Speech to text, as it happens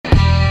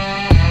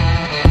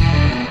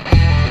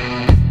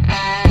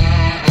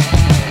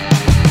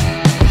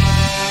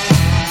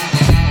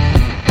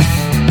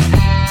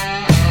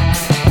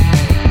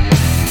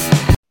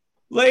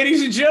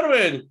and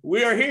gentlemen,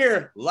 we are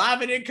here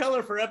live and in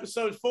color for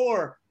episode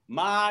 4.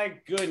 My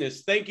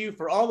goodness, thank you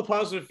for all the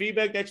positive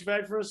feedback that you've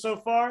had for us so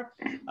far.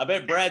 I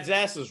bet Brad's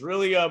ass is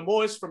really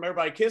moist from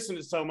everybody kissing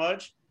it so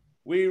much.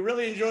 We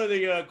really enjoy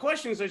the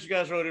questions that you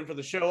guys wrote in for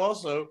the show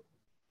also.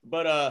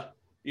 But,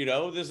 you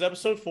know, this is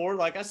episode 4.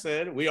 Like I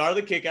said, we are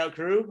the Kickout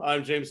Crew.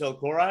 I'm James L.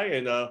 Korai,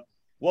 and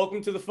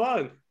welcome to the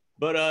fun.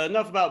 But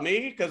enough about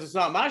me, because it's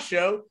not my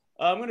show.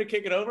 I'm going to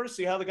kick it over,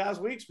 see how the guy's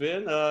week's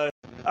been.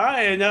 All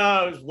right, and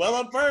well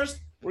up first,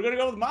 we're going to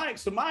go with Mike.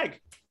 So,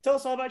 Mike, tell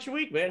us all about your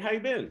week, man. How you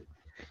been?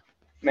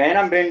 Man,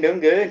 I've been doing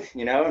good.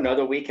 You know,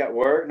 another week at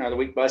work, another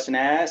week busting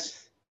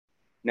ass,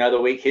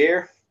 another week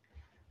here.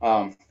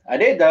 I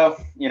did, though,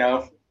 you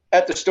know,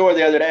 at the store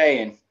the other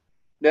day, and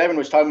Devin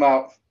was talking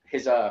about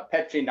his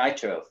Pepsi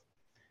Nitro.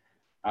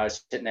 I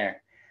was sitting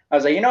there. I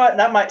was like, you know what?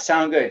 That might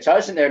sound good. So I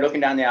was sitting there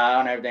looking down the aisle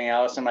and everything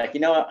else. I'm like,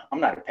 you know what?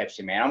 I'm not a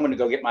Pepsi man. I'm going to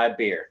go get my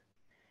beer.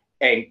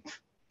 And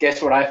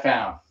guess what I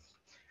found?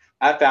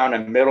 I found a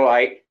Miller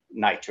Lite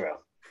Nitro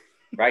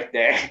right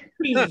there.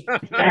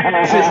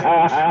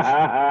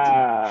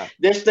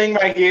 This thing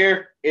right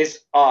here is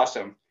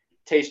awesome.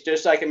 Tastes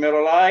just like a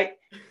Miller Lite.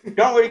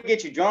 Don't really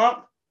get you drunk,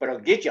 but it'll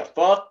get you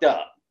fucked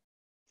up.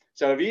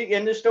 So if you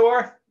get in the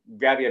store,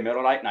 grab you a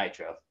Miller Lite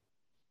Nitro.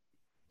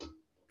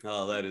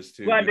 Oh, that is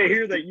too glad good. to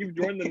hear that you've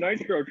joined the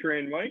Nitro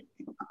train, Mike.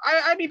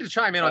 I need to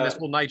chime in on this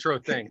whole Nitro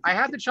thing. I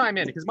have to chime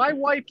in because my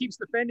wife keeps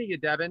defending you,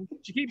 Devin.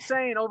 She keeps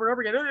saying over and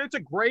over again, it's a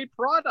great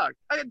product.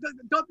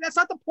 That's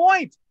not the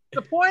point.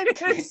 The point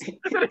is,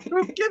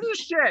 who gives a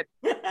shit?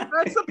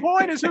 That's the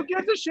point, is who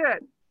gives a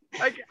shit?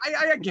 Like,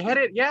 I get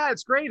it. Yeah,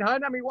 it's great,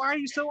 hun. I mean, why are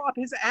you so up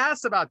his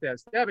ass about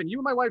this? Devin, you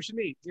and my wife should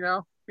meet, you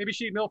know? Maybe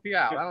she'd milk you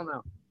out. I don't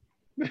know.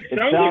 It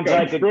sounds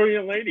like a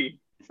brilliant lady.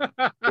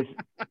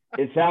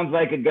 It sounds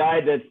like a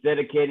guy that's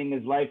dedicating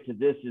his life to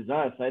This Is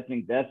Us. I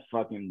think that's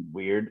fucking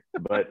weird.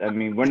 But, I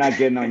mean, we're not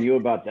getting on you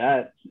about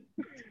that.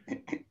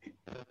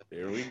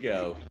 There we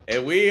go.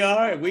 And we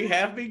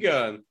have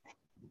begun.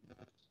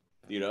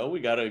 You know, we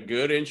got a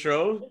good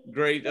intro.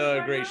 Great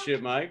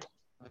shit, Mike.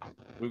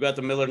 We've got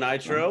the Miller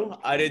Nitro.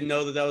 I didn't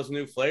know that was a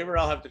new flavor.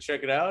 I'll have to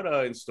check it out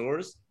in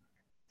stores.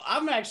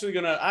 I'm actually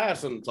I have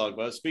something to talk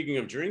about. Speaking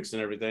of drinks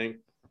and everything,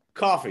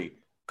 coffee.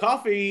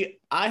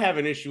 Coffee, I have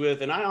an issue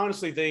with, and I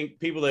honestly think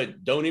people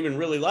that don't even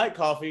really like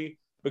coffee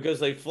because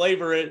they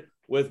flavor it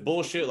with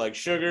bullshit like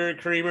sugar,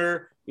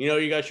 creamer. You know,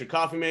 you got your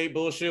Coffee Mate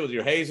bullshit with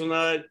your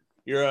hazelnut,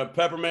 your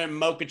peppermint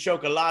mocha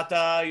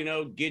chocolata. You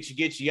know, get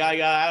you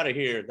out of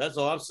here. That's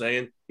all I'm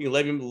saying. You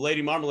can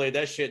Lady Marmalade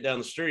that shit down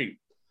the street.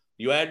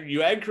 You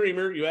add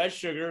creamer, you add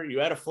sugar,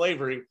 you add a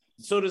flavoring.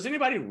 So does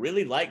anybody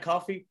really like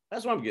coffee?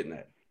 That's what I'm getting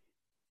at.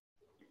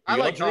 I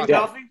like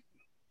coffee.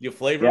 You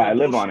flavor I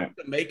live on it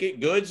to make it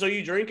good so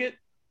you drink it.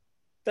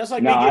 That's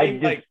like no, me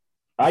getting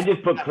I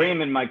just put cream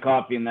in my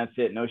coffee and that's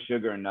it. No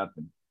sugar and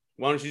nothing.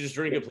 Why don't you just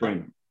drink it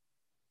plain?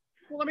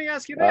 Well, let me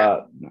ask you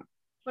that.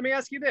 Let me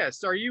ask you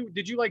this.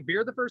 Did you like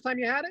beer the first time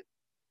you had it?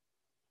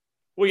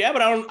 Well, yeah,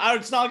 but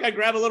it's not like I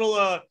grab a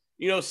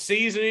little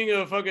seasoning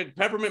of fucking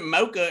peppermint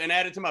mocha and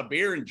add it to my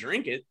beer and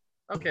drink it.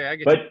 Okay, I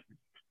get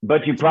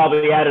But you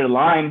probably added a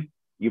lime.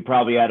 You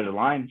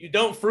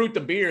don't fruit the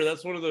beer.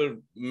 That's one of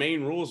the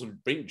main rules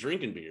of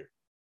drinking beer.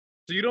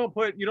 So you don't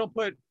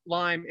put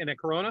lime in a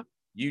Corona?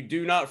 You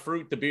do not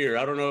fruit the beer.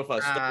 I don't know if I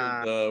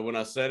stuttered when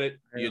I said it.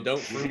 You don't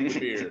fruit the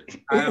beer.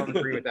 I don't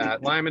agree with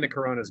that. Lime in a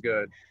Corona is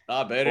good.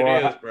 I bet it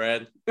is,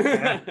 Brad.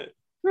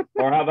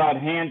 Or how about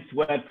hand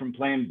sweat from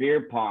playing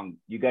beer pong?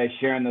 You guys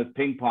sharing those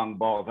ping pong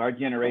balls. Our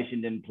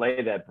generation didn't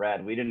play that,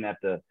 Brad. We didn't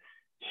have to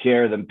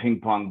share them ping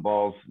pong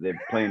balls.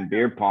 They're playing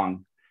beer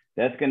pong.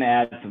 That's going to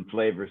add some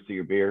flavors to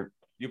your beer.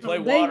 You play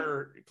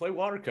water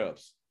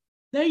cups.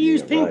 They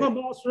use ping pong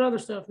balls for other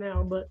stuff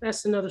now, but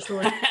that's another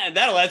story.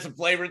 That'll add some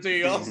flavor to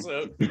you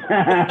also.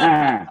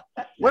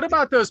 What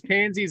about those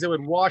pansies that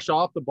would wash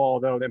off the ball,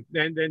 though,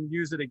 then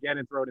use it again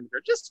and throw it in the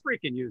beer? Just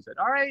freaking use it,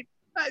 all right?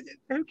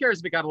 Who cares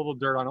if it got a little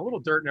dirt on it? A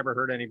little dirt never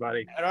hurt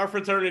anybody. At our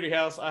fraternity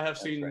house, I have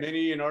seen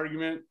many an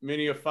argument,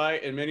 many a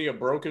fight, and many a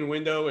broken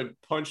window and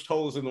punched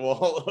holes in the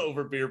wall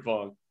over beer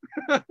pong.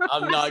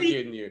 I'm not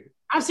kidding you.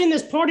 I've seen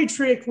this party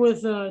trick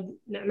with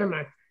never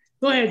mind.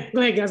 Go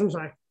ahead, guys. I'm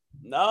sorry.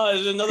 No,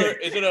 is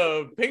it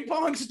a ping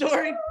pong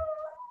story?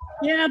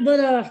 Yeah,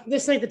 but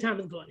this ain't the time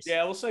and the place.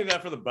 Yeah, we'll save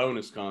that for the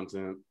bonus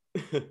content.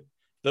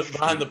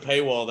 Behind the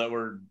paywall that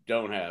we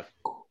don't have.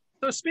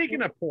 So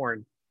speaking of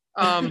porn,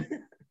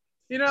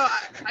 you know,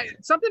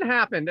 something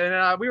happened,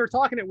 and we were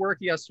talking at work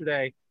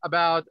yesterday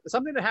about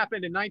something that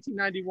happened in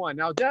 1991.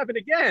 Now, Devin,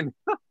 again,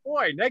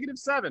 boy,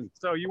 -7.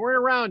 So you weren't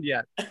around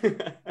yet.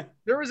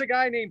 There was a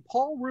guy named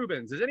Paul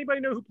Rubens. Does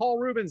anybody know who Paul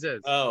Rubens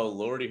is? Oh,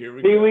 Lordy, here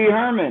we go. Pee Wee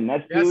Herman.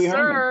 That's yes, Pee Wee sir.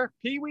 Herman.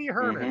 Pee Wee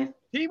Herman. Mm-hmm.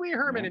 Pee Wee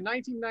Herman in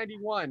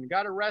 1991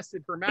 got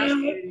arrested for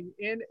masturbating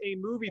in a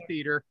movie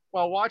theater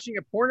while watching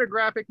a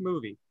pornographic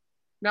movie.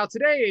 Now,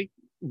 today,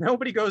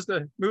 nobody goes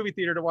to movie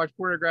theater to watch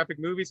pornographic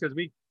movies because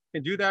we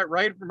can do that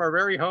right from our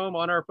very home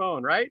on our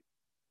phone, right?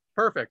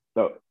 Perfect.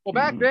 So, well,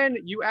 back then,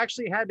 you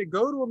actually had to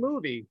go to a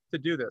movie to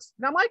do this.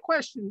 Now, my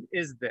question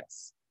is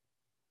this.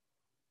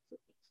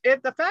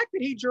 if the fact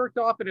that he jerked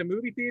off in a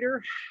movie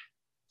theater,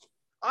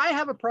 I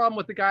have a problem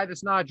with the guy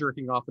that's not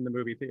jerking off in the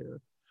movie theater.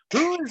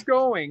 Who is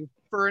going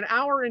for an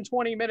hour and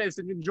 20 minutes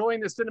and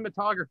enjoying the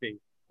cinematography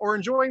or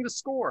enjoying the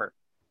score?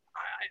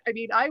 I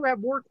mean, I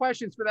have more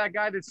questions for that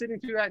guy that's sitting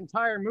through that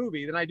entire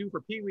movie than I do for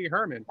Pee Wee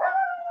Herman.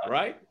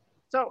 Right.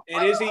 So,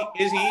 and is he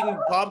eating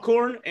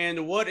popcorn?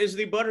 And what is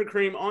the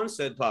buttercream on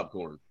said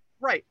popcorn?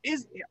 Right.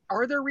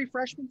 Are there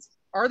refreshments?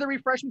 Are there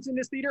refreshments in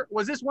this theater?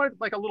 Was this one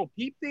like a little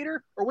peep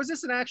theater, or was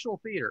this an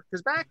actual theater?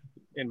 Because back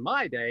in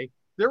my day,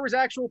 there was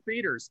actual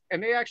theaters,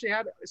 and they actually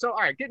had. So, all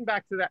right, getting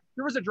back to that,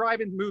 there was a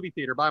drive-in movie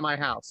theater by my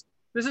house.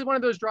 This is one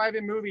of those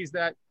drive-in movies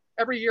that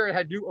every year it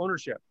had new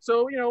ownership.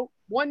 So, you know,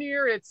 one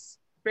year it's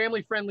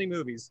family-friendly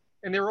movies,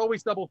 and they were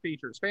always double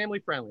features,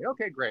 family-friendly.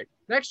 Okay, great.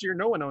 Next year,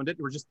 no one owned it.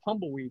 There were just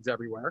tumbleweeds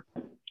everywhere.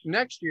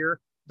 Next year,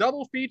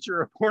 double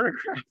feature of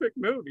pornographic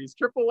movies,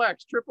 triple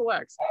X.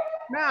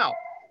 Now,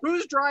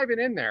 who's driving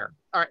in there?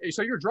 All right,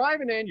 so you're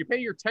driving in, you pay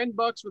your $10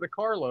 for the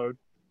car load,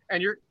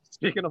 and you're,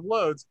 speaking of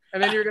loads,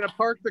 and then you're going to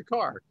park the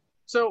car.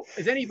 So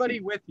is anybody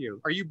with you?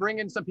 Are you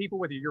bringing some people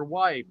with you, your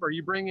wife? Are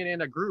you bringing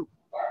in a group?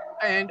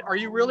 And are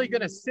you really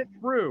going to sit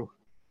through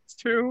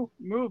 2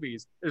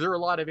 movies? Is there a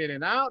lot of in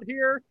and out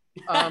here?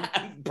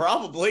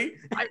 Probably.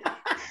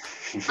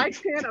 I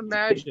can't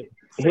imagine.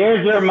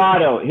 Here's their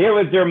motto. Here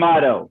was their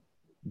motto.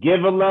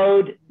 Give a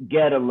load,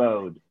 get a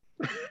load.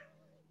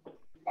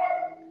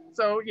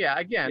 So yeah,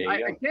 again,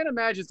 I can't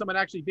imagine someone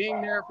actually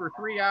being there for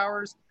 3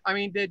 hours. I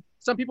mean, did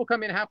some people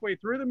come in halfway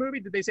through the movie?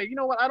 Did they say, you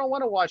know what, I don't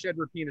want to watch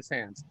Edward Penis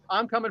Hands.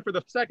 I'm coming for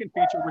the second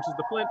feature, which is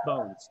the Flint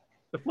Bones.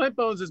 The Flint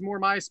Bones is more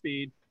my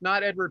speed,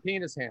 not Edward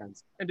Penis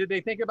Hands. And did they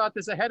think about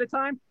this ahead of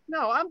time?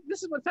 No,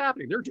 this is what's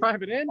happening. They're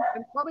driving in,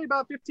 and probably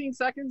about 15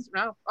 seconds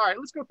now. All right,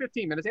 let's go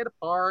 15 minutes. They had to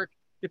park,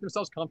 get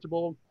themselves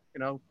comfortable, you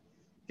know,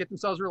 get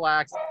themselves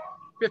relaxed.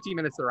 15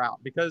 minutes, they're out.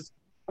 Because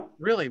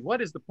really,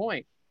 what is the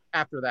point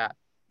after that?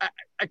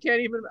 I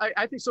can't even,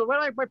 I think, so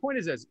my point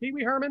is this, Pee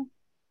Wee Herman,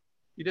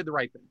 you did the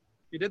right thing.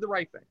 You did the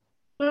right thing.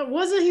 But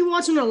wasn't he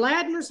watching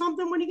Aladdin or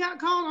something when he got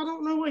called? I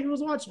don't know what he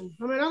was watching.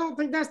 I mean, I don't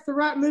think that's the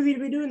right movie to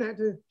be doing that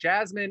to.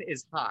 Jasmine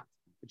is hot.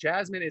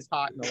 Jasmine is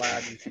hot in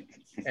Aladdin,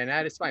 and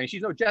that is fine.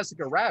 She's no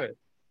Jessica Rabbit,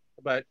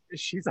 but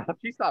she's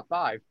top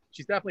 5.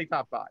 She's definitely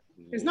top 5.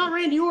 It's not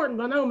Randy Orton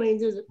by no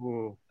means, is it?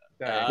 Ooh,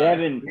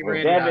 Devin,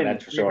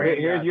 sure.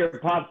 Here's your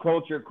pop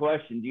culture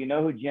question. Do you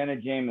know who Jenna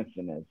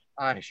Jameson is?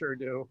 I sure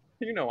do.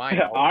 You know, I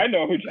know. I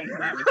know who Jenna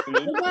Jameson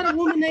is. What about a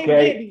woman named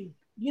Debbie?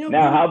 You know,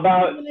 now, how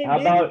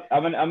about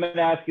I'm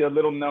gonna ask you a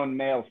little known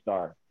male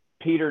star,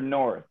 Peter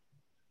North.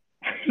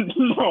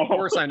 No. Of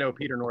course, I know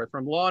Peter North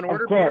from Law and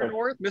Order. Peter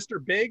North,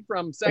 Mr. Big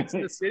from Sex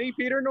and the City.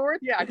 Peter North.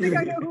 Yeah, I think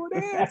I know who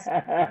it is.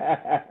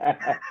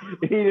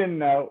 He didn't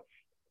know.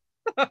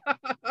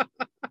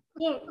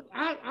 Look,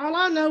 all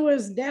I know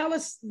is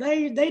Dallas.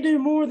 They do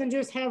more than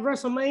just have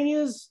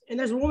WrestleManias, and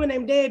there's a woman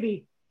named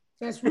Debbie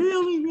that's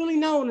really, really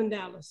known in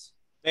Dallas.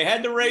 They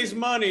had to raise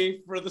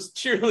money for the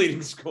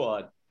cheerleading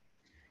squad.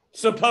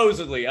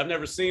 Supposedly, I've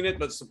never seen it,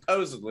 but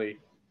supposedly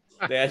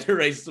they had to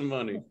raise some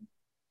money.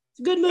 It's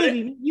a good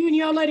movie. You and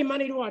your old lady might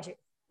need to watch it.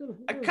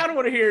 I kind of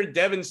want to hear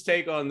Devin's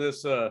take on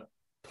this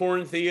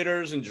porn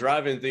theaters and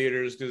drive-in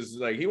theaters, because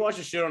like he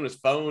watches shit on his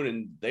phone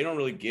and they don't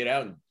really get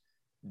out.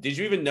 Did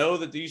you even know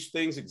that these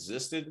things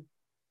existed?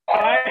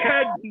 I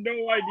had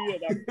no idea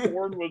that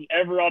porn was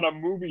ever on a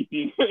movie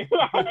theater.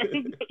 I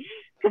was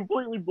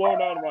completely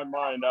blown out of my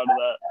mind out of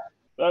that.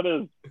 That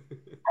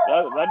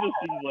just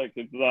seems like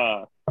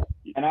it's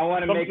and I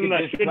want to make a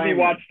disclaimer. Should be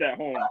watched at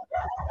home.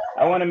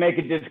 I want to make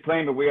a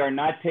disclaimer. We are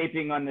not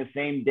taping on the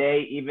same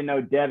day, even though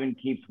Devin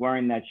keeps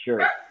wearing that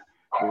shirt.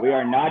 We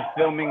are not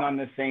filming on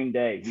the same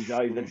day.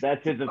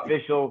 That's his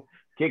official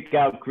Kick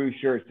Out Crew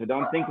shirt. So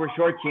don't think we're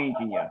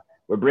shortchanging you.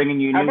 We're bringing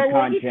you new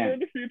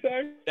content.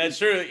 That's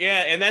true.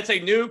 Yeah, and that's a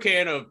new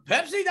can of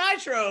Pepsi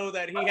Nitro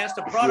that he has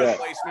to product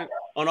placement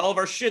on all of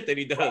our shit that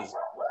he does.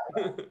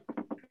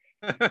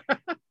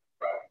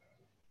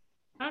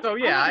 So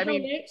yeah, I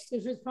mean, next,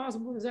 if it's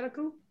possible, is that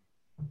cool?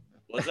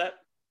 What's that?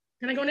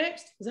 Can I go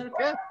next? Is that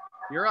okay? Yeah,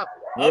 you're up.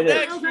 Up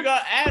next, we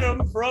got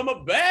Adam from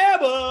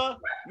Alabama,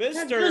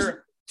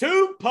 Mr.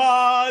 Two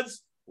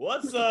Pods.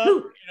 What's up?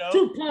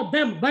 Two Pod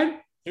Bama, baby.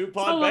 Two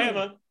Pod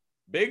Bama,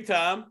 big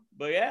time.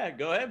 But yeah,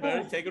 go ahead,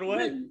 buddy. Take it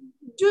away.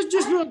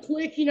 Just real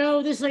quick,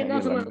 this ain't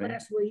nothing like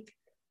last week.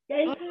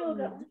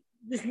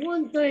 This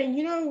one thing,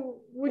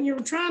 when you're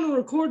trying to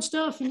record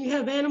stuff and you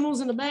have animals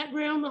in the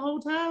background the whole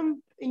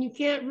time and you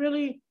can't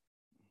really,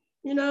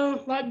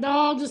 like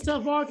dogs and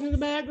stuff barking in the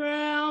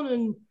background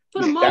and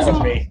put a muzzle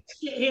on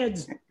shit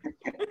heads.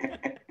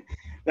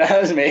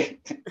 That was me.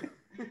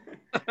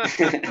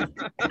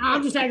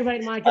 I'm just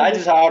aggravating Mike. I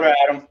just hollered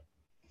at him.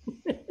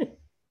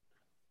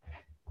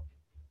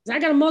 I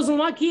got to muzzle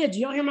my kids.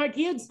 Y'all hear my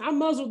kids? I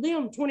muzzled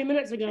them 20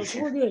 minutes ago,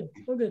 so we're good.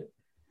 We're good.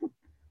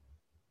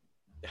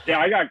 Yeah,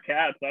 I got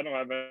cats. I don't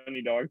have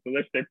any dogs, so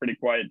they stay pretty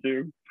quiet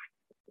too.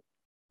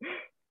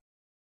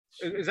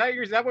 Is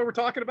that what we're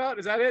talking about?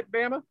 Is that it,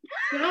 Bama?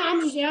 No,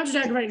 I'm just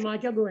aggravating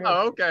Mike. I'll go ahead.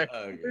 Oh, okay.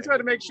 We tried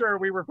to make sure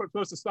we were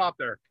supposed to stop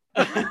there.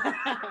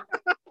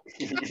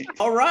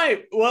 All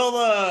right.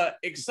 Well,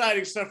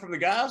 exciting stuff from the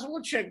guys.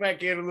 We'll check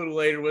back in a little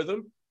later with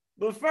them.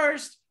 But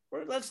first,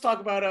 let's talk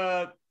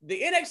about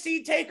the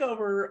NXT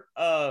TakeOver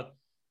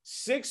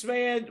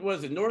 6-man,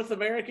 was it North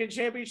American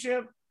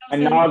Championship?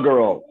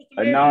 Inaugural.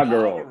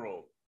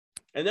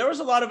 And there was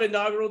a lot of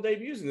inaugural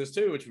debuts in this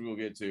too, which we will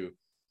get to.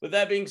 But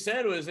that being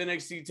said, it was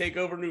NXT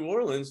TakeOver New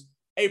Orleans,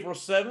 April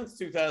 7th,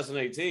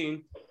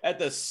 2018, at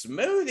the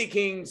Smoothie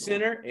King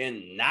Center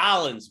in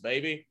Nolens,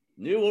 baby.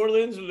 New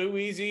Orleans,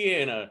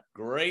 Louisiana.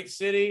 Great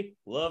city.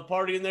 Love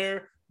partying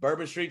there.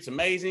 Bourbon Street's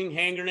amazing.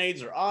 Hand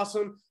grenades are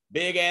awesome.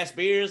 Big ass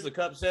beers. The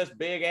cup says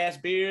big ass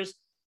beers.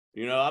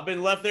 You know, I've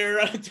been left there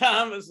a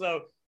time,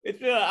 so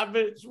it's a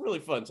really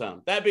fun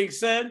time. That being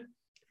said,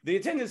 the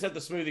attendance at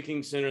the Smoothie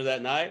King Center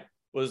that night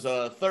was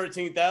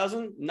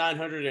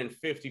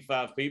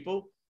 13,955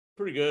 people.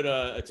 Pretty good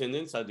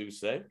attendance, I do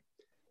say.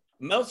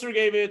 Meltzer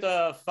gave it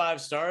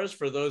 5 stars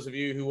for those of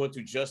you who want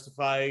to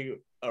justify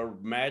a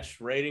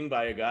match rating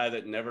by a guy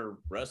that never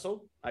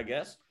wrestled, I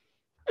guess.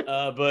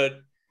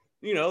 But,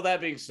 you know,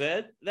 that being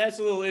said, that's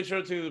a little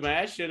intro to the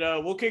match. And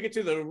we'll kick it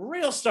to the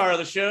real star of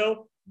the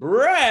show,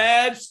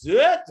 Brad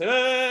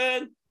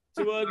Sutton,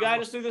 to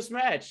guide us through this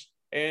match.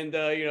 And,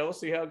 you know, we'll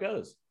see how it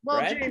goes. Well,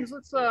 Brad? James,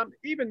 let's,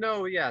 even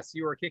though, yes,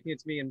 you are kicking it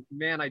to me, and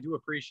man, I do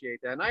appreciate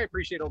that. And I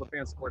appreciate all the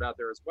fan support out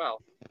there as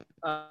well.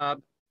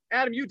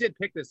 Adam, you did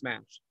pick this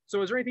match.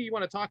 So is there anything you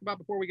want to talk about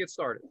before we get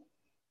started?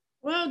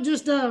 Well,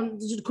 just a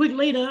quick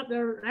lead up.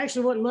 There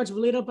actually wasn't much of a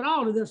lead up at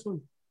all to this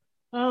one.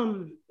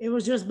 It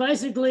was just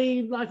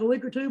basically like a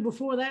week or two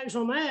before the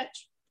actual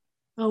match.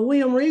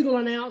 William Regal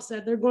announced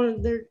that they're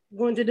going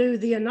to do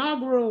the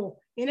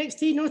inaugural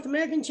NXT North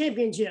American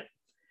Championship,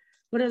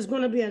 but it's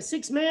going to be a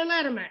 6-man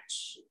ladder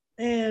match.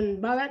 And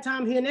by that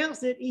time he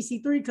announced it,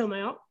 EC3 come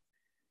out.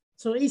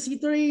 So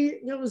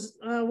EC3, it was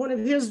one of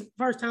his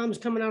first times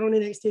coming out on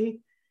NXT.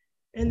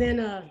 And then,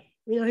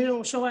 you know, he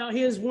don't show out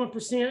his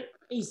 1%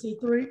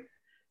 EC3,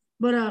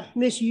 but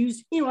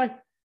misused. Anyway,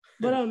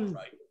 but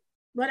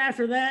right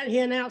after that, he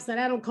announced that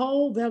Adam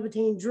Cole,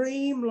 Velveteen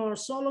Dream,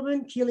 Lars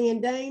Sullivan,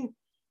 Killian Dane,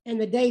 and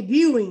the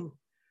debuting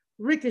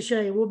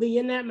Ricochet will be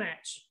in that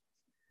match.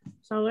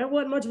 So that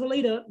wasn't much of a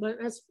lead up, but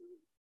that's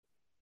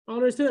all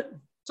there is to it.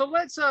 So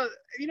let's,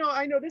 you know,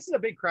 I know this is a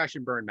big crash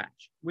and burn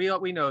match.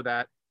 We know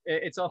that.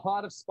 It's a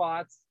lot of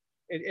spots.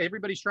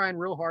 Everybody's trying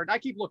real hard. I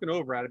keep looking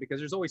over at it because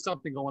there's always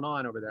something going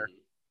on over there.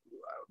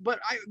 But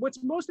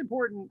what's most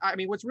important, I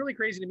mean, what's really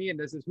crazy to me in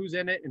this is who's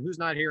in it and who's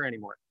not here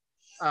anymore.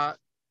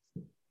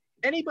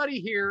 Anybody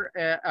here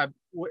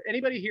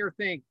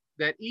think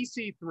that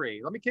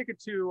EC3, let me kick it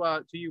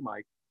to you,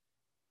 Mike.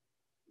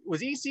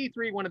 Was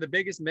EC3 one of the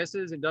biggest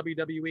misses in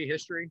WWE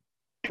history?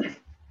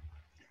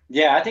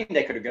 Yeah, I think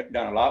they could have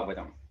done a lot with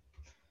him.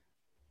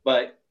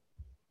 But,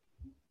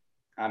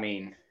 I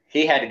mean,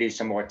 he had to do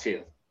some more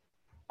too.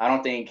 I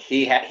don't think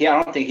he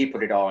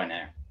put it all in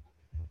there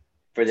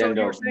for them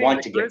to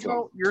want to get to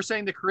him. You're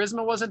saying the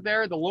charisma wasn't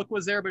there, the look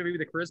was there, but maybe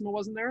the charisma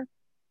wasn't there?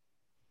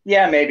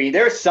 Yeah, maybe.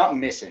 There's something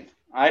missing.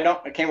 I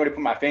can't really put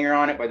my finger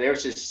on it, but there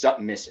was just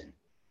something missing,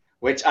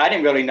 which I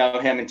didn't really know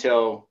him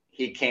until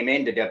he came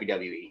into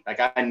WWE. Like,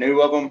 I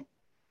knew of him,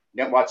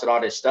 didn't watch a lot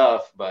of his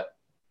stuff, but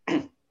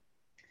I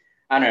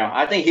don't know.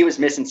 I think he was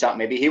missing something.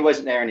 Maybe he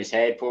wasn't there in his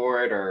head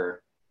for it,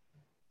 or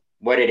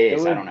what it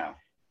is. I don't know.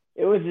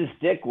 It was his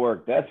stick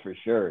work, that's for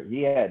sure.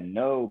 He had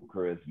no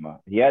charisma.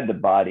 He had the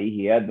body,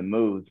 he had the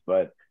moves,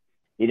 but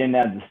he didn't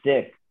have the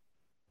stick.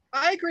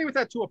 I agree with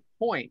that to a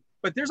point,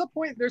 but there's a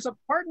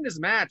part in this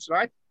match that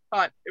I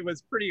thought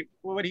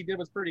what he did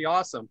was pretty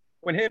awesome.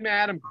 When him and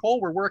Adam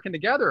Cole were working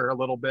together a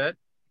little bit,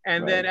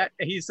 and then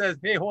he says,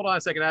 "Hey, hold on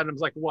a second."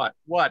 Adam's like, "What?"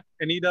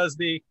 And he does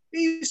the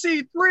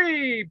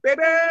EC3,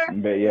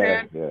 baby. But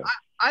yeah.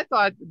 I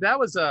thought that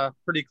was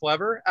pretty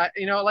clever.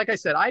 You know, like I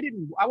said, I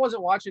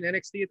wasn't watching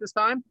NXT at this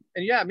time,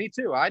 and yeah, me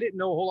too. I didn't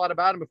know a whole lot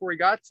about him before he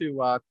got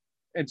to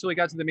until he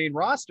got to the main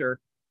roster,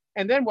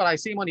 and then when I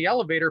see him on the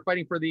elevator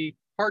fighting for the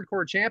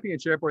Hardcore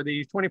Championship or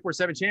the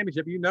 24/7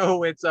 Championship, you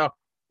know it's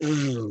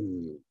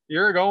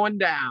you're going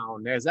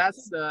down, as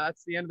that's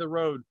the end of the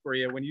road for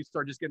you when you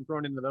start just getting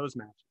thrown into those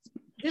matches.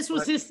 This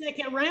was his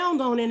second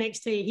round on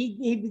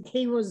NXT.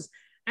 He was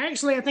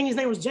actually, I think his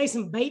name was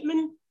Jason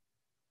Bateman.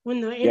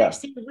 When the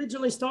NXT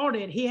originally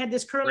started, he had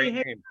this curly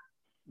hair,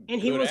 and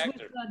he was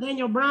with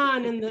Daniel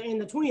Bryan and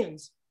the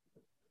Twins.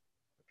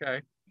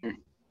 Okay.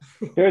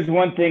 There's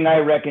one thing I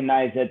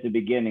recognized at the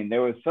beginning.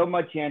 There was so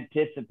much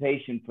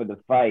anticipation for the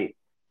fight.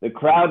 The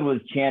crowd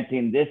was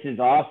chanting, "This is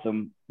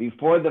awesome,"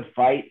 before the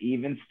fight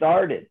even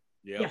started.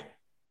 Yeah.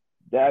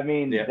 I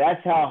mean,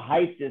 that's how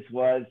hyped this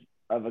was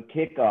of a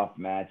kickoff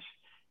match.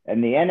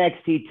 And the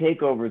NXT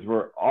takeovers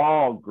were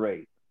all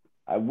great.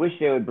 I wish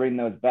they would bring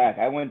those back.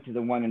 I went to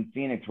the one in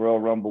Phoenix Royal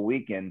Rumble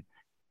weekend,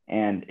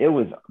 and it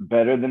was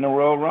better than the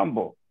Royal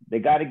Rumble. They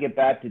got to get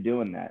back to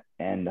doing that.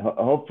 And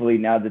hopefully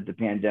now that the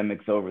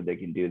pandemic's over, they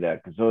can do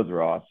that, because those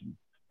are awesome.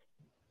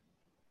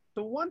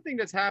 So one thing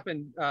that's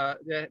happened on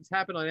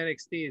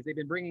NXT is they've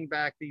been bringing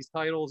back these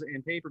titles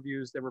and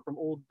pay-per-views that were from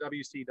old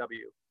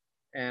WCW.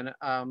 And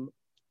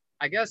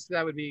I guess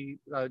that would be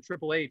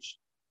Triple H.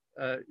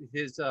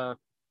 His,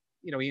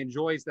 he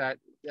enjoys that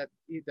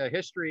the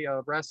history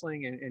of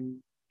wrestling and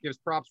gives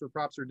props where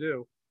props are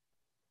due.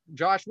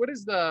 Josh, what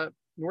does the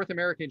North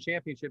American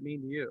Championship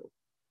mean to you?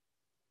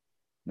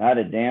 Not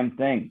a damn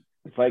thing.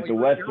 It's like the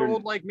Western. You're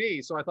old like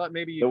me, so I thought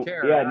maybe you'd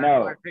care. Yeah,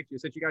 no. I picked you.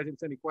 Since you guys didn't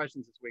send me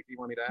questions this week, do you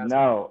want me to ask?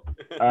 No.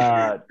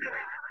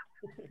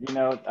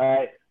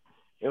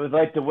 It was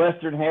like the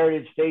Western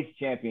Heritage States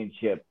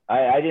Championship.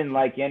 I didn't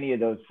like any of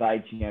those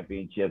side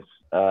championships.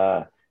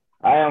 I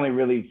only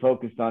really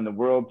focused on the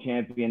world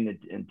champion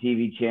and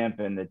TV champ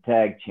and the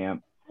tag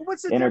champ. Well,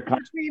 what's the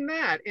difference between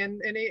that and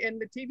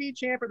the TV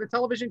champ or the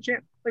television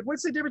champ? Like,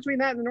 what's the difference between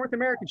that and the North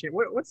American champ?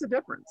 What's the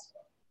difference?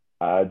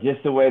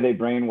 Just the way they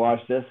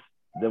brainwashed us,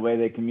 the way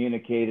they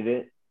communicated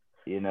it.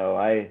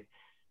 I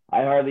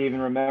hardly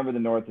even remember the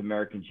North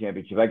American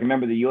Championship. I can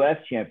remember the U.S.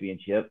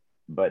 Championship,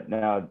 but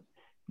now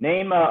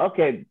name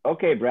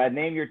okay, Brad,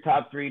 name your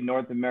top 3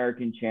 North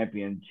American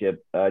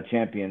Championship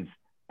champions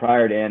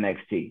prior to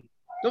NXT.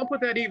 Don't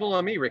put that evil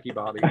on me, Ricky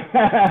Bobby.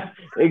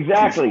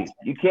 Exactly.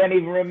 You can't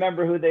even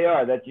remember who they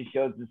are. That just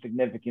shows the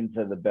significance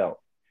of the belt.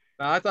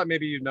 I thought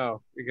maybe you'd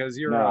know because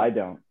I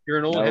don't. You're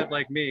an old head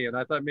like me, and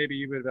I thought maybe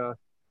you would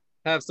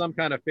have some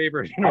kind of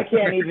favorite. I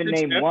can't even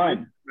name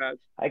one.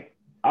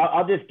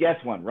 I'll just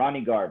guess one.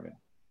 Ronnie Garvin.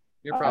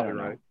 You're probably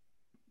right.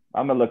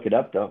 I'm gonna look it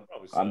up though.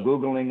 So. I'm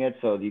Googling it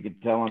so you can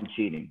tell I'm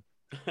cheating.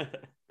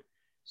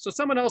 So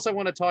someone else I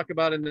want to talk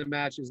about in the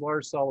match is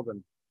Lars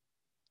Sullivan.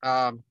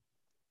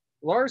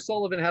 Lars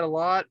Sullivan had a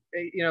lot.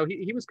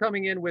 He was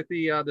coming in with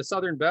the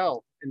Southern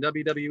Belle in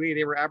WWE.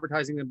 They were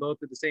advertising them both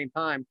at the same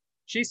time.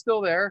 She's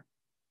still there.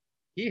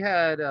 He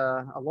had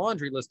a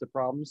laundry list of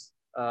problems.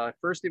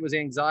 First, it was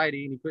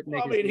anxiety, and he couldn't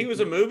make. He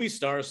was a movie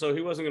star, so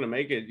he wasn't going to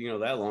make it,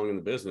 that long in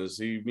the business.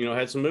 He,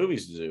 had some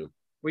movies to do.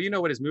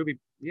 Well, what his movie,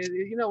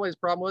 what his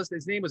problem was?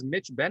 His name was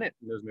Mitch Bennett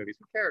in those movies.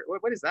 Who cares?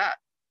 What is that?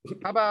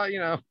 How about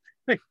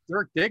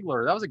Dirk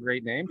Diggler? That was a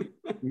great name,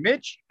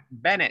 Mitch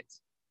Bennett.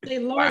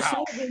 Lars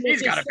Sullivan,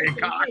 he's got a big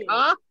cock,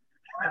 huh?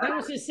 That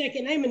was his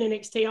second name in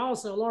NXT.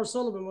 Also, Lars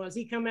Sullivan was.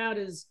 He come out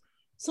as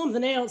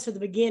something else at the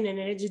beginning,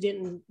 and it just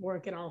didn't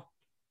work at all.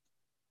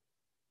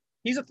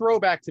 He's a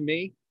throwback to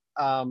me.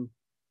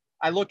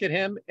 I look at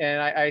him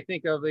and I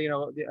think of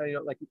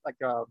like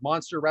a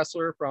monster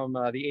wrestler from the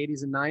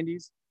 80s and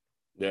 90s.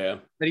 Yeah.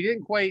 But he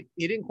didn't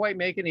quite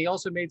make it. He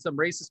also made some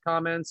racist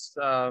comments.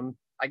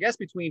 I guess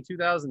between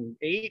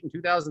 2008 and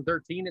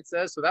 2013 it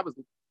says. So that was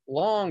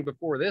long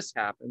before this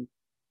happened.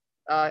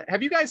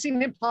 Have you guys seen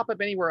him pop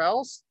up anywhere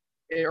else,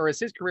 or is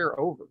his career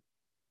over?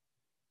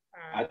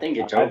 I think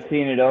it's over. I've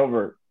seen it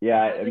over.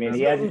 Yeah, I mean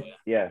he hasn't.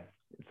 Yeah,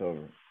 it's over.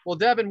 Well,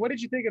 Devin, what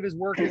did you think of his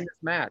work in this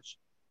match?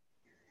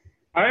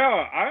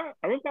 I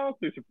was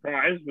honestly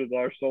surprised with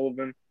Lars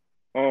Sullivan.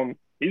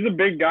 He's a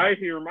big guy.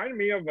 He reminded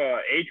me of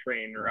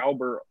A-Train or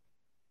Albert,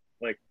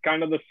 like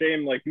kind of the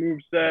same like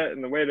move set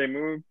and the way they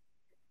move.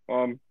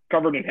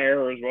 Covered in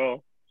hair as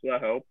well, so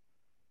that helped.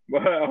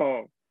 But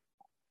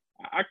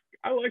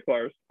I like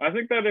Lars. I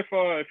think that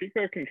if he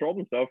could have controlled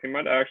himself, he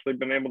might have actually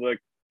been able to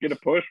get a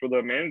push with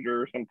a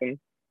manager or something.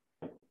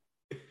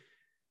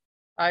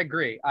 I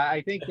agree.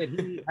 I think that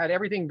he had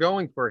everything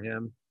going for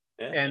him.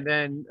 Yeah. And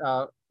then,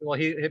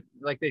 he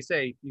like they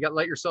say, you got to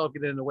let yourself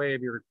get in the way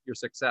of your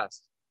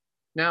success.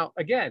 Now,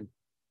 again,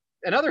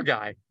 another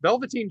guy,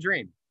 Velveteen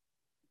Dream.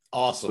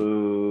 Awesome.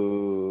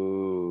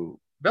 Ooh.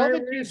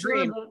 Velveteen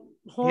Dream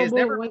has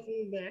never,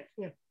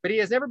 but he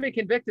has never been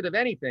convicted of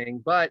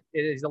anything, but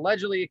it is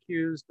allegedly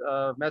accused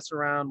of messing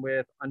around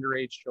with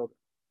underage children.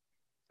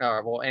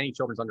 Any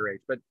children's underage,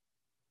 but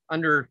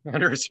under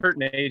a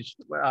certain age.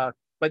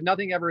 But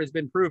nothing ever has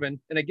been proven.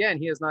 And again,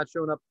 he has not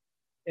shown up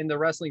in the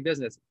wrestling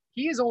business.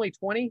 He is only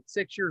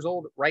 26 years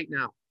old right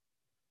now.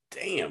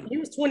 Damn. He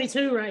was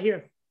 22 right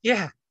here.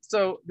 Yeah.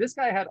 So this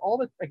guy had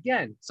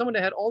someone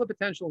that had all the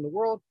potential in the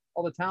world,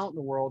 all the talent in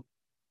the world.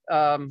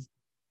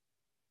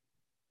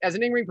 As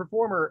an in-ring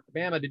performer,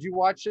 Bama, did you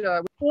watch?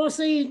 Well,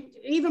 see,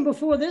 even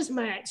before this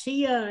match,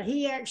 he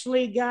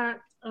actually got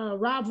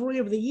Rivalry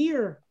of the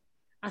Year.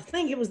 I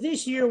think it was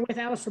this year with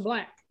Aleister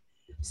Black.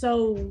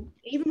 So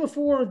even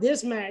before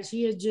this match,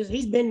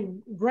 he's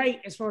been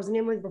great as far as an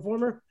in-ring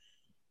performer.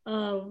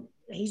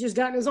 He's just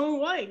gotten his own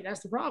way.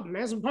 That's the problem.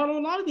 That's the problem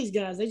with a lot of these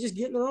guys. They just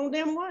get in their own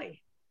damn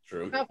way.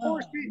 True. Now, of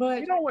course, we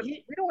don't want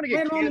to get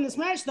later on in this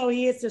match, though.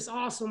 He hits this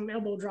awesome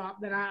elbow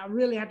drop that I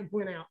really have to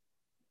point out.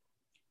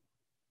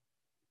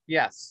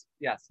 Yes,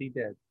 he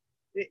did.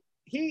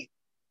 He,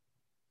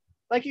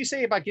 like you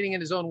say about getting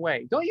in his own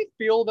way. Don't you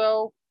feel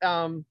though?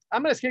 I'm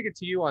going to kick it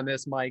to you on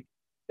this, Mike.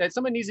 That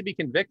someone needs to be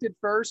convicted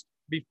first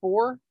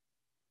before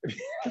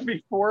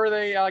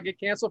they get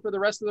canceled for the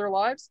rest of their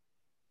lives.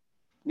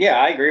 Yeah,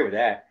 I agree with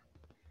that.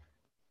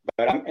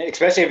 But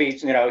especially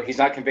if he's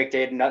not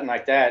convicted, nothing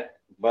like that.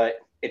 But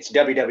it's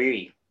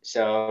WWE,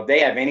 so if they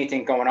have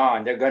anything going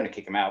on, they're going to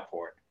kick him out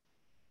for it.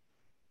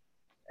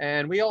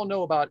 And we all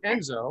know about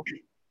Enzo.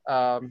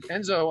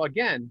 Enzo,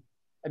 again,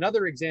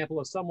 another example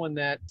of someone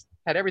that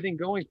had everything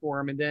going for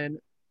him, and then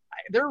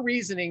their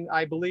reasoning,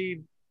 I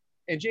believe,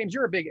 And James,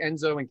 you're a big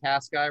Enzo and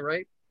Cass guy,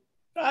 right?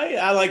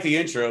 I like the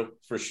intro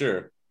for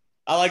sure.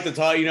 I like the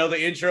talk,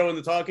 the intro and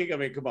the talking. I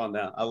mean, come on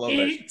now. I love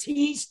that.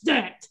 Teach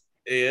that.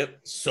 Yep.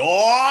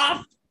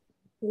 Soft.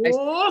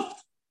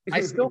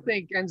 I still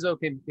think Enzo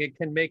can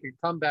make a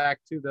comeback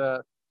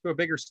to a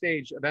bigger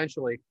stage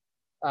eventually.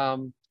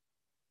 But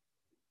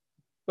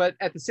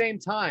at the same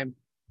time,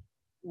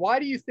 why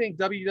do you think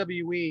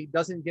WWE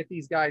doesn't get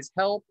these guys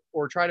help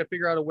or try to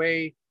figure out a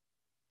way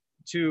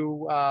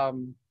to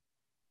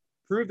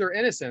prove their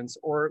innocence,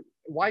 or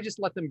why just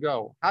let them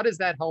go? How does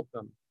that help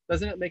them?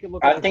 Doesn't it make it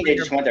look? I think they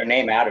just want their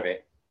name out of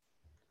it.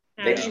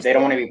 They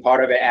don't want to be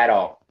part of it at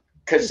all.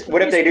 Because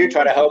what if they do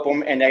try to help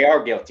them and they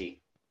are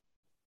guilty?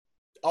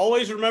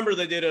 Always remember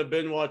they did a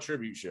Benoit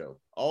tribute show.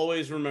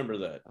 Always remember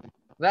that.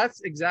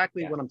 That's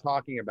exactly what I'm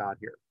talking about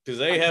here. Because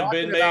they have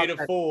been made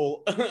a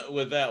fool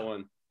with that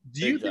one.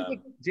 Do you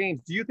think,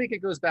 James, do you think it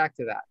goes back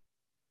to that?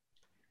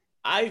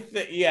 I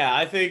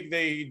think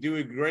they do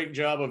a great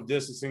job of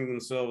distancing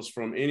themselves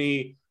from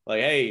any,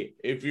 like, hey,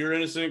 if you're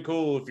innocent,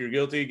 cool. If you're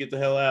guilty, get the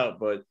hell out.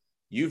 But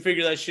you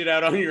figure that shit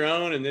out on your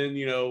own. And then,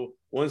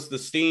 once the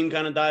steam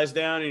kind of dies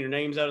down and your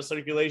name's out of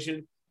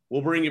circulation,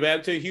 we'll bring you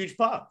back to a huge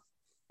pop.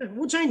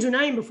 We'll change your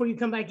name before you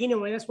come back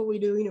anyway. That's what we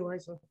do anyway.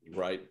 So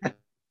right.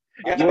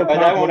 Yeah, but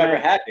that won't ever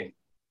happen.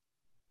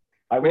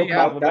 I will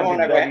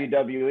compliment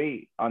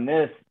WWE on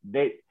this.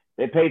 They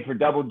paid for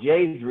Double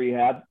J's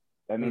rehab.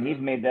 I mean, he's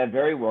made that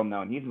very well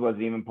known. He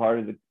wasn't even part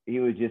of he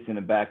was just in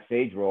a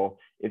backstage role.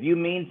 If you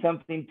mean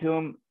something to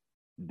him,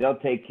 they'll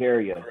take care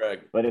of you.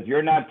 Correct. But if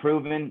you're not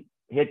proven,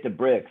 hit the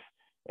bricks.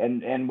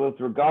 And with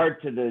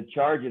regard to the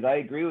charges, I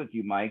agree with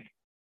you, Mike.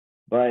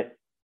 But,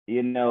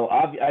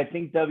 I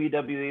think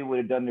WWE would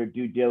have done their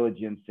due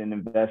diligence in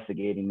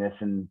investigating this.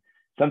 And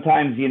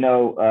sometimes,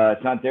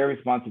 it's not their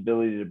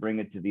responsibility to bring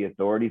it to the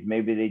authorities.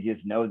 Maybe they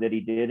just know that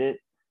he did it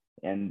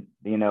and,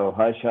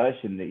 hush, hush,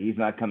 and that he's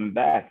not coming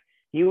back.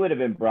 He would have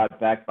been brought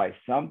back by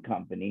some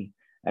company.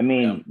 I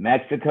mean,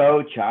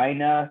 Mexico,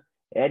 China,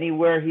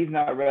 anywhere. He's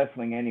not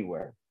wrestling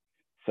anywhere.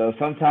 So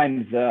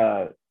sometimes,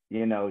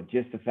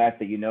 just the fact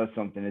that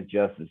something is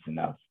justice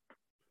enough.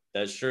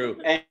 That's true.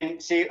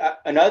 And see,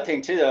 another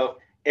thing too, though,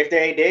 if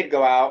they did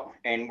go out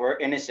and were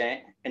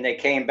innocent and they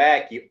came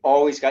back, you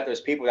always got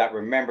those people that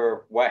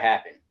remember what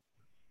happened.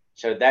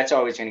 So that's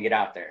always going to get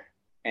out there.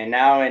 And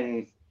now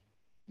in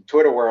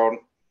Twitter world,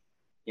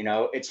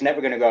 it's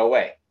never going to go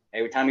away.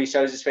 Every time he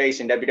shows his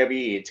face in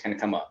WWE, it's going to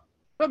come up.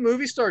 But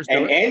movie stars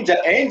do and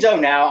Enzo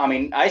now, I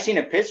mean, I seen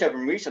a picture of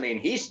him recently, and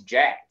he's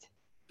jacked.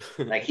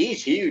 Like,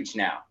 he's huge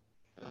now.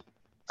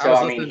 So,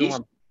 I mean, he's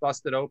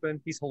busted open.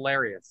 He's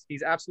hilarious.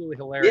 He's absolutely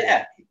hilarious.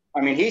 Yeah.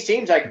 I mean, he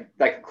seems like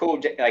a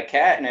cool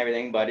cat and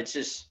everything, but it's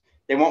just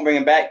they won't bring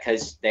him back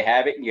because they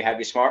have it. You have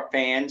your smart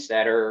fans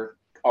that are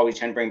always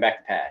trying to bring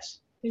back the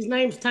past. His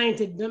name's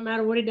tainted. Doesn't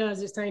matter what he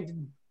does, it's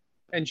tainted.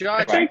 And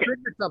Josh, you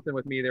triggered something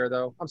with me there,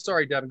 though. I'm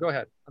sorry, Devin. Go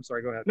ahead.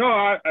 Go ahead. No,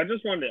 I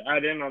just wanted to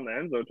add in on the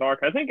Enzo talk.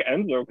 I think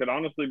Enzo could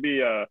honestly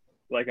be a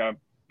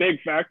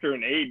big factor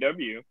in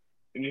AEW.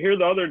 Did you hear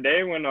the other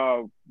day when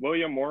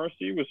William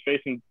Morrissey was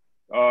facing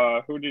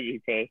who did he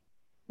face?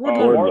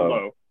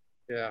 Wardlow.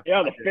 Yeah.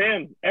 Yeah, the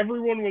fans.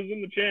 Everyone was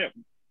in the chant.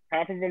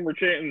 Half of them were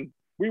chanting,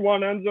 "We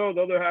want Enzo."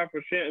 The other half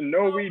was chanting,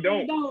 "No, we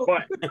don't."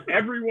 But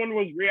everyone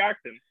was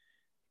reacting.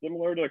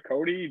 Similar to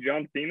Cody,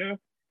 John Cena.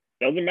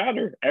 Doesn't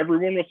matter.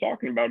 Everyone was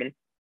talking about him.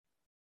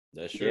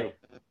 That's true.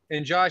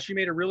 And Josh, you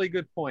made a really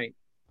good point.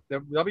 The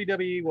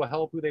WWE will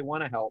help who they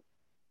want to help.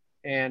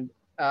 And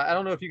I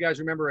don't know if you guys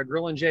remember a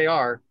Grill and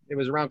JR. It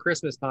was around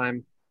Christmas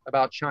time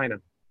about China.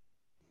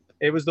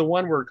 It was the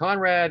one where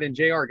Conrad and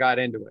JR got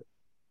into it.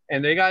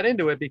 And they got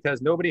into it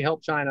because nobody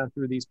helped China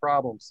through these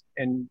problems.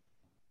 And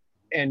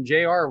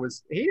JR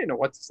he didn't know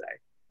what to say.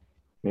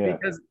 Yeah.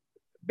 Because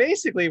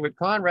basically what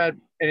Conrad,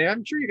 and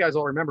I'm sure you guys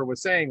all remember,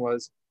 was saying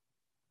was,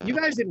 you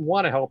guys didn't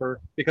want to help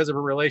her because of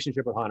her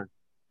relationship with Hunter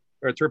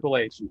or Triple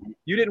H.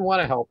 You didn't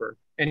want to help her.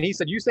 And he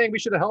said, you saying we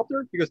should have helped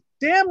her? He goes,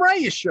 damn right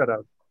you should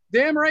have.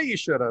 Damn right you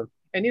should have.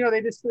 And,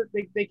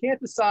 they can't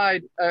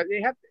decide. They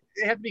have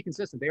to be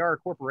consistent. They are a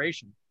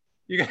corporation.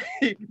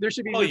 There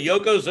should be. Oh,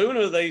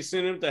 Yokozuna, they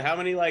sent him to how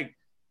many,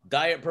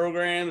 diet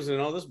programs and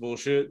all this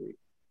bullshit.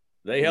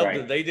 They helped.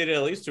 Right. They did it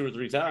at least 2 or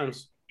 3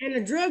 times. And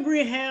the drug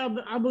rehab,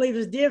 I believe,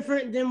 is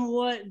different than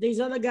what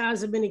these other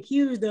guys have been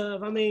accused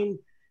of. I mean,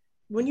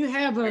 when you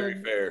have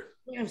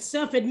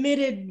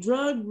self-admitted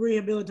drug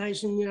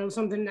rehabilitation,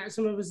 something that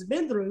some of us have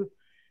been through,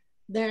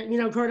 that,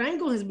 Kurt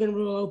Angle has been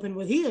real open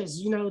with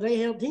his, they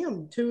helped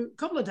him a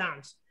couple of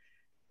times.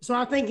 So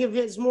I think if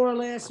it's more or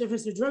less, if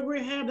it's a drug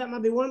rehab, that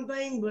might be one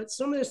thing, but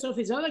some of the stuff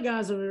these other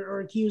guys are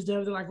accused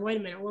of, they're like, wait a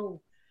minute,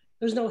 whoa,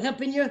 there's no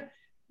helping you.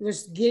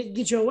 Let's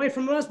get you away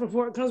from us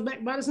before it comes back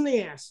and bite us in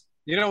the ass.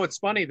 What's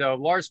funny though,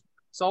 Lars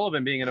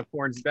Sullivan being in a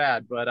porn's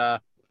bad,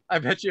 but I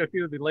bet you a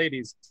few of the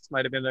ladies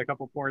might have been in a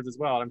couple of porns as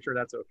well. I'm sure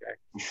that's okay.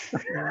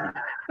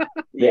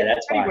 Yeah,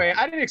 that's fine. Anyway,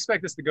 I didn't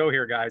expect this to go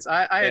here, guys.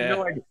 I had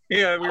no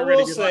idea. I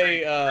will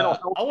say, I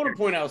want to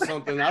point out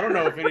something. I don't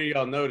know if any of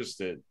y'all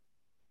noticed it,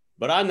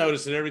 but I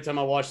noticed it every time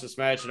I watched this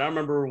match. And I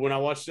remember when I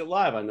watched it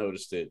live, I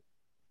noticed it.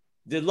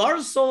 Did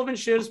Lars Sullivan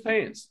shit his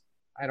pants?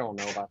 I don't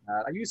know about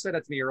that. You said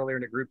that to me earlier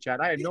in the group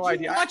chat. I had no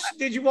idea.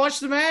 Did you watch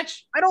the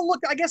match? I don't look.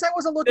 I guess I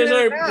wasn't looking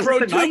There's at a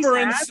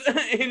protuberance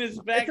in his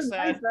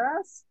backside.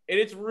 Nice and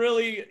it's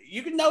really,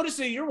 you can notice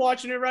it. You're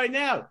watching it right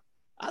now.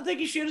 I think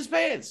he shit his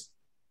pants.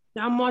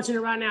 I'm watching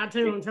it right now,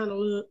 too. I'm trying to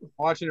look.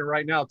 Watching it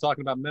right now,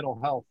 talking about mental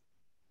health.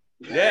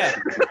 Yeah.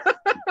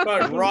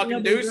 About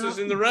rocking deuces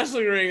in the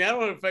wrestling ring. That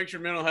won't affect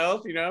your mental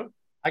health, you know?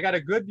 I got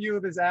a good view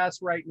of his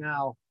ass right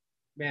now.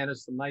 Man,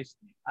 it's some nice.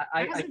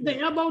 The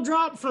elbow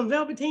drop from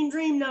Velveteen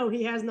Dream? No,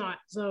 he has not.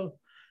 So.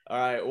 All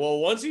right. Well,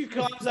 once he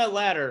climbs that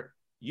ladder,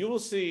 you will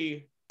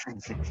see.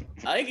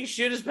 I think he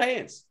shit his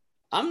pants.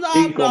 I'm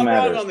not wrong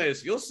on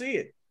this. You'll see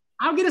it.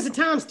 I'll get us a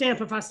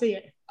timestamp if I see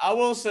it. I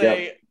will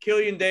say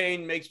Killian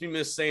Dane makes me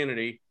miss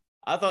Sanity.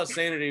 I thought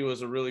Sanity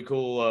was a really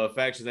cool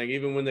faction thing,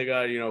 even when they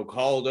got,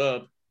 called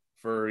up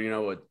for,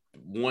 a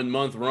 1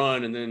 month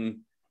run and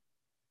then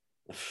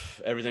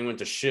everything went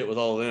to shit with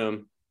all of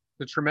them.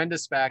 The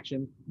tremendous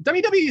faction.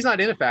 WWE's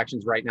not into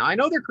factions right now. I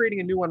know they're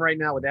creating a new one right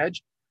now with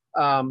Edge.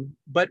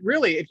 But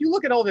really, if you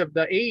look at all the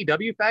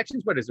AEW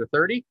factions, what is there,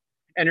 30?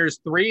 And there's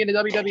 3 in the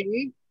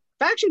WWE.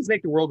 Factions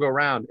make the world go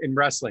round in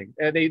wrestling.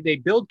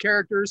 They build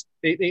characters.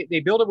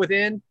 They build it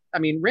within. I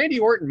mean, Randy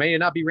Orton may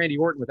not be Randy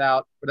Orton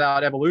without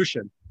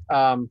Evolution.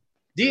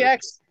 DX.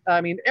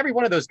 I mean, every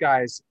one of those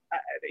guys.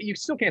 You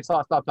still can't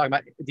stop talking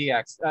about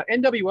DX.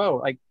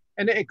 NWO.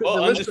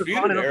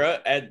 Undisputed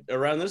Era at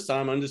around this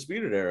time.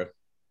 Undisputed Era.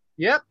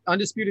 Yep,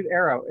 Undisputed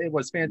Era. It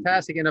was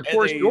fantastic, and of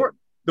course,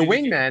 the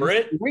Wingmen.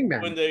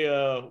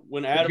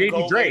 When Adam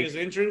Cole made his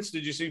entrance,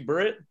 did you see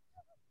Britt?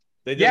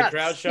 They did a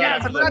crowd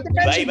shot.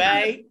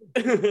 Bye.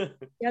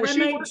 Was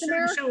she working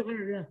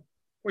there?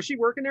 Was she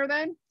working there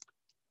then?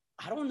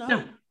 I don't know.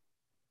 No.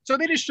 So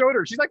they just showed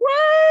her. She's like,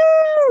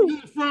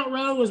 "Woo!" The front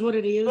row is what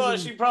it is. Well,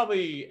 she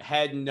probably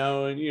had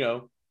known.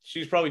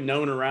 She's probably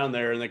known around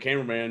there, and the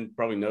cameraman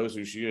probably knows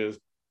who she is.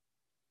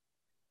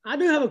 I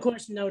do have a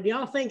question though. Do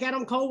y'all think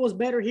Adam Cole was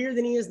better here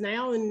than he is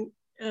now in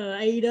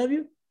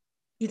AEW?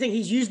 You think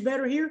he's used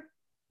better here?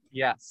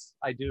 Yes,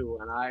 I do.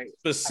 And I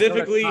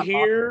specifically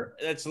here,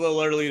 that's a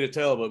little early to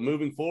tell, but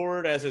moving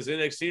forward as his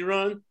NXT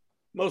run,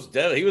 most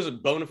definitely he was a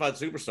bona fide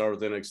superstar with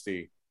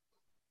NXT.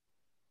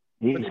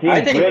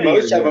 I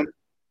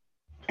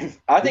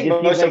think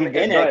most of them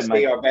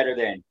NXT are better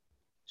than.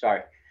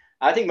 Sorry.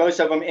 I think most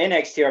of them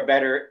NXT are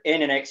better in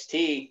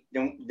NXT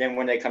than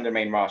when they come to the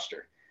main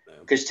roster.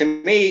 Because to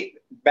me,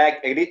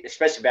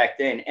 especially back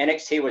then,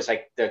 NXT was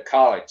like the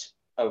college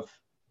of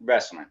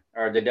wrestling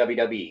or the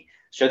WWE.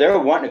 So they're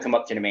wanting to come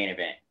up to the main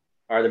event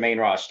or the main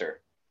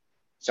roster.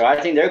 So I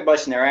think they're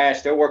busting their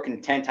ass. They're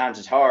working 10 times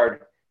as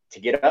hard to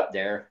get up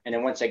there. And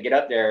then once they get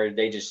up there,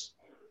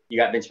 you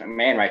got Vince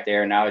McMahon right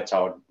there. And now it's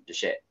all the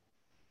shit.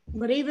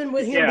 But even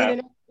with him being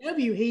in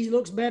AEW, he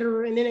looks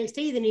better in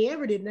NXT than he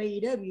ever did in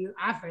AEW,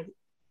 I think.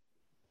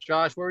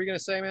 Josh, what were you going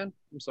to say, man?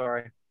 I'm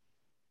sorry.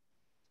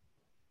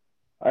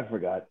 I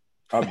forgot.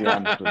 I'll be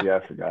honest with you,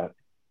 I forgot.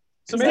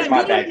 So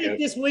maybe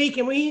this week,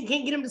 and we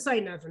can't get him to say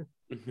nothing.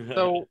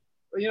 So,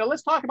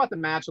 let's talk about the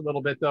match a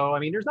little bit, though. I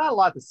mean, there's not a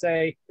lot to say.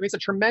 I mean, it's a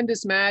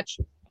tremendous match.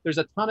 There's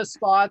a ton of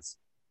spots.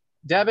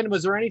 Devin,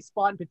 was there any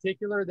spot in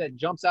particular that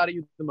jumps out at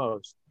you the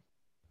most?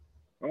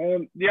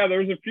 Yeah, there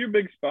was a few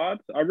big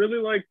spots. I really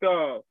liked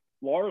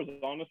Lars,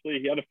 honestly.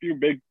 He had a few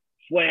big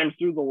slams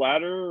through the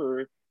ladder,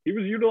 or he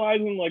was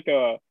utilizing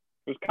it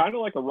was kind of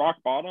like a rock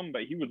bottom,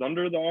 but he was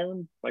under the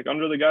arm, like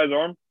under the guy's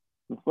arm,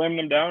 and slammed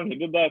him down. He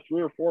did that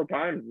 3 or 4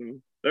 times,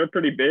 and they're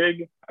pretty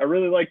big. I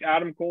really liked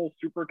Adam Cole's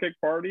super kick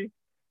party,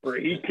 where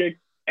he kicked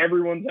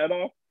everyone's head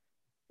off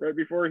right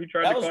before he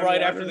tried to climb. That was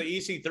right after the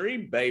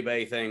EC3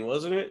 Bebe thing,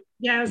 wasn't it?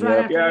 Yeah, it was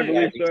right after that. I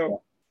believe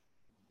so.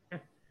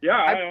 Yeah,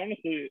 I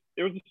honestly,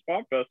 it was a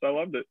spot fest. I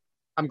loved it.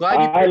 I'm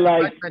glad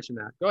you mentioned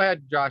that. Go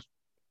ahead, Josh.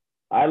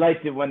 I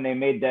liked it when they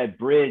made that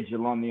bridge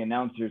along the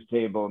announcer's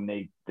table and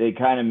they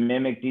kind of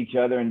mimicked each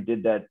other and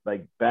did that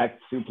like back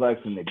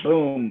suplex and they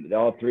boom,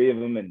 all 3 of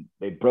them, and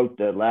they broke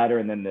the ladder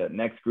and then the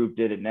next group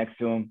did it next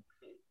to them.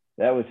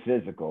 That was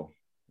physical.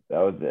 That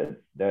was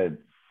it. That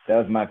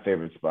was my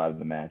favorite spot of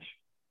the match.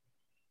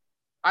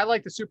 I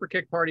like the super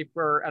kick party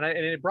and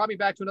it brought me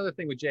back to another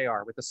thing with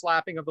JR with the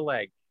slapping of the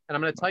leg. And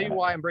I'm going to tell you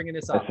why I'm bringing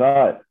this up. I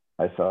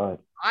saw it.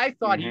 I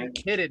thought he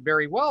hit it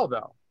very well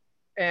though.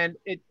 And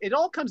it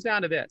all comes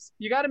down to this.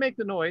 You got to make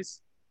the noise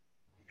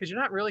because you're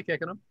not really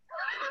kicking him.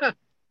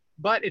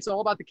 But it's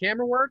all about the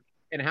camera work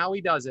and how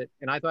he does it.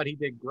 And I thought he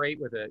did great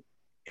with it.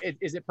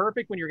 Is it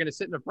perfect when you're going to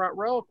sit in the front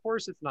row? Of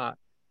course it's not.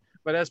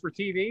 But as for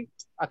TV,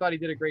 I thought he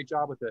did a great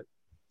job with it.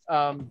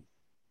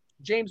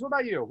 James, what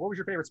about you? What was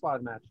your favorite spot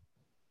of the match?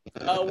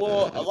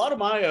 Well, a lot of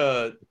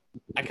my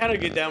I kind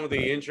of get down with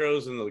the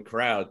intros and the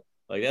crowd.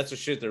 Like that's the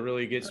shit that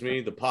really gets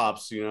me. The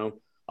pops,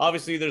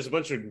 Obviously, there's a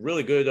bunch of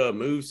really good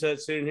move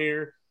sets in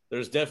here.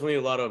 There's definitely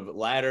a lot of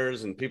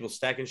ladders and people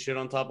stacking shit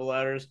on top of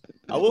ladders.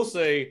 I will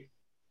say,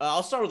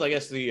 I'll start with, I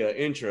guess, the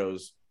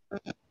intros.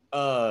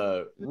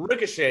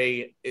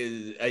 Ricochet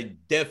is a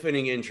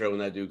deafening intro when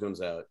that dude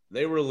comes out.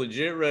 They were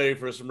legit ready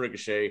for some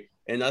Ricochet,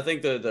 and I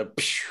think the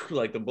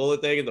like the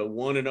bullet thing and the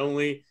one and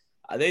only,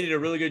 they did a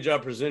really good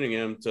job presenting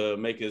him to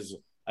make his.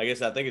 I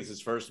think it's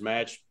his first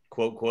match.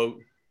 Quote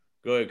quote.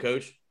 Go ahead,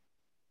 Coach.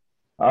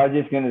 I was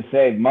just gonna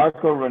say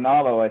Marco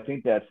Ronaldo. I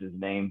think that's his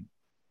name.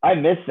 I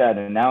miss that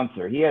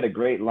announcer. He had a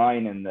great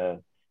line in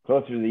the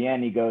closer to the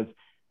end. He goes,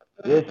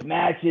 "This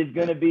match is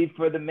gonna be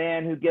for the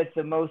man who gets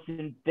the most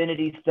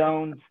Infinity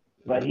Stones,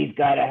 but he's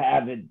got to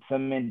have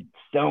some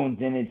stones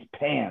in his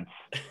pants."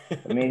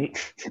 I mean,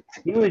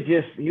 he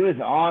was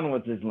on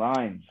with his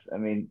lines. I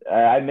mean,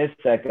 I miss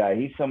that guy.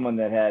 He's someone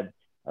that had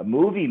a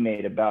movie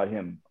made about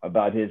him,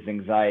 about his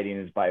anxiety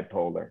and his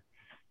bipolar.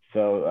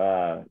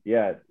 So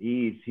yeah,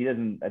 he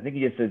doesn't. I think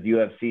he just says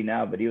UFC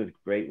now, but he was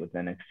great with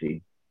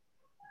NXT.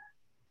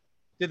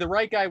 Did the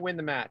right guy win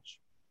the match?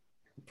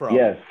 Probably.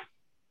 Yes,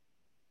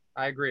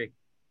 I agree.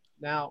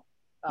 Now,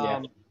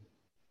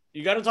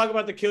 you got to talk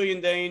about the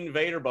Killian Dane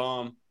Vader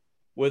bomb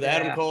with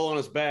Adam Cole on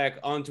his back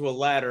onto a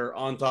ladder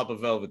on top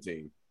of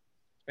Velveteen.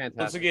 Fantastic.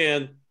 Once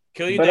again,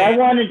 Killian but Dane.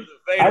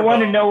 I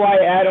want to know why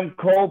Adam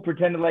Cole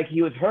pretended like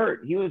he was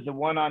hurt. He was the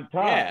one on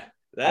top. Yeah,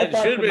 that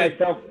should be.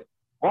 Myself,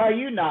 why are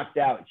you knocked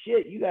out?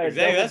 Shit, you got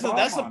exactly.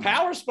 That's a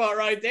power spot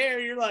right there.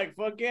 You're like,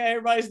 fuck yeah,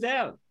 everybody's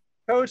down.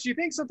 Coach, you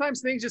think sometimes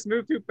things just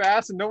move too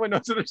fast and no one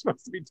knows what they're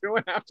supposed to be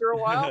doing after a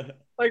while?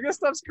 Like, this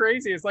stuff's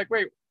crazy. It's like,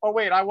 wait,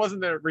 I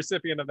wasn't the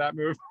recipient of that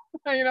move.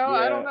 I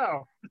don't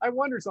know. I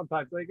wonder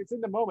sometimes. Like, it's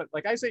in the moment.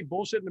 Like, I say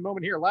bullshit in the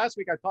moment here. Last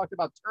week, I talked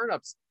about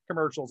turnips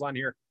commercials on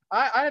here.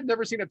 I have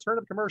never seen a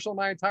turnip commercial in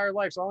my entire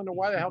life, so I don't know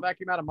why the hell that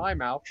came out of my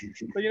mouth.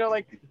 But,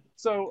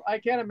 so I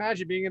can't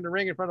imagine being in the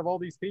ring in front of all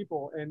these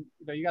people and,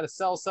 you got to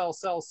sell.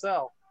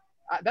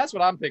 That's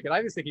what I'm thinking.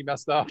 I just think he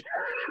messed up.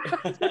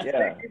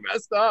 Yeah. He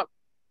messed up.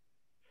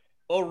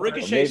 Well,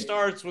 Ricochet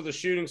starts with a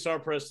shooting star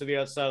press to the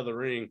outside of the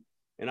ring,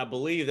 and I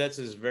believe that's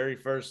his very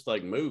first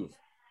move.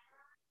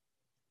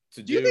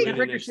 Do you think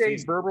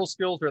Ricochet's verbal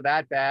skills are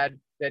that bad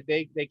that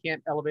they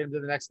can't elevate him to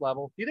the next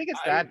level? Do you think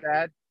it's that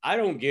bad? I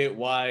don't get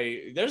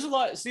why. There's a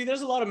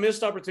lot of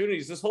missed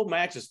opportunities. This whole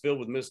match is filled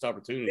with missed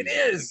opportunities.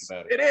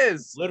 It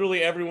is.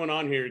 Literally everyone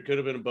on here could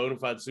have been a bona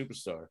fide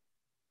superstar.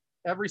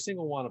 Every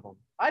single one of them.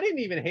 I didn't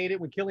even hate it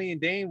when Killian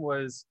Dane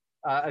was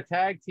a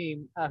tag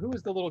team. Who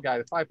was the little guy,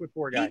 the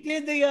 5'4" guy?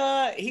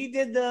 He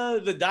did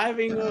the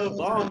diving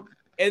bomb,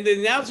 and the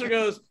announcer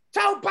goes,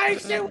 "Tope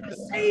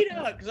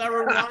Suicida," because I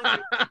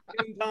reminded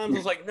him times. I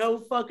was like,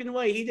 no fucking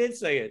way, he did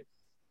say it.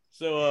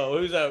 So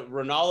who's that?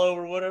 Ronaldo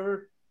or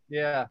whatever?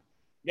 Yeah.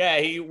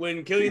 Yeah,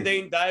 when Killian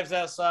Dane dives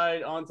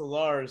outside onto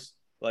Lars,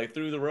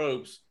 through the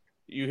ropes,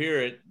 you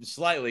hear it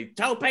slightly,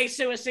 "Tope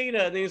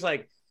Suicida," and then he's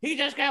like, "He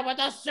just got with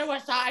a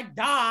suicide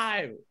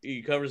dive."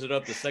 He covers it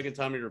up the second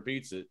time he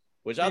repeats it.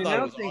 Which I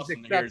thought was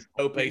awesome to hear.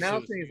 Tope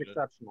announcing is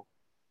exceptional.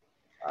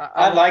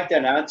 I like the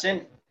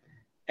announcing.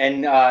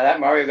 And that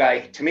Mario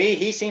guy, to me,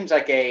 he seems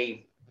like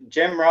a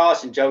Jim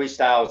Ross and Joey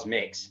Styles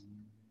mix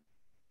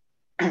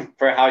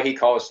for how he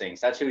calls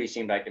things. That's who he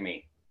seemed like to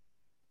me.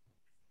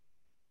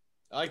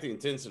 I like the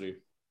intensity.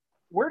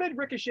 Where did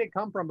Ricochet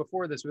come from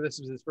before this? Where this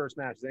was his first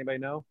match? Does anybody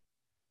know?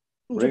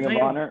 Ring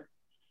of Honor.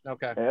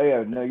 Okay. Oh,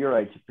 yeah, no, you're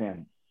right,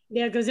 Japan.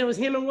 Yeah, because it was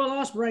him and Will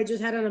Ospreay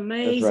just had an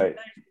amazing match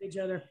with each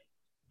other.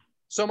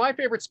 So my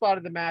favorite spot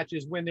of the match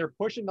is when they're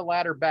pushing the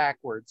ladder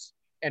backwards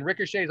and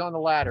Ricochet's on the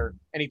ladder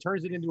and he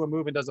turns it into a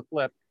move and does a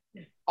flip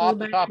off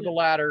the top of the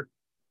ladder,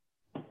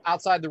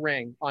 outside the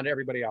ring onto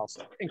everybody else.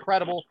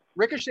 Incredible.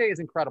 Ricochet is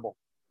incredible.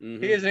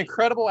 Mm-hmm. He is an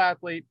incredible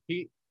athlete.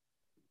 He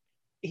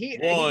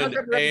one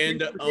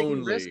and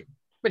only. Risk,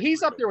 but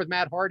he's up there with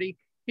Matt Hardy.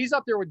 He's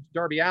up there with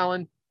Darby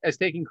Allin as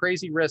taking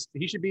crazy risks.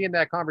 He should be in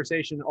that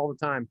conversation all the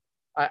time.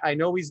 I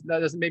know that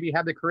doesn't maybe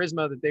have the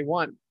charisma that they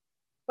want,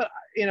 but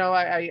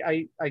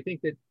I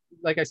think that,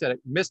 like I said,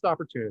 missed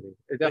opportunity.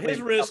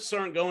 His risks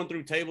aren't going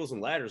through tables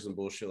and ladders and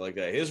bullshit like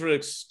that. His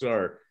risks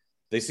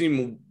they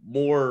seem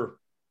more,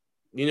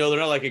 they're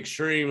not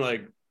extreme,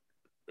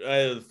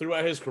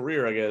 throughout his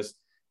career, I guess.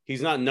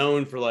 He's not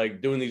known for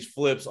doing these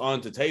flips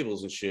onto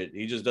tables and shit.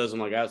 He just does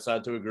them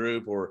outside to a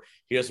group, or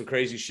he does some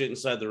crazy shit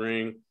inside the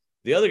ring.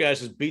 The other guys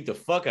just beat the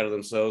fuck out of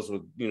themselves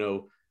with,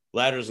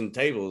 ladders and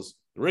tables.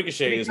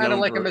 Ricochet is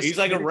known for, he's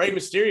like a Rey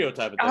Mysterio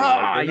type of thing.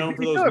 They're known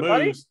for those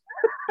moves.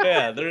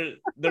 Yeah,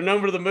 they're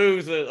known for the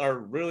moves that are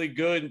really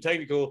good and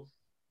technical,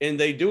 and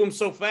they do them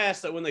so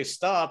fast that when they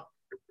stop,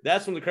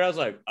 that's when the crowd's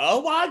like,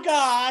 "Oh my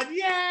God,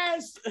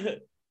 yes!"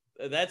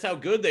 That's how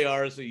good they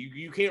are. So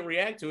you can't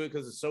react to it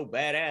because it's so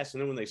badass,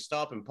 and then when they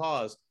stop and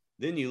pause,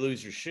 then you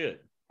lose your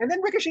shit. And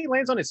then Ricochet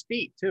lands on his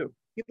feet too.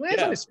 He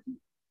lands on his feet.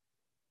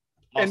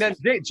 Awesome. And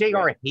then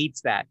JR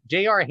hates that.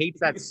 JR hates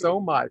that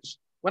so much.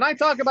 When I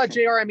talk about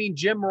JR, I mean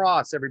Jim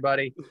Ross,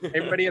 everybody.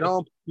 Everybody at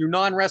home, you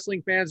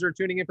non-wrestling fans that are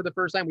tuning in for the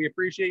first time, we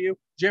appreciate you.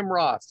 Jim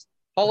Ross,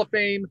 Hall of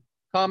Fame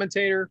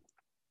commentator,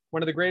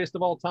 one of the greatest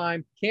of all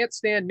time. Can't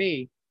stand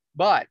me,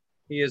 but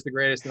he is the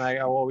greatest, and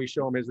I'll always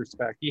show him his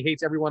respect. He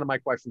hates every one of my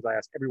questions I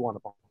ask, every one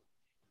of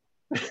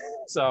them.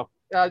 So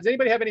Does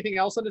anybody have anything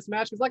else on this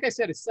match? Because like I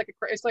said, it's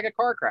like a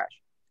car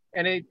crash,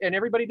 and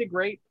everybody did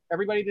great.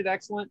 Everybody did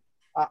excellent.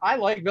 I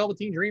like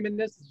Velveteen Dream in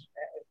this.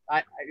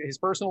 His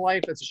personal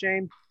life, that's a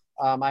shame.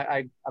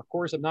 I of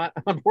course am not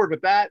on board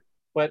with that.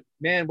 But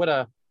man, what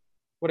a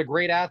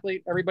great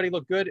athlete. Everybody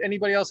looked good.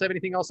 Anybody else have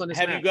anything else on this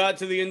match? Have you got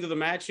to the end of the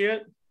match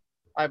yet?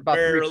 About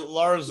where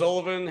Lars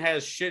Sullivan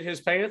has shit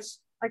his pants?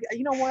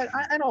 You know what?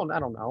 I don't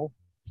know.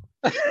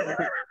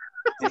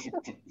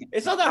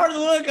 It's not that hard to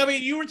look. I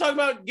mean, you were talking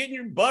about getting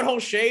your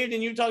butthole shaved,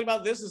 and you talking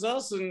about This Is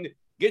Us and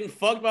getting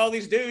fucked by all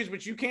these dudes,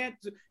 but you can't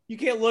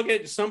look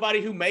at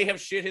somebody who may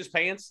have shit his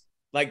pants.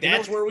 Like,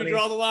 that's where we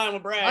draw the line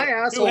with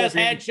Brad, who has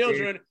had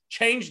children,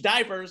 changed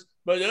diapers,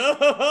 but you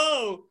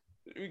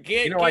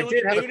can't. I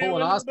did have a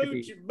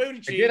colonoscopy. I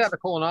did have a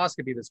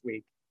colonoscopy this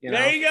week.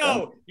 There you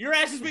go. Your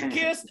ass has been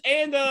kissed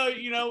and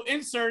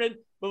inserted,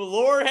 but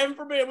Lord heaven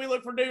forbid we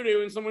look for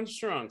doo-doo in someone's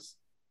trunks.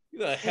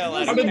 Get the hell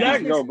out of here. How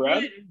did that go,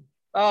 Brad?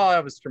 Oh,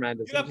 that was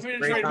tremendous. You got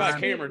penetrated by a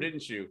camera,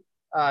 didn't you?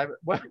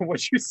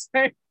 What'd you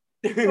say?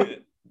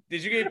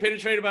 Did you get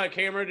penetrated by a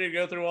camera? Did it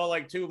go through all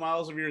like 2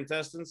 miles of your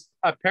intestines?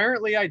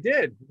 Apparently, I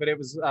did, but it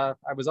was I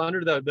was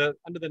under the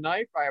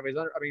knife.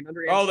 Under.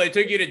 Oh, they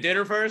took you to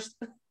dinner first.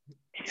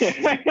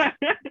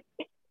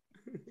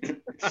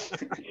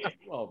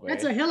 Well,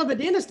 that's a hell of a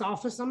dentist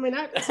office. I mean,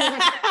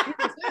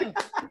 it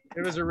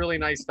was a really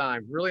nice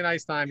time. Really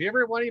nice time. If you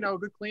ever want,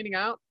 good cleaning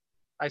out,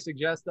 I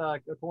suggest a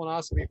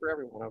colonoscopy for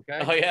everyone.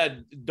 Okay. Oh yeah,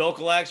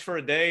 Dulcolax for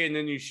a day, and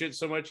then you shit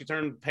so much you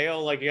turn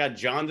pale like you got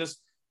jaundice,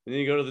 and then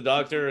you go to the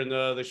doctor and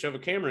they shove a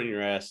camera in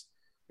your ass.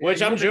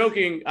 Which I'm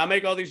joking. I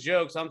make all these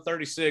jokes. I'm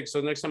 36,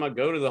 so next time I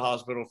go to the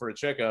hospital for a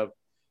checkup,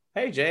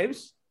 hey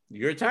James,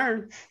 your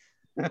turn.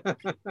 I got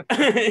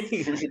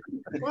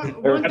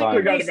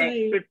about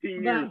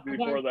 15 years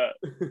before that.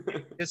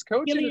 Is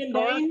Coach in his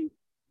car? No,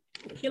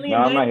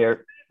 I'm not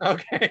here.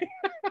 Okay.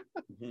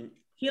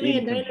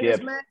 Killian Dane in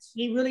this match,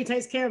 he really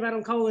takes care of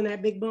Adam Cole in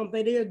that big bump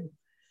they did.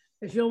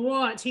 If you'll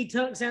watch, he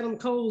tucks Adam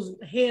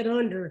Cole's head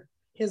under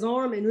his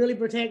arm and really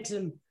protects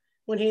him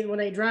when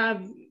they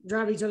drive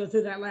each other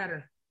through that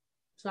ladder.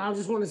 So I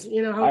just want to,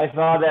 I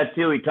saw that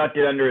too. He tucked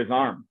it under his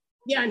arm.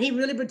 Yeah, and he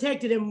really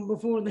protected him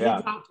before he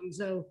dropped him.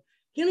 So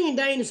Killian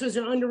Dane is such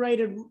an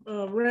underrated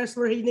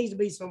wrestler. He needs to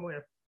be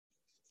somewhere.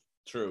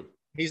 True.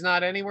 He's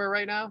not anywhere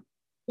right now?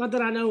 Not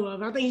that I know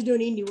of. I think he's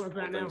doing indie work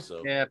right now.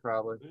 So. Yeah,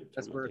 probably.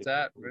 That's where it's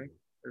at, right?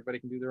 Everybody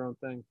can do their own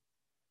thing.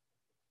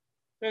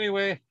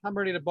 Anyway, I'm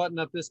ready to button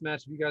up this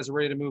match if you guys are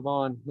ready to move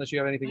on, unless you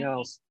have anything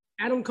else.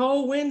 Adam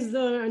Cole wins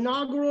the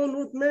inaugural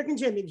North American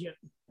Championship.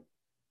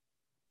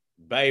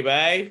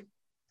 Bye-bye.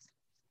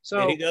 So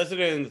and he does it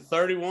in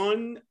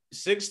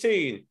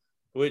 31-16.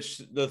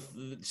 Which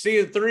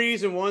seeing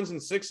 3s and 1s and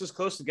 6s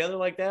close together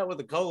like that with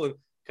the colon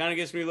kind of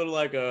gets me a little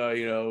like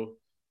a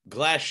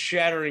glass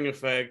shattering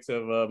effect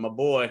of my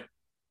boy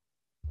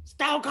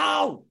Stone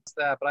Cold.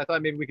 But I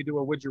thought maybe we could do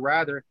a Would You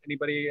Rather.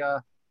 Anybody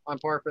on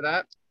par for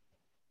that?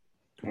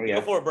 Oh, yeah.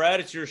 Go for it, Brad.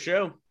 It's your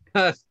show.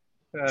 Would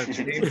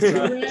you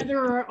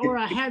rather or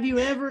a have you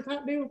ever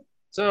type deal?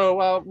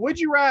 So would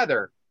you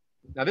rather?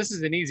 Now this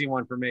is an easy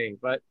one for me,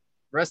 but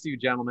the rest of you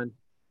gentlemen,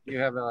 you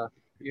have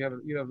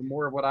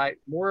more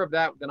of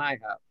that than I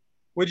have.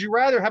 Would you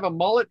rather have a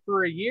mullet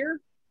for a year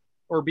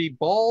or be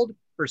bald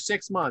for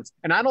 6 months?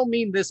 And I don't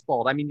mean this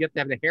bald. I mean you have to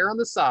have the hair on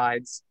the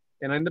sides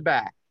and in the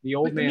back. The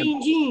old man. The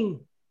Mean Gene.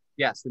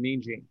 Yes, the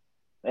Mean Gene.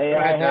 Hey,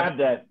 I have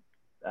that.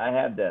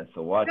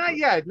 So watch.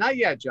 Not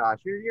yet, Josh.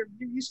 You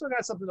still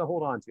got something to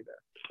hold on to there.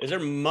 Is there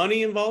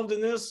money involved in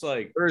this?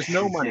 Like, there is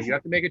no money. You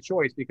have to make a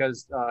choice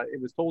because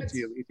it was told to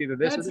you. It's either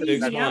this or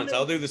this. 6 months.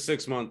 I'll do the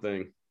 6 month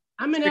thing.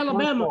 I'm in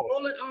Alabama.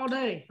 Mullet all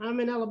day. I'm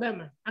in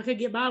Alabama. I could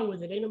get by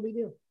with it. Ain't no big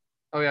deal.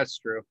 Oh, that's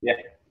true. Yeah.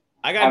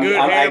 I got good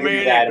hair,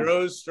 man. It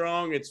grows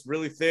strong. It's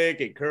really thick.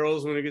 It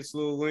curls when it gets a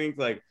little length.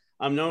 Like,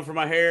 I'm known for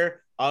my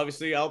hair.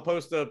 Obviously, I'll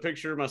post a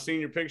picture, my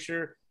senior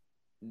picture,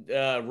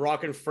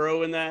 rocking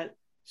fro in that.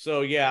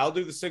 So, yeah, I'll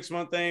do the 6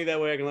 month thing. That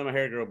way I can let my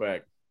hair grow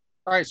back.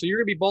 All right, so you're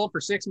going to be bald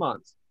for 6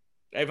 months.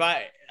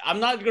 I'm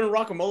not going to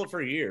rock a mullet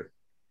for a year.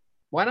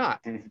 Why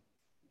not?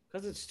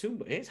 Because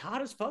it's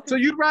hot as fuck. So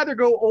you'd rather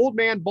go old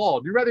man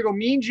bald. You'd rather go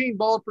Mean Gene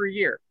bald for a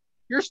year.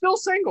 You're still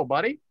single,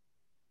 buddy.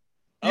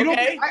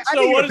 Okay,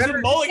 so what is the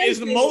mullet? Is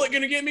the mullet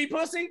going to get me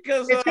pussy?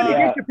 Because it's going to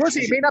get you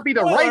pussy. It may not be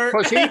the right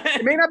pussy.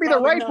 It may not be the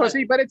right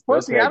pussy, but it's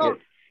pussy.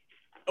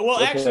 Well,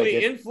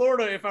 actually, in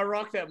Florida, if I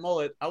rock that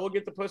mullet, I will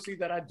get the pussy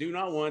that I do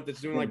not want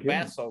that's doing like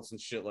bath salts and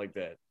shit like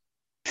that.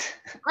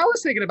 I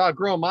was thinking about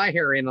growing my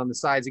hair in on the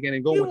sides again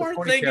and going with the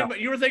ponytail.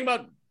 You were thinking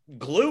about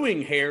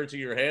gluing hair to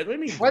your head. What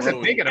do you mean? I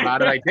wasn't thinking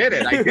about it. I did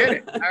it.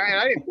 All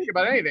right, I didn't think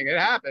about anything. It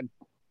happened.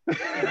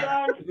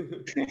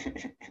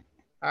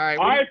 All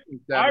right.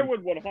 I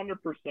would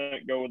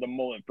 100% go with a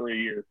mullet for a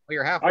year. Well,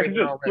 you're halfway. I can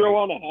just throw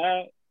on a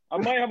hat. I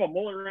might have a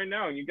mullet right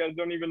now, and you guys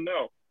don't even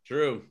know.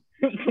 True.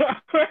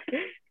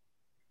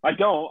 I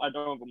don't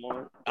have a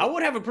mullet. I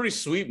would have a pretty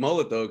sweet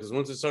mullet though, because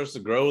once it starts to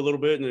grow a little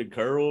bit and it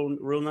curl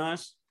real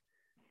nice,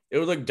 it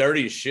would look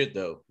dirty as shit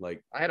though.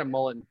 Like I had a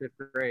mullet in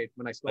 5th grade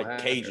when I still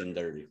had Cajun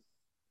dirty.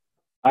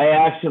 I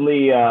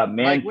actually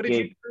Mike, what did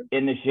you manscaped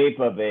in the shape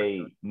of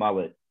a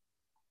mullet,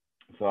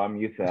 so I'm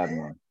used to having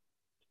one.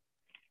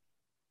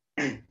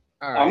 All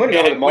I'm right. gonna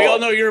go with the We all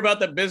mullet. know you're about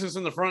the business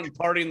in the front and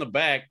party in the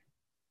back.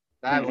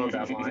 I love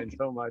that line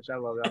so much. I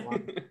love that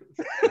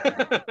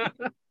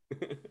line.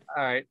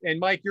 All right. And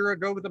Mike, you're a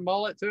go with the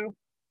mullet too?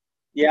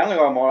 Yeah, I'm gonna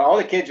go with mullet. All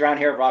the kids around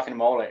here are rocking a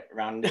mullet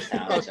around this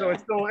town. Oh, so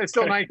it's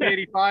still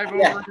 1985 over.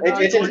 yeah,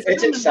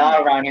 it's in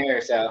style around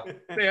here. So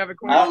They have a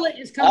Mullet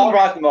is I'll coming.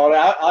 rock the mullet.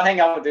 I'll hang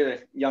out with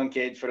the young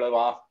kids for a little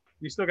while.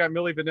 You still got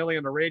Milli Vanilli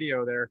on the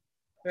radio there.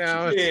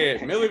 Yeah.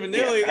 Yeah, Millie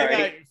Vanilli. Yeah, They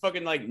right. got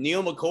fucking like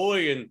Neil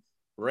McCoy and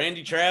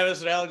Randy Travis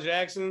and Alan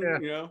Jackson. Yeah.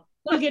 You know.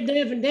 Look at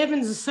Devin.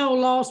 Devin's so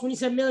lost when he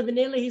said Milli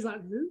Vanilli. He's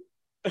like, who?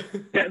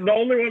 Yeah, the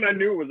only one I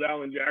knew was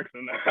Alan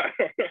Jackson.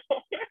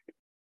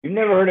 You've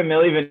never heard of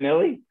Milli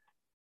Vanilli?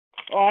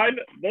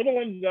 They're the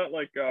ones that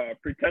like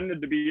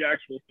pretended to be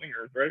actual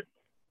singers, right?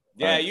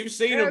 Yeah, you've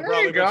seen Yeah, them there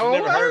probably, you but go.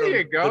 you've never heard There them.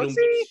 you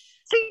go.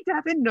 See,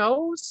 Devin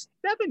knows.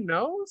 Devin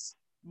knows.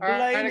 All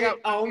right, Blame I got-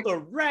 it on the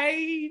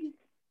rain.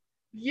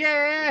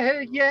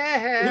 Yeah.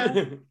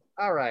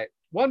 All right.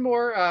 One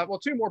more. Well,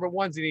 two more, but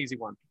one's an easy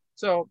one.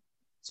 So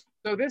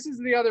this is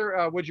the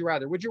other. Would you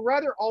rather? Would you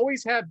rather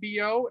always have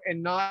BO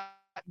and not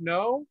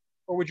know,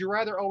 or would you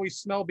rather always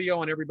smell BO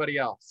on everybody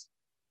else?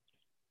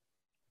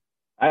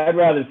 I'd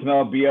rather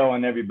smell BO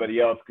on everybody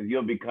else because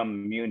you'll become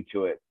immune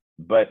to it.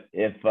 But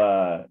if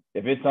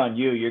it's on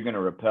you, you're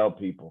gonna repel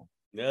people.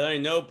 Yeah, there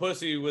ain't no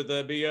pussy with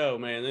BO,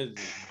 man.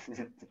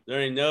 There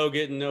ain't no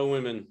getting no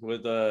women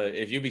with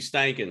if you be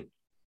stanking.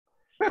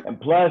 And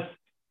plus,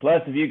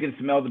 if you can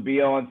smell the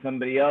BO on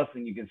somebody else,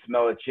 and you can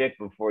smell a chick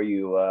before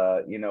you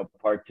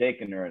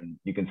partake in her, and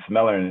you can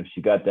smell her, and if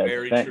she got that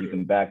Very scent, true. you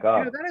can back You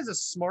off. know, that is a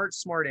smart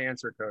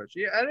answer, Coach.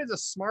 Yeah, that is a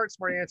smart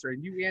answer,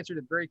 and you answered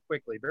it very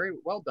quickly. Very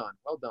well done.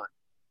 Well done.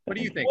 What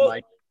do you think, Well,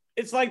 Mike?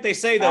 It's like they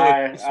say though, if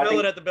you I smell think-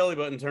 it at the belly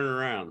button, turn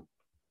around.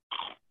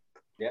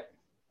 Yep.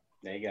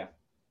 There you go.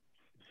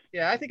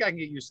 Yeah, I think I can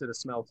get used to the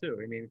smell too.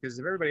 I mean, because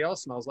if everybody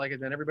else smells like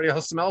it, then everybody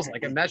else smells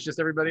like it, and that's just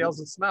everybody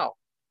else's smell.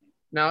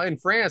 Now in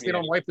France, they Yeah.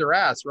 don't wipe their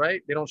ass,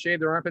 right? They don't shave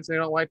their armpits, and they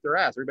don't wipe their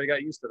ass. Everybody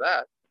got used to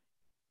that.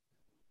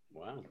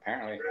 Wow.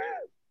 Apparently.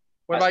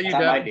 What about you,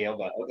 That's not my Devin? deal,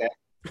 but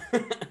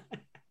okay.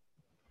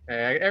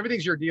 Hey,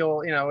 everything's your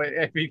deal, you know.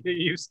 If you get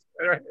used,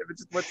 if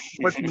it's just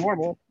what's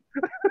normal.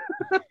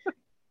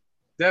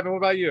 Devin, what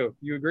about you?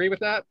 You agree with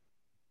that?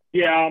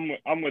 Yeah,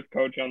 I'm with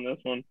Coach on this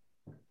one.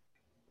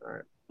 All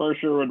right. For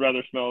sure, would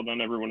rather smell it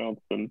on everyone else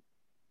than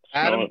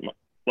Adam? smell it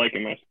like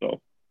it myself.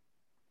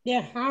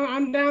 Yeah,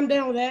 I'm down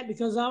with that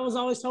because I was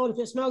always told if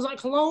it smells like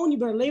cologne, you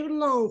better leave it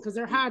alone because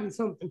they're hiding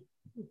something.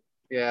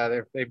 Yeah,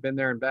 they've been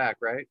there and back,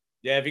 right?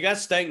 Yeah, if you got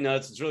stank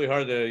nuts, it's really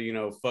hard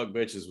to, fuck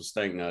bitches with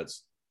stank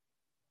nuts.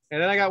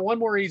 And then I got one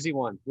more easy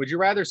one. Would you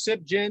rather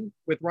sip gin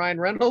with Ryan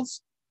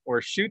Reynolds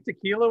or shoot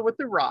tequila with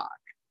The Rock?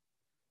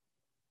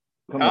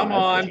 Come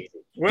on. that's easy.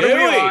 What are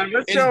we on?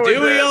 Let's It's go with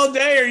Dewey this. all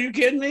day. Are you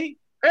kidding me?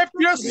 If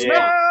you Yeah.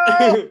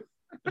 smell.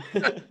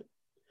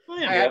 Oh,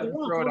 I yeah, had The to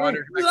Rock, throw it right? on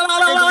her.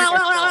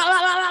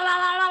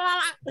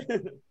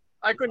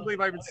 I couldn't believe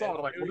I even saw it.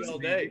 I'm like, well, Dewey this all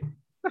is day. easy.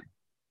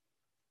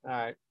 All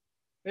right.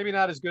 Maybe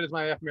not as good as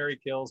my F Mary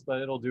kills,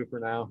 but it'll do for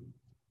now.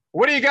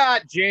 What do you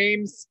got,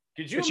 James?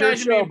 Could you It's your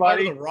imagine show, being part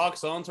of buddy. the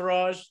Rock's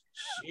entourage?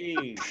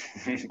 Jeez.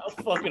 How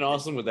fucking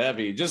awesome would that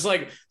be? Just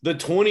like the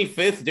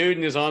 25th dude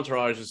in his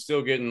entourage is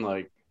still getting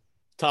like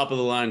top of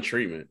the line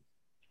treatment.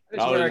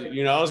 I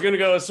I was gonna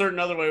go a certain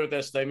other way with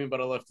that statement,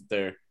 but I left it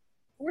there.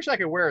 wish I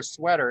could wear a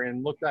sweater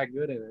and look that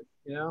good in it,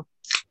 you know?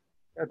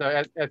 At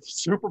the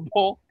Super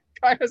Bowl,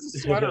 guy has a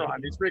sweater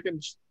on. He's freaking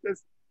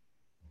just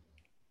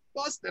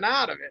busting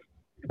out of it.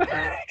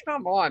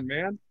 Come on,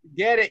 man.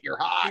 Get it. You're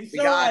hot. He's We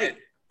so, got like, it.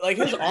 like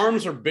his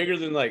arms are bigger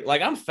than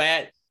like I'm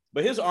fat,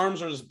 but his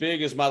arms are as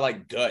big as my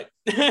like gut.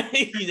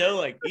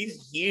 Like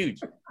he's huge.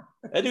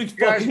 That dude's You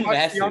guys fucking watch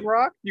massive. Young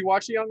Rock? You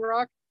watch the Young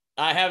Rock?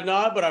 I have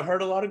not, but I've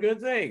heard a lot of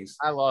good things.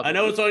 I love it. I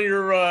know it's on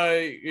your.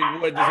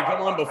 What, does it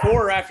come on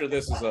before or after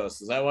This Is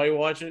Us? Is that why you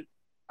watch it?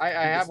 I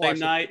have The same watched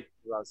night. This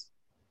Is Us.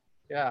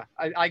 Yeah,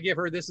 I give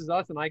her This Is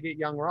Us, and I get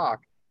Young Rock.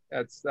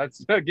 That's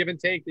a give and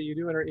take that you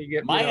do, and you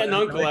get. My you know, aunt and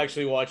uncle everybody-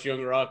 actually watch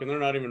Young Rock, and they're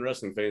not even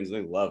wrestling fans.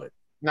 They love it.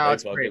 No, They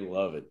it's great. fucking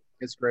love it.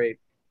 It's great.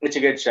 It's a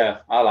good show.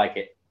 I like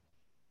it.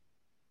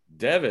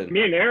 Devin,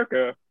 Me and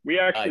Erica, we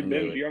I actually knew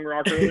binged it. Young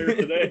Rock earlier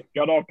today.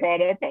 Got all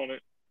caught up on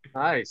it.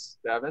 Nice,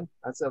 Devin.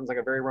 That sounds like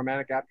a very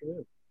romantic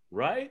afternoon.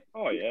 right?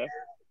 Oh yeah.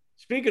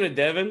 Speaking of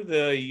Devin,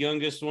 the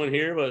youngest one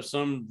here, but for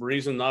some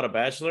reason not a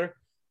bachelor,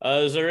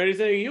 is there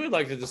anything you would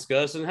like to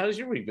discuss? And how's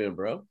your week been,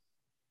 bro?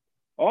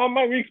 Oh,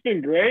 my week's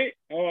been great.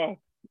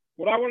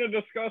 What I want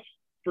to discuss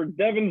for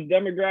Devin's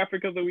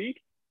demographic of the week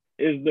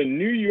is the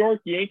New York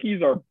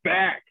Yankees are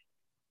back,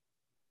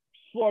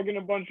 slugging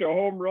a bunch of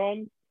home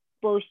runs,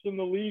 first in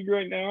the league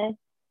right now.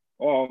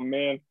 Oh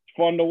man, it's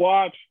fun to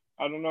watch.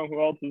 I don't know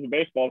who else is a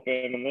baseball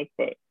fan in this,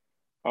 but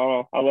I don't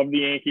know. I love the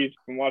Yankees.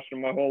 Been watching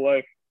them my whole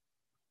life.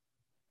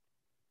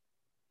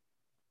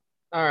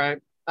 All right.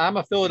 I'm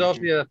a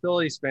Philadelphia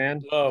Phillies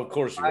fan. Oh, of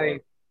course you I are.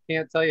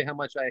 can't tell you how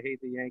much I hate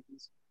the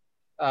Yankees.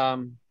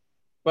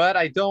 But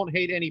I don't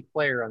hate any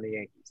player on the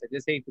Yankees. I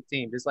just hate the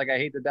team, just like I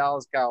hate the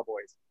Dallas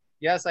Cowboys.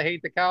 Yes, I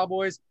hate the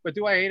Cowboys, but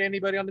do I hate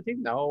anybody on the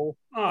team? No.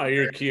 Oh,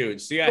 you're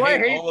cute. See, I Do I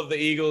hate hate- all of the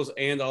Eagles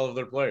and all of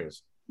their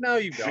players. No,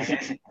 you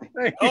don't.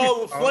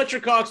 Oh, Fletcher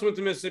Cox went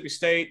to Mississippi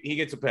State. He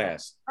gets a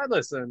pass. I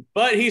listen.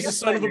 But he's a Yes,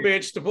 son I of a do.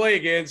 bitch to play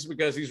against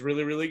because he's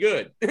really, really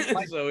good.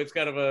 So it's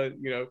kind of a,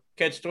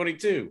 catch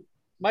 22.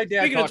 My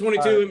dad. Speaking of talks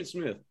about 22, it. Emmitt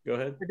Smith. Go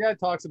ahead. My dad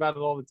talks about it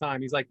all the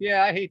time. He's like,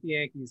 "Yeah, I hate the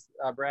Yankees,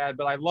 Brad,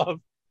 but I love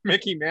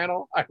Mickey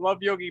Mantle. I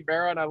love Yogi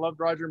Berra, and I love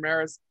Roger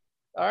Maris."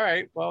 All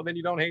right, well then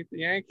you don't hate the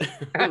Yankees.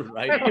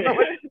 Right.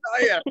 Oh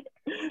yeah,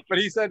 but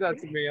he said that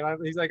to me,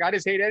 and he's like, "I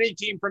just hate any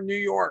team from New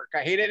York.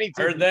 I hate any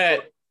team." Heard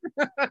that.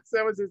 So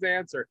that was his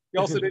answer. He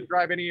also didn't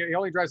drive any. He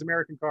only drives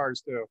American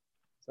cars too.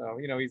 So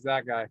he's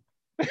that guy.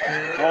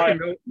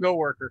 No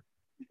worker.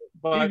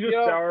 But He's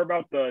just sour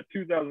about the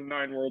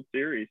 2009 World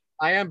Series.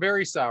 I am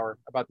very sour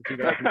about the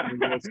 2009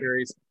 World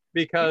Series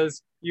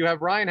because you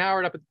have Ryan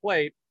Howard up at the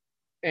plate,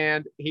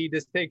 and he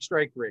just takes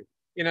strike three.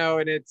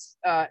 And it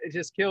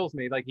just kills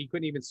me. Like he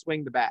couldn't even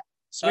swing the bat.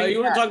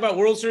 You want to talk about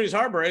World Series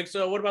heartbreak?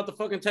 So what about the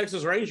fucking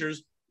Texas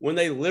Rangers when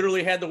they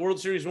literally had the World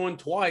Series won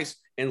twice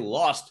and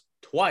lost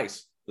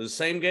twice the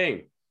same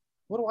game?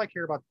 What do I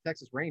care about the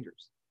Texas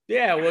Rangers?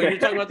 Yeah, well, you're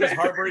talking about this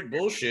heartbreak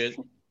bullshit.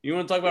 You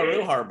want to talk about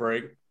real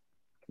heartbreak?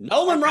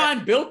 Nolan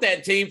Ryan built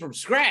that team from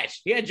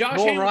scratch. He had Josh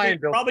Nolan Ryan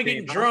Hamilton built probably the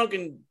getting team, drunk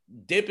and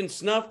dipping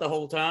snuff the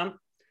whole time,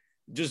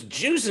 just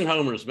juicing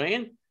homers,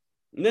 man.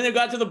 And then they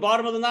got to the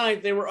bottom of the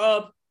ninth. They were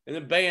up, and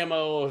then bam,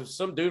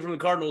 some dude from the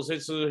Cardinals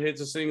hits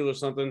a single or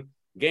something.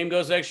 Game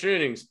goes extra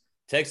innings.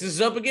 Texas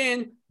is up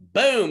again.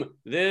 Boom.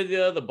 Then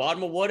the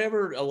bottom of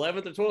whatever,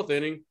 11th or 12th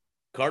inning,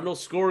 Cardinals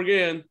score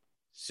again.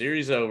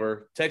 Series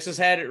over. Texas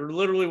had it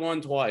literally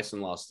won twice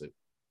and lost it.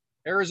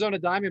 Arizona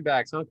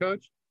Diamondbacks, huh,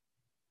 Coach?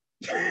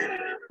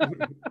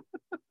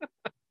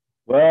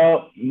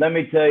 Well, let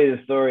me tell you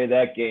the story of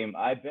that game.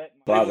 I bet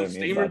bother me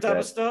Steamer about type that.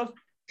 of stuff.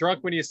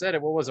 Drunk when you said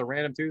it. What was it?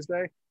 Random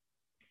Tuesday?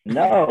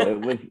 No,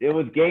 it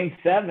was game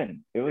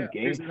 7. It was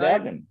game Tuesday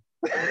night?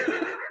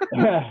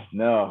 7.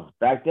 No,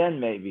 back then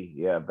maybe.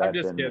 Yeah, I'm back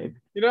just then kidding.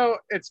 maybe.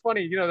 It's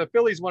funny. The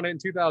Phillies won it in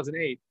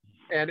 2008,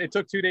 and it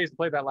took 2 days to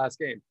play that last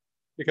game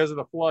because of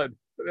the flood.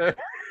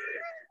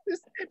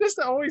 just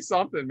always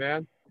something,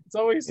 man. It's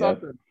always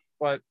something.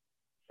 But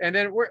and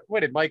then what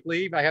did Mike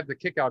leave? I have the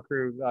kickout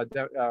crew. What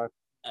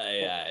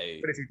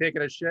is he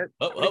taking a shit?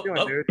 What are you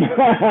doing, dude?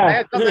 I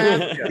had something to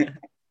ask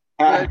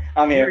you.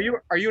 I'm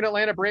here. Are you an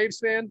Atlanta Braves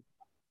fan?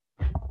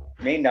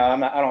 Me? No, I'm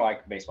not. I don't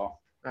like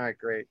baseball. All right,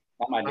 great.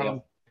 Not my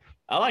deal.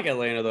 I like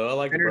Atlanta though. I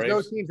like And the there's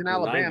Braves. no teams in The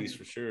Alabama. 90s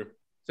for sure.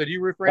 So do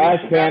you root for any?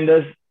 Trash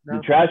pandas. No.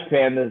 The trash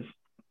pandas.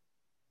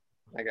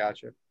 I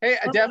got you. Hey,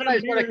 Devin, I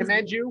just want to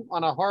commend you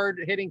on a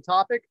hard-hitting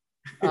topic.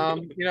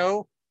 3 we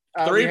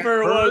had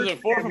for what was Purge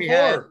it? 4 and for we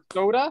had 4.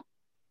 Soda.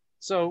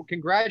 So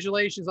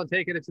congratulations on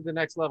taking it to the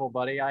next level,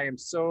 buddy. I am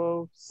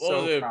so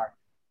What was it? proud.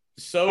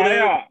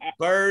 Soda,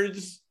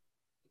 birds,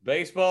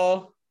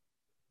 baseball.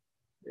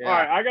 Yeah. All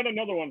right, I got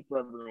another one for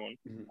everyone.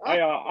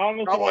 I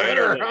honestly Double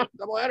header.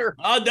 Double header.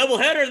 Oh, double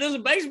header. This is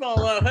baseball.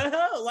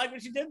 Like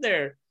what you did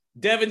there.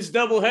 Devin's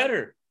double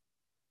header.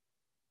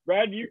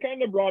 Brad, you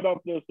kind of brought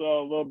up this a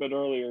little bit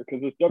earlier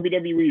because it's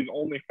WWE's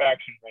only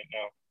faction right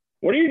now.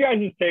 What are you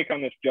guys' take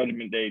on this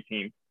Judgment Day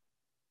team?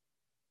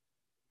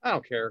 I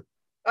don't care.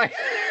 I'm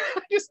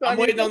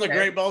waiting on the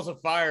Great Balls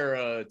of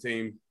Fire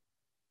team.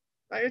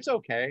 It's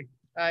okay.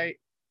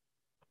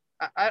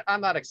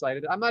 I'm not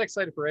excited. I'm not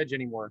excited for Edge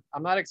anymore.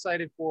 I'm not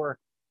excited for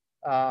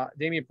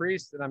Damian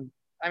Priest, and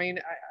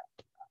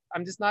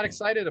I'm just not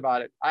excited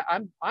about it.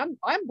 I'm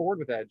bored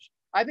with Edge.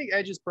 I think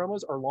Edge's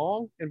promos are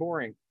long and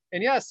boring.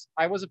 And yes,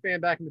 I was a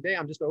fan back in the day.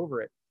 I'm just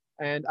over it,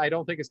 and I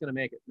don't think it's going to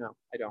make it. No,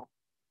 I don't.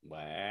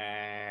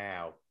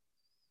 Wow.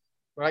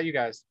 What about you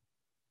guys?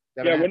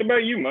 Yeah, what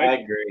about you, Mike?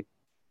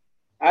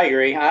 I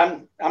agree.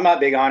 I'm not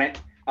big on it.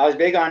 I was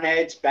big on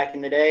Edge back in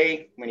the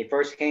day when he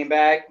first came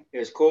back. It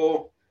was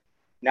cool.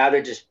 Now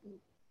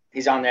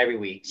he's on every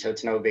week, so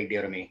it's no big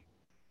deal to me.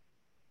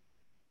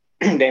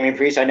 Damian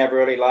Priest, I never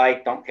really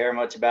liked, don't care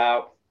much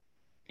about.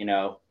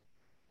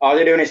 All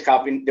they're doing is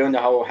doing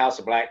the whole House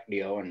of Black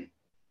deal and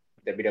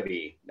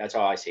WWE. That's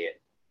how I see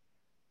it.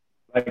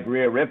 Like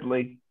Rhea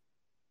Ripley.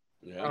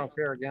 Yeah. I don't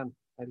care again.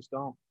 I just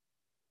don't.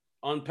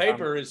 On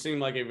paper, it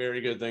seemed like a very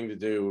good thing to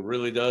do. It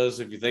really does.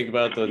 If you think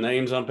about the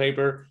names on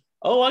paper,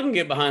 I can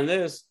get behind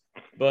this.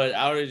 But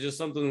out of just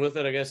something with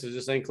it, I guess it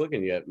just ain't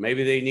clicking yet.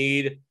 Maybe they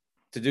need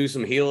to do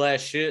some heel ass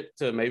shit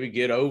to maybe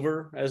get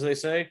over, as they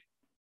say.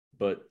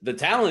 But the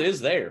talent is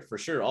there for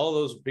sure. All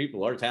those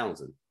people are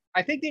talented.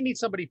 I think they need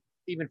somebody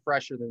even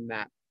fresher than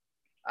that.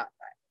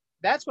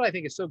 That's what I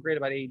think is so great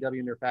about AEW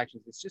and their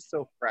factions. It's just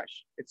so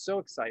fresh. It's so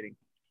exciting.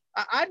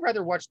 I'd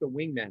rather watch the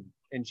Wingmen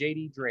and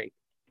JD Drake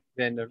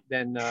than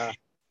the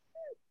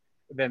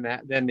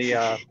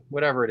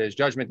whatever it is,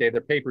 Judgment Day,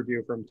 the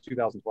pay-per-view from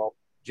 2012.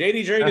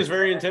 JD Drake is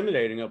very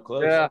intimidating up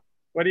close. Yeah.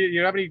 What do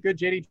you have any good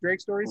JD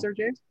Drake stories there,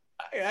 James?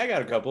 I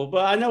got a couple,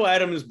 but I know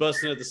Adam is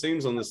busting at the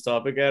seams on this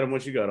topic. Adam,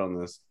 what you got on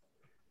this?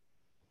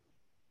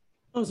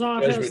 Oh, sorry, I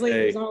fell Judgment asleep.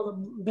 Day. It's all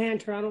the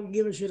banter I don't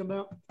give a shit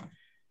about.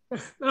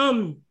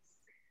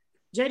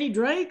 JD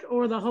Drake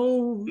or the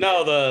whole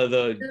No,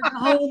 the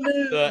whole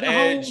new the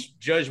Edge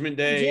Judgment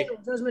Day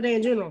Judgment Day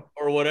in general.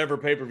 or whatever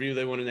pay-per-view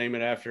they want to name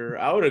it after.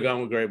 I would have gone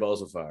with Great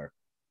Balls of Fire.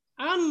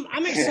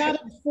 I'm excited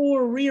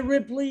for Rhea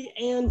Ripley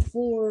and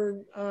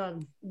for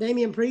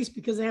Damian Priest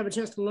because they have a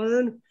chance to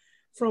learn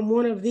from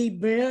one of the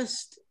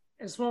best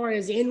as far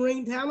as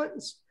in-ring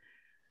talents.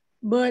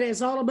 But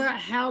it's all about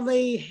how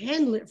they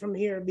handle it from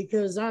here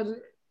because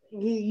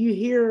you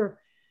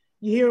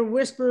hear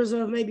whispers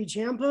of maybe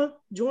Ciampa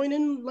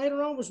joining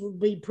later on, which would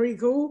be pretty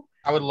cool.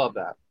 I would love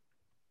that.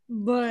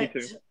 But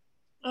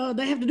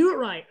they have to do it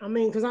right. I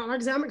mean, because like I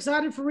said, I'm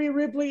excited for Rhea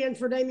Ripley and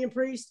for Damian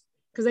Priest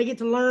because they get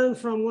to learn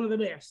from one of the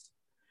best.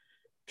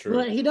 True.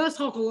 But he does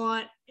talk a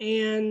lot,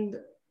 and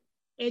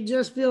it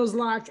just feels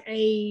like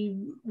a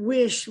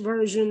Wish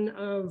version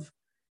of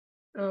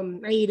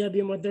AEW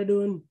and what they're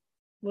doing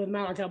with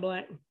Malachi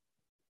Black.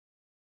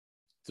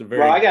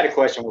 Well, I got a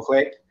question real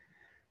quick.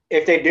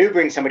 If they do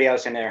bring somebody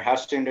else in there, how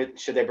soon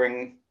should they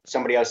bring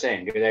somebody else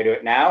in? Do they do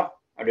it now,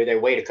 or do they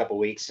wait a couple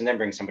weeks and then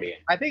bring somebody in?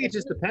 I think it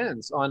just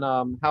depends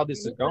on how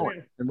this is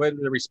going and whether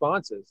the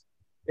response is.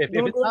 If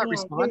it's not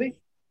responding,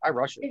 I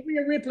rush it. Give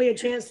Rhea Ripley a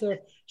chance to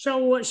show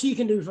what she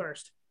can do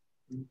first.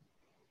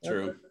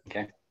 True.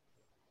 Okay.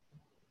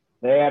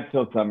 They have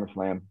till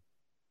SummerSlam.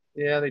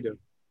 Yeah, they do.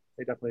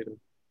 They definitely do.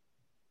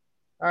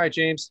 All right,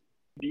 James.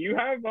 Do you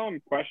have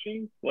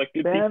questions? Like,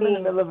 did Man, I'm in the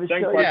people middle of a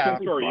send show. questions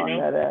I to our email?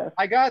 that ass.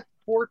 I got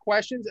 4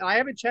 questions, and I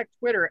haven't checked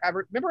Twitter.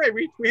 Remember I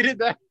retweeted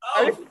that?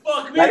 Oh,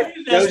 fuck,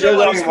 Those are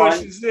the only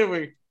questions, did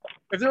we?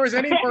 If there was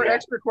any more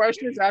extra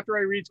questions after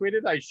I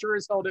retweeted, I sure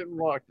as hell didn't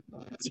look.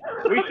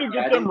 We should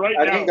get them right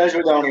now. I think those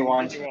were the only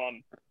ones.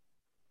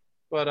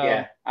 But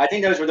Yeah, I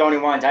think those were the only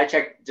ones. I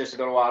checked just a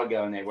little while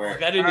ago, and they were.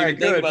 Fuck, I didn't all even right,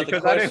 think good, about the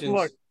because I questions. didn't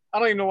look. I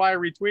don't even know why I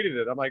retweeted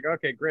it. I'm like,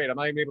 okay, great. I'm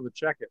not even able to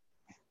check it.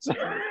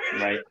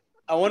 Right.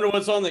 I wonder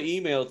what's on the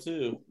email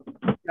too.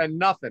 And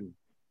nothing.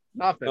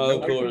 Nothing. Oh, No,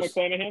 of Michael course.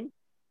 McClanahan?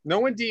 no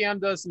one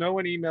DM'd us. No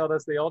one emailed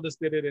us. They all just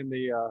did it in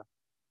the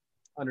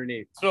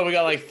underneath. So we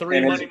got like 3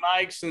 And Money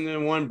Mikes and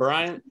then 1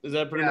 Bryant. Is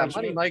that pretty Yeah, much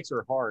Money it? mics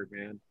are hard,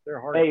 man.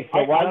 They're hard. Hey,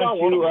 so why I got don't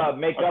one you of them.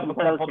 make up a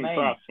compare couple and names?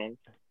 contrast one.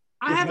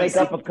 I Just haven't make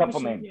up seen a couple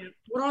the questions names. yet.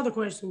 What are the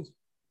questions?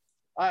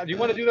 Do you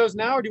want to do those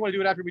now, or do you want to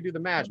do it after we do the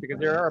match? Because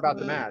they are about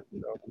the match.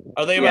 So.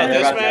 Are they Yeah, about they're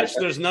this about match? that.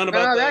 There's none No,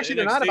 about no, the actually,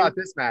 they're not NXT? about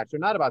this match. They're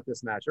not about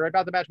this match. They're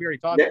about the match we already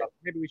talked Yeah. about.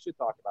 Maybe we should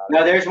talk about it.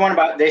 No, there's one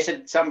about. They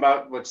said something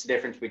about what's the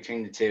difference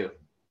between the two.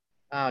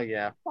 Oh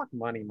yeah, fuck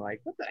Money Mike.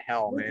 What the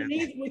hell, We man?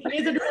 can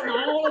either do them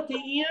all at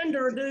the end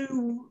or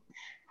do.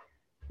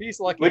 He's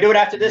lucky. We do it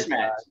after this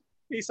match.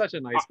 He's such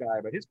a nice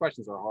guy, but his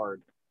questions are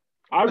hard.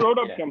 I wrote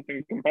up Yeah.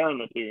 something comparing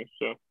the two,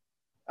 so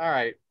All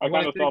right, I you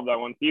wanna kind of take- solved that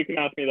one. So you can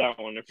ask me that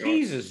one if you want.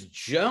 Jesus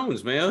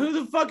Jones, man. Who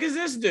the fuck is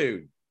this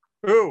dude?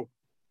 Who?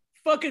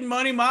 Fucking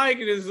Money Mike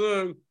and his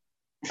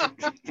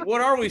what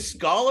are we,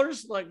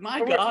 scholars? Like, my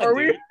Are we- God, are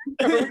we- dude.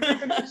 Are we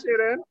leaving this shit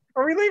in?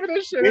 Are we leaving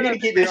this shit We in? need to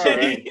keep this All shit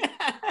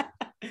right.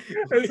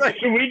 It's like,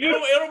 Should we just?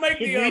 it'll make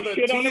should the, we the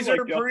shit on him teaser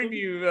like Justin?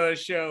 preview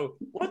show.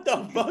 What the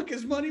fuck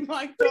is Money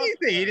Mike What do talking you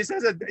think? He just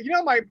has a, you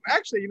know,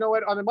 you know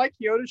what? On the Mike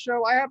Chioda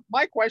show, I have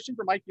my question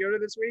for Mike Chioda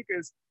this week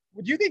is: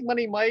 would you think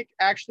Money Mike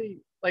actually,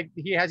 like,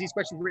 he has these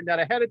questions written out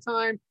ahead of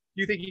time?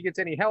 Do you think he gets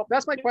any help?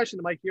 That's my question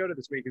to Mike Chioda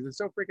this week. Because it's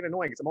so freaking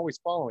annoying because I'm always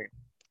following him.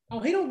 Oh,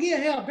 he don't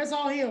get help. That's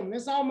all him.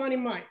 That's all Money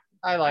Mike.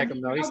 I like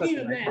him though. He's I'll such give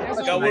a him nice that. That's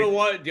such about? a all.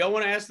 nice- Do y'all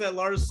want to ask that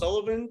Lars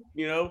Sullivan?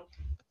 You know,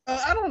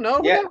 I don't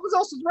know. Yeah. Who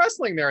else was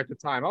wrestling there at the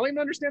time? I don't even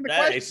understand the that,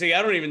 question. see,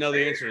 I don't even know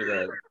the answer to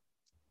that.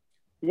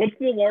 What's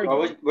the large?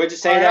 Well, we'll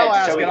just say All right, that I'll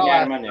ask so we it, can I'll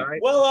add ask them it, in there. all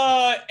right?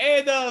 Well,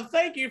 and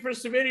thank you for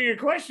submitting your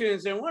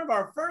questions. And one of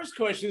our first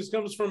questions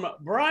comes from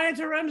Brian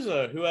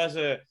Teremza, who has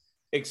a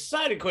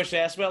excited question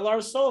to ask about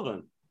Lars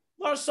Sullivan.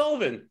 Lars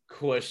Sullivan,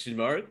 question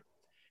mark.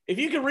 If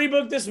you could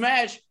rebook this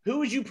match, who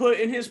would you put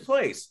in his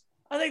place?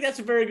 I think that's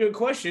a very good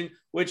question,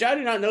 which I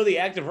did not know the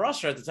active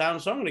roster at the time,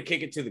 so I'm going to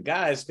kick it to the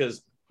guys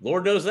because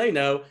Lord knows they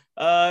know.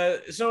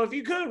 So if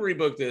you could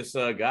rebook this,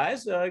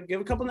 guys, give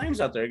a couple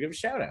names out there. Give a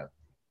shout out.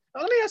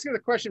 Let me ask you the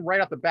question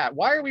right off the bat.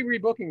 Why are we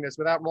rebooking this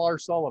without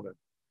Lars Sullivan?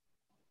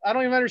 I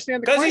don't even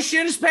understand the Because he question.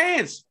 shit his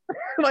pants.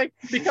 Like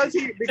because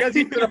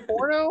he did a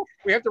porno,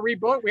 we have to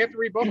rebook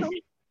him.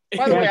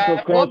 By the way,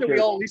 Cancel I love that we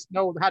culture. all at least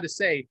know how to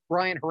say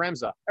Brian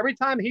Haremza. Every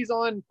time he's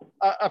on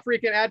a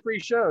freaking ad-free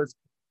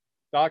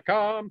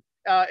shows.com,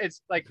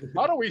 it's like,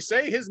 how do we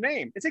say his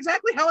name? It's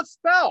exactly how it's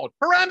spelled.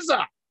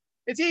 Haremza.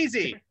 It's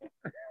easy.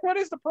 What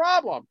is the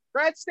problem?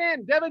 Brad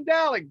Stanton, Devin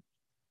Dowling,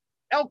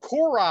 El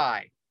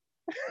Korai.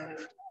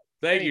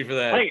 Thank you for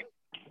that. Hey,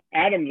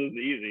 Adams is the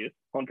easiest.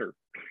 Hunter.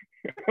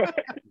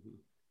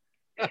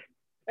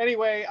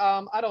 Anyway,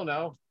 I don't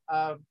know.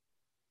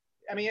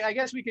 I mean, I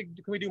guess can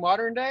we do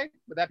modern day?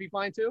 Would that be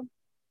fine too?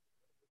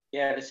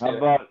 Yeah, let's do How it.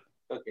 about,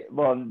 Okay.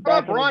 well, How about back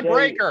in the Braun day-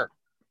 Breaker?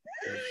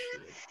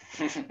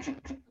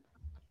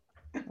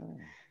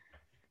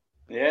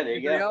 Yeah, there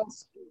you Anybody go.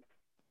 else?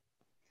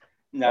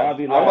 No,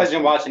 Bobby I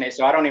wasn't Lashley. watching it,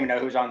 so I don't even know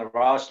who's on the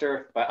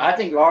roster. But I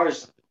think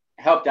Lars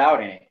helped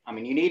out in it. I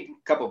mean, you need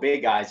a couple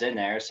big guys in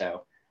there,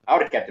 so I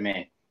would have kept him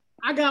in.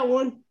 I got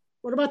one.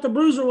 What about the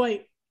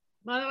bruiserweight?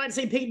 I'd like to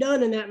see Pete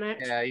Dunne in that match.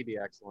 Yeah, he'd be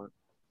excellent.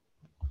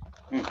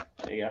 There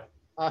you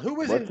go. Who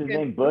was What's his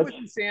name, Who was Butch?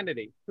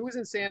 Insanity? Who was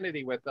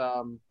Insanity with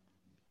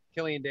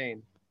Killian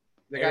Dane?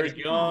 The guy Eric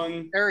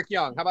Young. Eric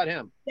Young. How about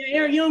him? Yeah,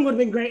 Eric Young would have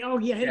been great. Oh,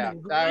 yeah, he'd Yeah,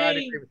 been great. I'd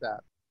agree with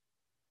that.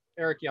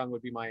 Eric Young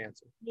would be my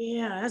answer.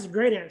 Yeah, that's a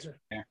great answer.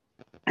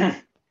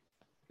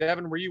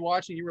 Devin, were you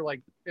watching? You were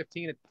like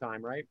 15 at the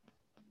time, right?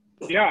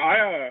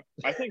 Yeah,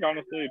 I think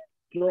honestly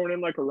throwing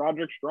in like a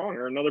Roderick Strong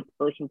or another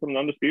person from the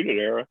Undisputed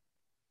Era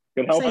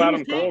could help So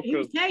Adam Cole. he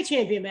was tag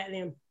champion back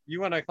then. You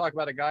want to talk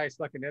about a guy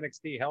stuck in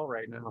NXT hell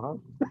right now,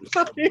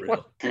 huh?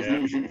 Real.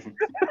 Yeah.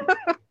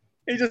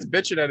 He's just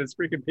bitching at his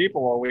freaking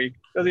people all week.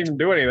 Doesn't even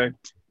do anything.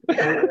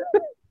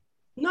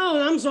 No,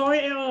 I'm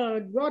sorry.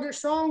 Roderick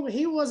Strong,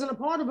 he wasn't a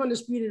part of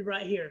Undisputed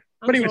right here.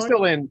 But he was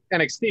still in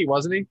NXT,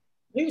 wasn't he?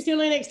 He was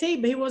still in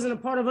NXT, but he wasn't a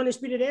part of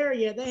Undisputed Era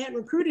yet. They hadn't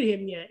recruited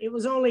him yet. It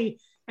was only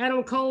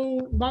Adam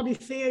Cole, Bobby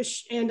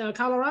Fish, and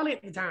Kyle O'Reilly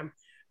at the time.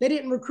 They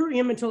didn't recruit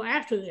him until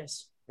after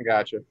this. I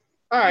got you.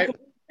 All right.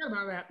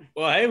 About that.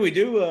 Well, hey, we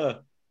do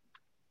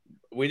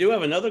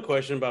have another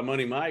question by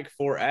Money Mike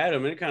for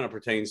Adam, and it kind of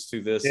pertains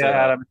to this. Yeah,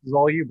 Adam, this is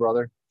all you,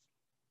 brother.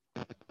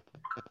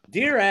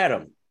 Dear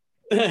Adam,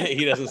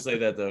 he doesn't say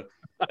that though.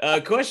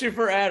 Question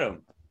for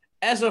Adam: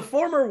 as a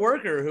former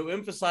worker who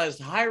emphasized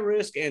high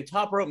risk and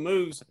top rope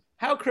moves,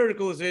 how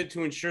critical is it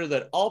to ensure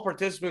that all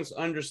participants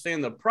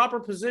understand the proper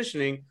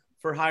positioning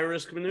for high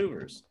risk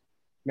maneuvers?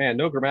 Man,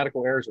 no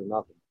grammatical errors or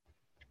nothing.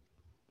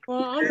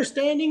 Well,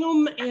 understanding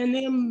them and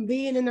them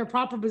being in their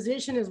proper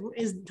position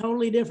is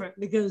totally different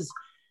because,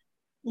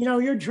 you know,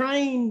 you're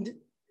trained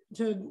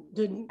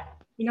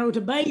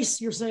to base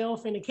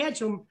yourself and to catch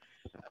them,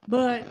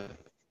 but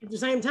at the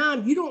same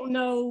time, you don't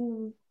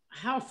know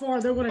how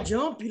far they're going to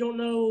jump. You don't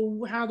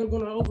know how they're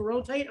going to over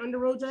rotate, under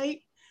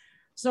rotate.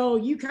 So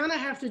you kind of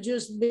have to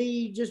just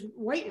be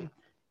waiting,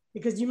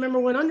 because you remember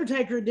when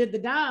Undertaker did the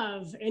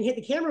dive and hit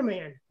the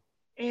cameraman,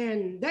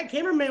 and that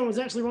cameraman was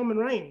actually Roman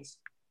Reigns.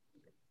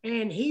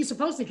 And he's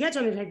supposed to catch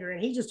Undertaker,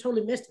 and he just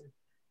totally missed him.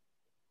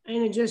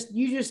 And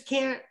you just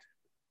can't.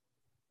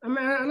 I mean,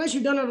 unless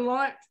you've done it a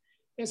lot,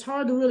 it's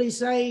hard to really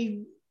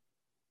say.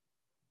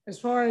 As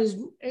far as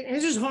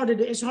it's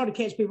hard to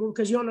catch people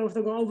because you don't know if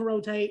they're going to over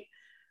rotate,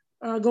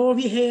 go over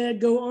your head,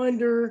 go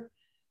under.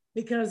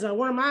 Because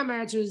one of my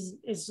matches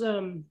is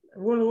one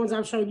of the ones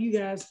I've showed you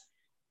guys.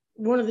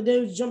 One of the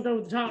dudes jumped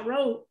over the top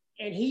rope,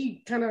 and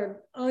he kind of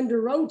under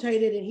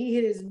rotated, and he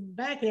hit his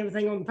back and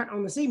everything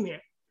on the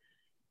cement.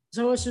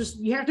 So it's just,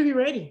 you have to be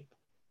ready.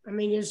 I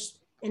mean,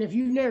 and if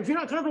you're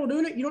not comfortable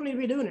doing it, you don't need to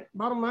be doing it.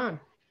 Bottom line.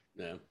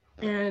 Yeah.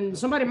 And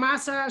somebody my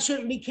size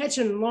shouldn't be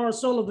catching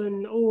Lars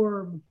Sullivan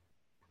or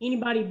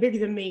anybody bigger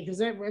than me, because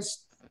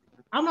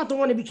I'm not the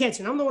one to be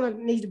catching. I'm the one that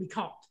needs to be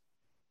caught.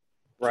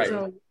 Right.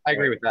 So, I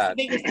agree with that.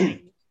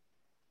 Good.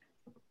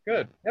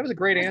 Good. That was a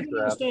great answer,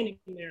 Adam. Standing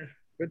there.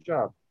 Good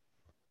job.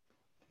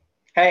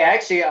 Hey,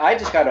 actually, I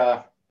just got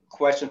a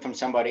question from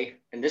somebody,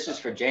 and this is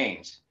for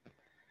James.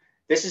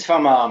 This is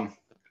from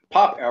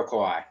Pop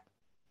Elkoi.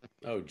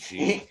 Oh,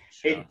 geez.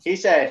 He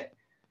said,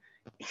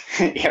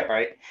 yeah,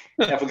 right.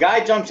 If a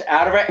guy jumps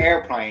out of an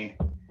airplane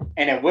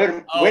and a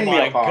windmill Oh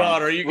my falls,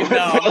 God, are you what no,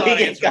 I'm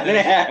not is answering gonna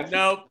this. happen?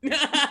 Nope.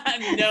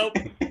 Nope.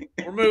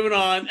 We're moving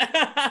on.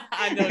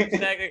 I know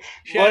exactly.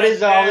 What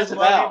is all this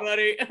about? Love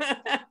you,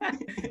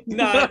 buddy.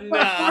 No,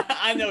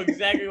 I know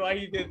exactly why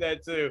he did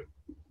that too.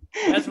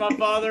 That's my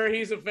father.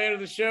 He's a fan of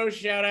the show.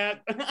 Shout out.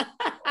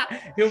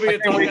 He'll be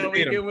at Talk That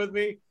Weekend with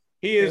me.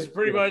 He is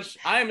pretty much,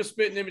 I am a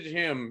spitting image of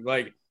him.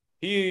 Like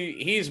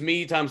he's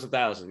me times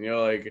 1,000. You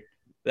know, like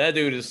that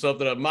dude is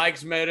something up.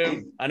 Mike's met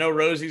him. I know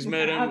Rosie's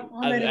met him.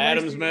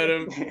 Adam's met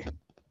him.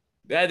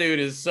 That dude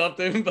is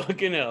something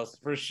fucking else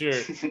for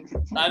sure.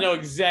 I know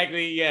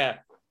exactly. Yeah.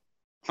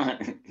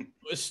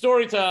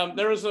 Story time.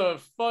 There was a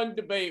fun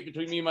debate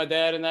between me and my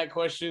dad in that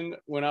question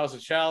when I was a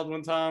child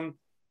one time,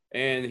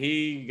 and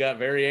he got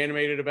very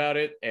animated about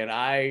it, and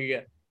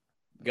I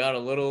got a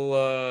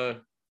little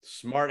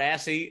smart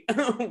assy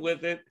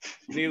with it,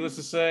 needless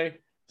to say.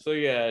 So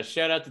yeah,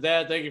 shout out to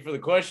Dad. Thank you for the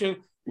question.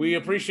 We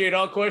appreciate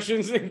all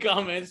questions and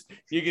comments.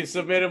 You can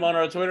submit them on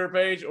our Twitter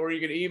page, or you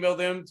can email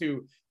them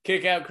to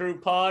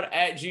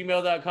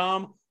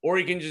kickoutcrewpod@gmail.com, or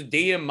you can just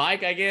DM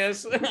Mike, I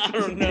guess. I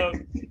don't know.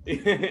 We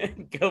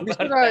still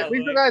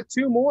got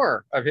 2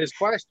 more of his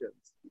questions.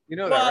 You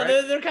know that,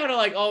 right? They're kind of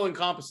like all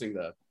encompassing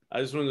though.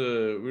 I just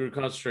wanted we were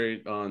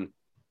concentrate on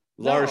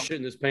Lars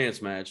shitting his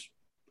pants match.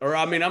 Or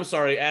I mean, I'm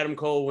sorry, Adam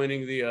Cole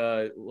winning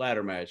the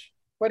ladder match.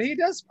 But he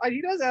does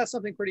ask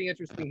something pretty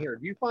interesting here.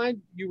 Do you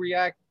find you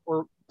react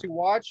or to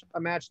watch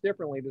a match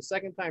differently the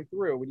second time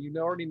through when you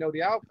already know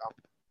the outcome?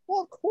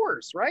 Well, of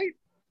course, right?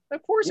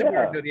 Of course, if we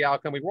already know the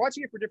outcome, we're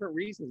watching it for different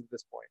reasons at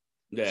this point.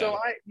 Yeah. So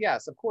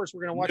yes, of course,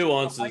 we're going to watch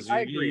nuances. I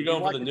agree. You're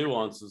going for the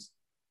nuances.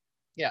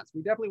 Yes,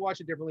 we definitely watch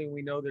it differently when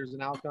we know there's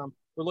an outcome.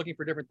 We're looking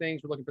for different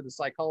things. We're looking for the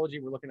psychology.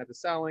 We're looking at the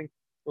selling.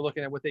 We're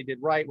looking at what they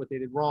did right, what they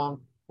did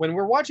wrong. When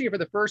we're watching it for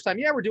the first time,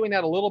 we're doing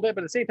that a little bit,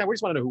 but at the same time, we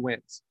just want to know who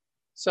wins.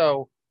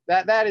 So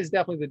that is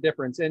definitely the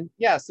difference. And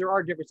yes, there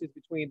are differences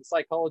between the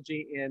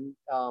psychology in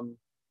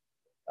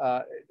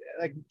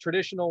like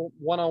traditional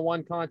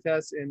one-on-one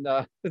contests and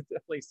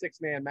definitely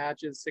six-man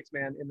matches,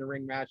 six-man in the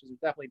ring matches. There's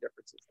definitely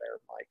differences there,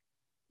 Mike.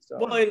 So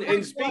Well,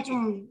 and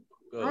speaking,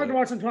 I like to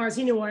watch them twice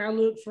anyway. I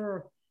look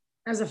for,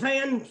 as a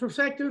fan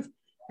perspective,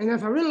 and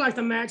if I really like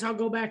the match, I'll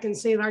go back and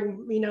see if I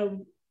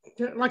can,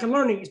 like a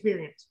learning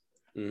experience.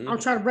 Mhm. I'll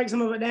try to break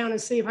some of it down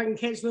and see if I can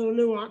catch little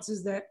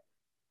nuances that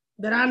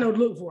I know to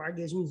look for, I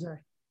guess you can say.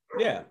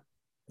 Yeah.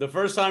 The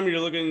first time you're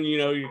looking,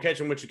 you're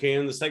catching what you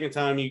can. The second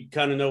time you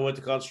kind of know what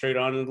to concentrate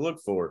on and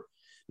look for.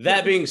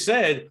 That being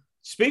said,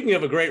 speaking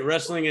of a great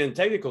wrestling and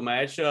technical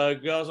match,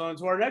 goes on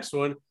to our next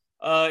one.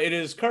 It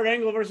is Kurt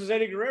Angle versus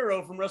Eddie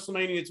Guerrero from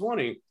WrestleMania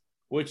 20,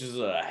 which is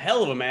a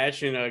hell of a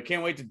match, and I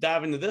can't wait to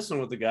dive into this one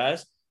with the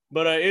guys.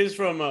 But it is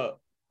from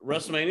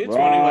WrestleMania 20,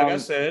 like I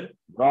said.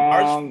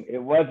 Wrong.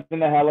 It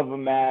wasn't a hell of a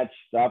match.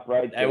 Stop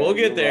right there. And we'll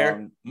get You're there.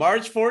 wrong.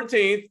 March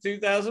 14th,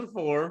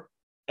 2004.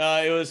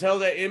 It was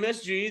held at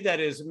MSG, that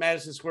is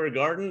Madison Square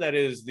Garden. That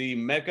is the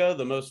Mecca,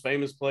 the most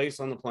famous place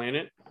on the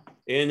planet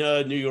in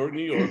New York,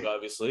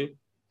 obviously.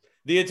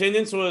 The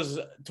attendance was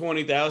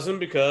 20,000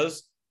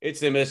 because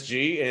it's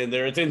MSG and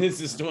their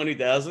attendance is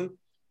 20,000.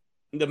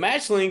 The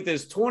match length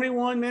is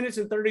 21 minutes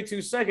and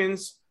 32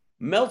 seconds.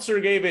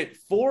 Meltzer gave it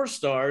 4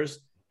 stars,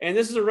 and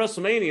this is a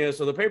WrestleMania,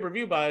 so the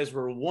pay-per-view buys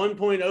were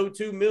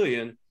 1.02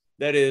 million.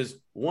 That is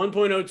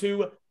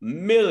 1.02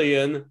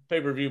 million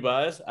pay-per-view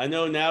buys. I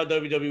know now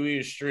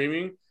WWE is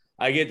streaming.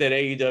 I get that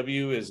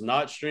AEW is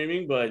not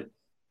streaming, but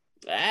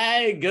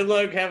hey, good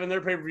luck having their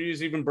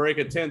pay-per-views even break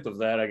a tenth of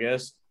that, I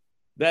guess.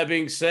 That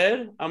being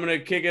said, I'm going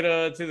to kick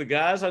it to the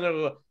guys. I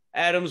know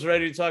Adam's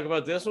ready to talk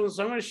about this one,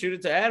 so I'm going to shoot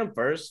it to Adam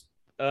first.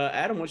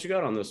 Adam, what you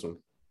got on this one?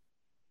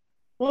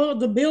 Well,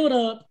 the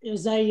build-up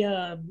is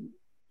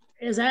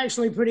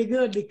actually pretty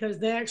good because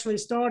they actually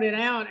started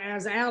out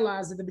as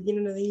allies at the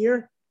beginning of the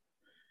year.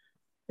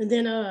 And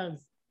then,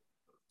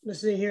 let's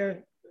see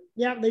here.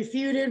 Yeah, they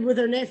feuded with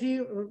their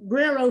nephew.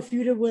 Guerrero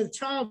feuded with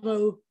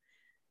Chavo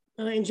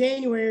in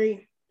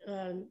January.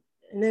 And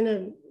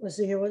then, let's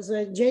see here. What's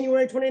that?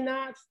 January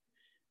 29th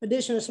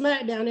edition of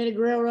SmackDown. Eddie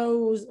Guerrero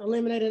was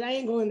eliminated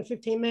Angle in the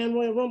 15-man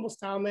Royal Rumble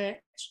style match,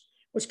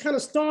 which kind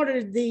of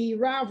started the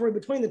rivalry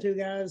between the two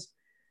guys.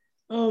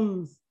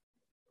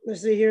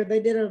 Let's see here. They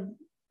did a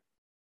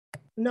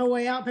No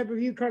Way Out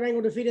pay-per-view. Kurt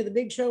Angle defeated the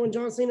Big Show and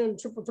John Cena in a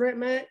triple threat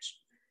match.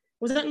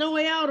 Was that No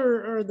Way Out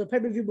or the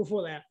pay-per-view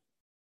before that?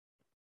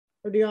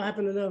 Or do y'all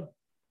happen to know?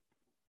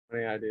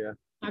 Any idea?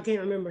 I can't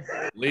remember.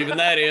 Leaving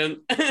that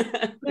in.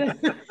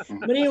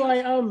 But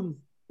anyway,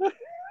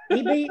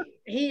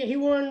 he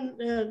won.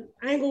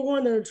 Angle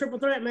won the triple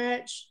threat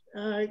match,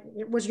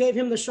 which gave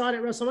him the shot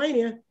at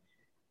WrestleMania,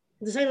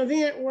 the same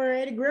event where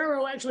Eddie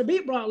Guerrero actually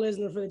beat Brock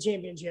Lesnar for the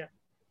championship.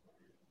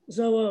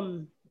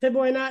 So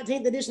February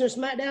 19th edition of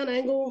SmackDown,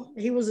 Angle,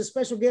 he was a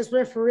special guest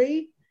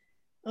referee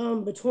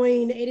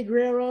between Eddie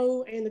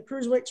Guerrero and the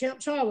Cruiserweight champ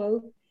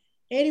Chavo.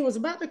 Eddie was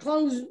about to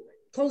close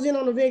in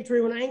on the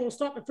victory when Angle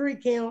stopped the 3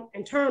 count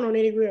and turned on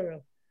Eddie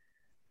Guerrero.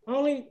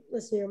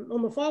 Let's see,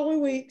 on the following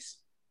weeks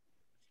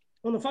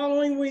in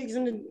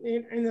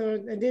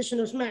the edition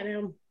of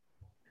SmackDown,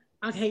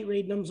 I hate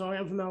reading, I'm sorry,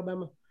 I'm from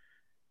Alabama.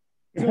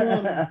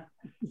 So,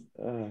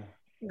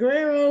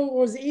 Guerrero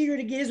was eager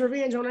to get his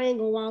revenge on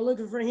Angle while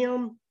looking for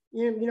him,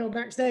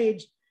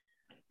 backstage.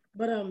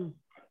 But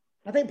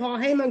I think Paul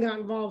Heyman got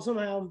involved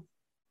somehow,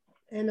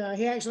 and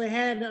he actually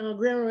had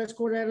Guerrero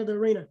escorted out of the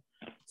arena.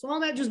 So all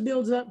that just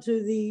builds up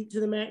to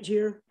the match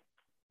here,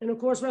 and of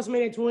course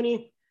WrestleMania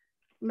 20,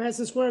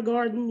 Madison Square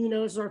Garden.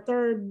 It's our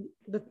third.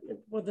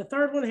 The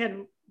third one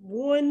had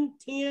 1,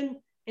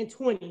 10, and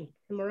 20.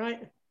 Am I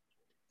right?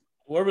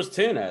 Where was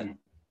 10 at?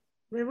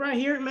 We're right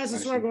here at Madison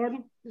Square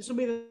Garden. This will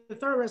be the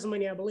third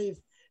WrestleMania, I believe,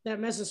 that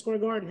Madison Square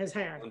Garden has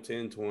had. 1,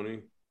 10,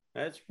 20.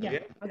 Yeah,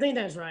 I think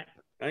that's right.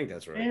 I think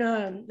that's right.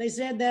 And they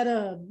said that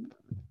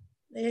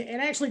it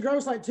actually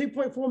grossed like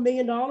 $2.4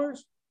 million,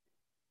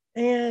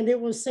 and it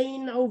was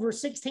seen over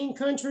 16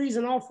 countries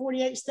in all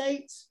 48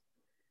 states.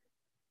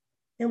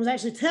 It was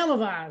actually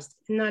televised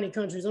in 90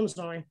 countries. I'm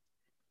sorry.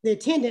 The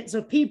attendance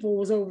of people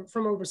was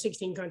from over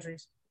 16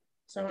 countries.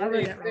 So I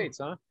read that states,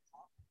 huh?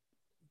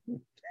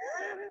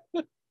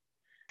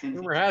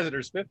 Rumor has it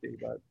there's 50,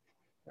 but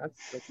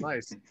that's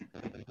nice.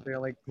 They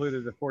only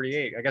included the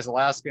 48. I guess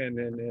Alaska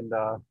and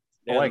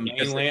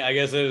Hawaii. I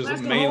guess it was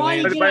Alaska,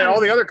 mainland. Hawaii,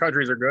 All the other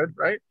countries are good,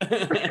 right?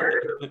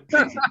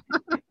 That's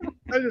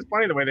just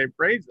funny the way they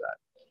phrase that.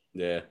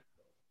 Yeah.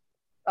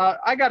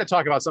 I got to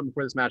talk about something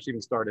before this match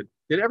even started.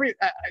 There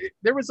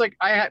was like,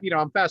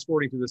 I'm fast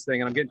forwarding through this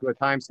thing and I'm getting to a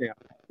timestamp.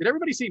 Did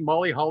everybody see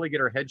Molly Holly get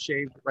her head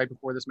shaved right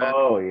before this match?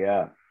 Oh,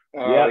 yeah.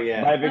 Oh,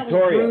 yeah. By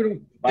Victoria.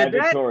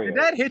 Did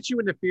that hit you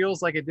in the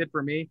feels like it did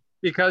for me?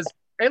 Because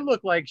it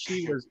looked like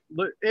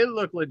it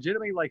looked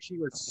legitimately like she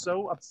was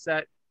so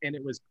upset and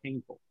it was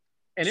painful.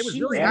 And it was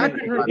really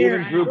happening.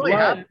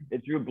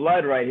 It drew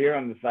blood right here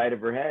on the side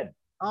of her head.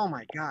 Oh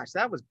my gosh,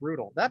 that was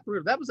brutal. That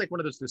was like one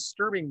of those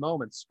disturbing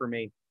moments for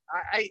me.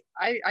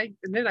 and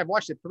then I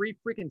watched it 3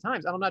 freaking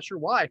times. I'm not sure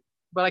why,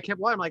 but I kept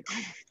watching. I'm like,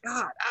 oh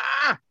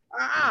my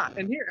God,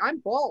 and here I'm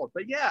bald,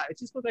 but yeah, it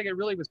just looked like it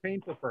really was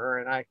painful for her,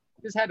 and I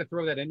just had to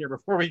throw that in there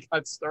before we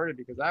got started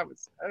because I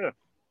was.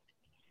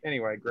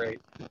 Anyway, great.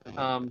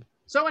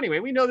 So anyway,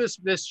 we know this.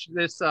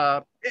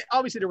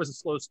 Obviously, there was a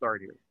slow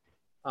start here,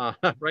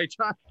 right,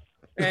 John?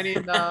 And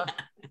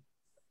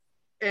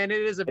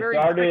it is a very.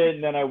 It started,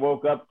 and then I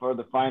woke up for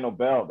the final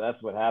bell.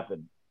 That's what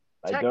happened.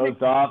 I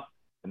dozed off,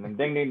 and then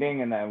ding, ding,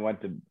 ding, and I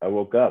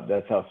woke up.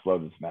 That's how slow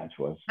this match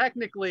was.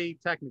 Technically,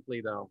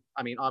 though,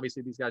 I mean,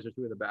 obviously, these guys are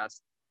 2 of the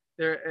best.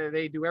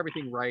 They do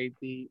everything right.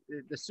 The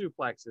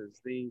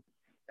suplexes,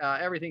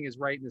 everything is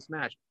right in this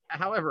match.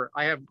 However,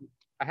 I have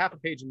a half a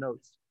page of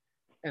notes,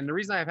 and the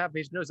reason I have half a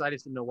page of notes, I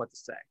just didn't know what to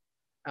say.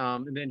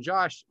 And then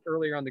Josh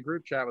earlier on the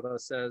group chat with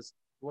us says,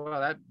 "Well,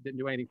 that didn't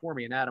do anything for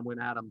me," and Adam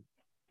went at him.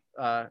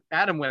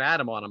 Adam went at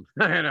him on him.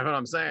 You know what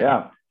I'm saying?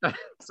 Yeah.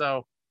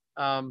 So,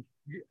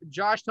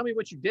 Josh, tell me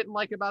what you didn't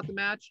like about the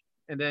match,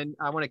 and then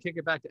I want to kick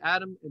it back to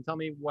Adam and tell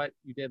me what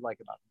you did like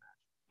about the match.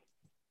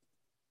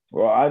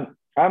 Well,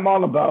 I'm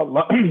all about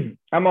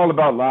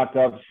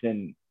lockups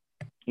and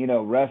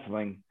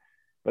wrestling,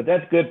 but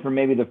that's good for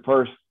maybe the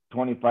first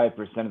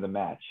 25% of the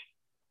match.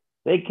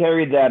 They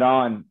carried that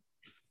on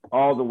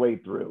all the way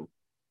through.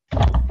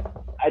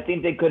 I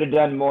think they could have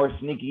done more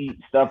sneaky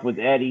stuff with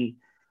Eddie.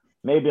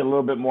 Maybe a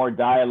little bit more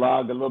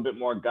dialogue, a little bit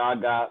more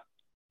gaga,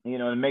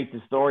 to make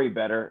the story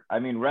better. I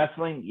mean,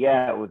 wrestling,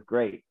 yeah, it was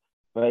great.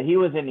 But he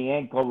was in the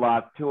ankle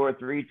lock 2 or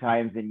 3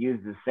 times and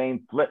used the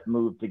same flip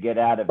move to get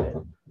out of it.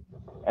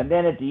 And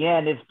then at the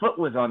end, his foot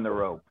was on the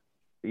rope.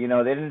 They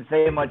didn't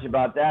say much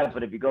about that,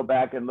 but if you go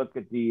back and look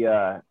at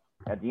the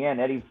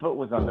end, Eddie's foot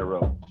was on the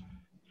rope.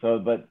 So,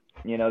 but,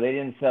 they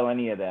didn't sell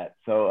any of that.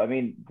 So, I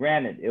mean,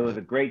 granted, it was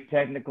a great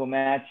technical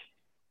match,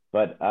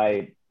 but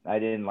I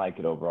didn't like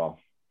it overall.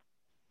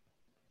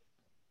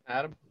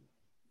 Adam?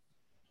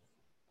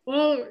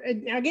 Well,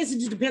 I guess it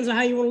just depends on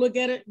how you want to look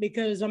at it,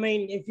 because I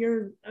mean, if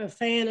you're a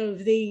fan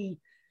of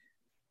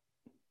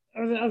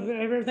of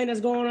everything that's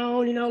going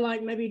on,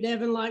 like maybe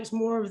Devin likes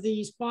more of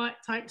the spot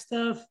type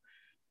stuff.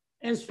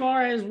 As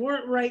far as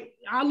work rate,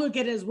 I look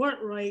at it as work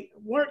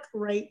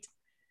rate,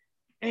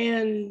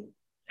 and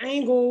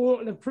Angle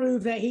wanting to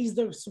prove that he's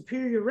the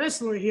superior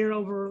wrestler here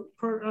over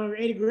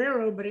Eddie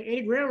Guerrero, but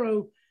Eddie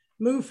Guerrero,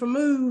 move for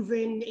move,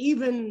 and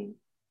even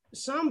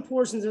some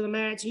portions of the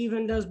match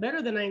even does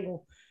better than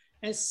Angle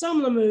at some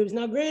of the moves.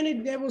 Now,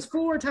 granted, there was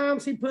 4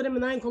 times he put him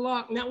in the ankle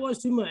lock, and that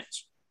was too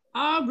much.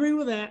 I agree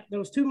with that. There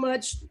was too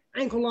much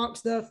ankle lock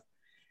stuff.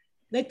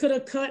 They could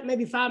have cut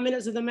maybe 5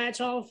 minutes of the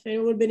match off, and it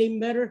would have been even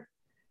better.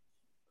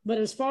 But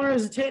as far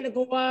as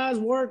technical wise,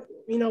 work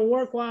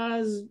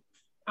wise,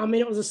 I mean,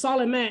 it was a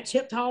solid match.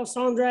 Hip toss,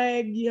 arm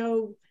drag,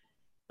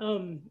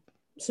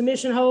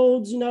 submission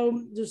holds,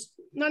 just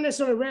not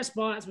necessarily rest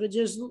spots, but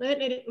just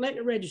letting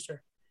it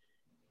register.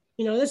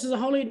 This is a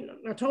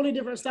totally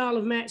different style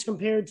of match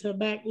compared to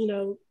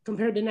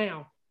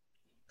now.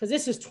 Because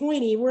this is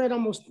 20, we're at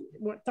almost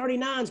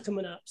 39's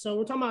coming up. So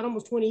we're talking about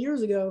almost 20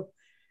 years ago.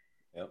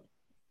 Yep.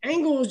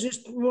 Angle was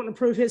just wanting to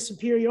prove his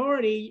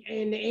superiority,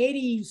 and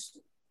Eddie's,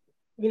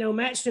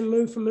 matched him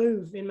move for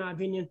move, in my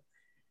opinion.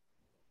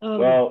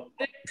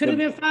 Could have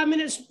been 5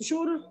 minutes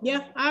shorter.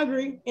 Yeah, I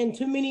agree. And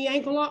too many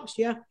ankle locks.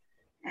 Yeah.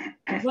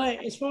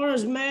 But as far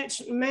as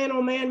match on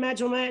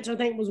match, I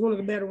think was one of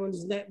the better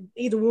ones that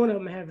either one of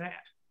them have had.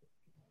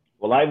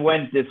 Well, I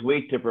went this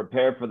week to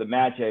prepare for the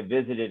match. I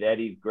visited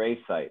Eddie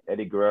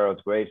Guerrero's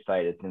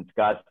gravesite. It's in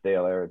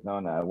Scottsdale,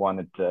 Arizona. I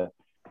wanted to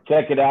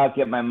check it out,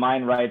 get my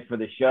mind right for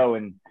the show.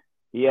 And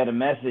he had a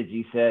message.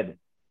 He said,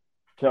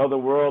 "Tell the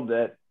world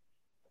that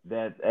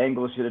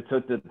Angle should have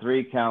took the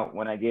 3 count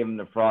when I gave him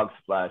the frog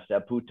splash.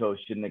 That Puto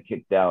shouldn't have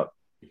kicked out."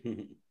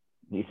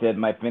 He said,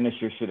 "My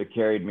finisher should have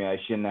carried me. I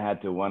shouldn't have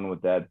had to win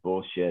with that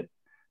bullshit."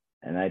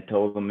 And I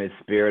told him his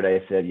spirit.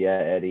 I said, "Yeah,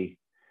 Eddie,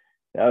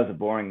 that was a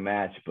boring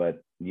match,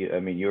 but you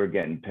were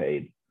getting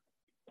paid."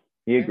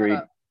 He agreed.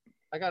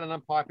 I got an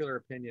unpopular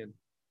opinion.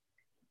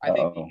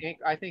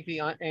 I think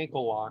the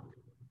ankle lock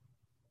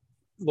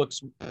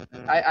looks.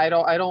 I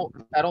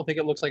don't think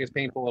it looks like it's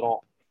painful at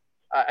all.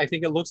 I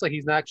think it looks like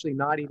he's actually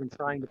not even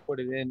trying to put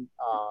it in.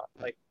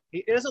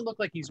 It doesn't look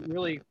like he's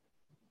really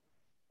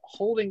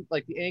holding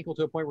like the ankle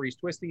to a point where he's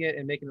twisting it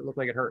and making it look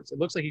like it hurts. It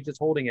looks like he's just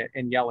holding it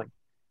and yelling.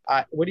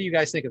 What do you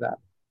guys think of that?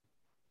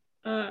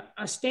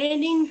 A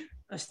standing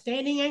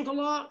ankle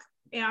lock,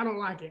 yeah, I don't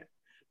like it.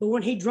 But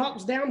when he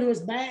drops down to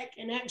his back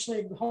and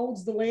actually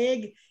holds the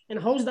leg and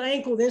holds the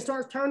ankle, then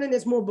starts turning,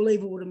 it's more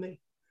believable to me.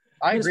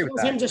 I agree with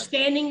that. Him just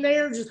standing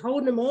there, just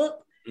holding him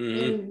up,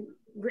 and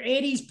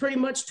Eddie's pretty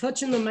much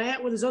touching the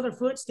mat with his other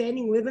foot,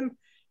 standing with him.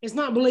 It's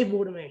not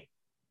believable to me.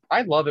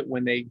 I love it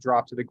when they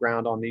drop to the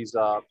ground on these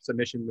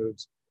submission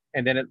moves,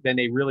 and then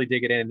they really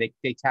dig it in and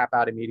they tap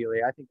out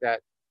immediately. I think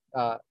that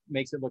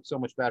makes it look so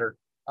much better.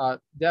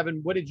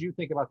 Devin, what did you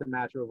think about the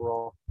match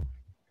overall?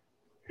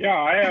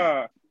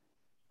 Yeah,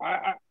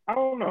 I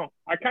don't know.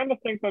 I kind of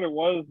think that it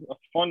was a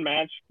fun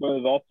match, but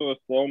it was also a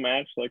slow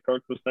match, like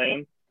Coach was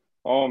saying.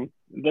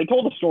 They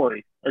told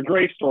a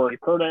great story.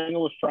 Kurt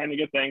Angle was trying to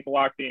get the ankle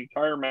lock the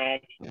entire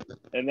match,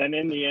 and then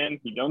in the end,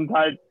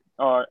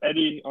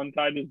 Eddie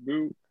untied his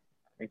boot,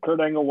 and Kurt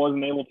Angle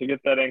wasn't able to get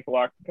that ankle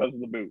lock because of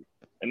the boot,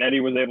 and Eddie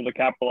was able to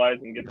capitalize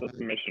and get the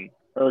submission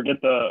or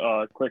get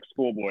the quick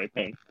schoolboy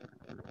thing.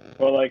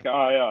 But like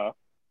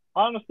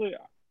honestly,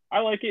 I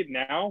like it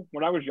now.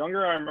 When I was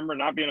younger, I remember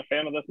not being a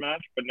fan of this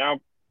match, but now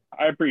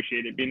I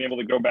appreciate it, being able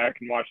to go back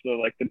and watch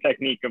the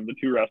technique of the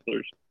two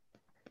wrestlers.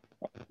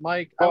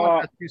 Mike, I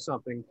want to ask you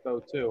something though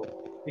too,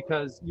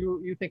 because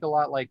you think a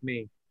lot like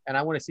me, and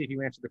I want to see if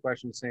you answer the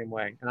question the same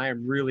way. And I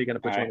am really going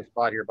to put you on the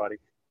spot here, buddy.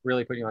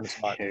 Really put you on the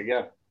spot. Here you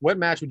go. What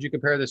match would you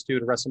compare this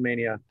to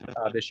WrestleMania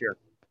this year?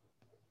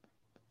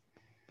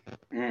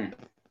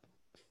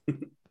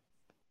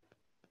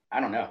 I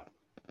don't know.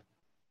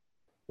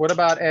 What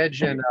about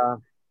Edge and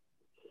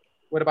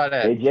what about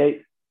Edge?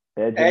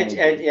 Edge,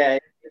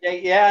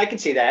 yeah, I can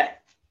see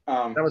that.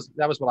 That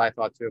was what I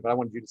thought too, but I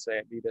wanted you to say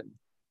it. You didn't.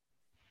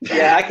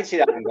 Yeah, I can see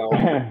that one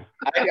going.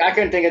 I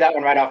couldn't think of that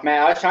one right off,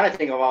 man. I was trying to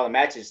think of all the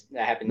matches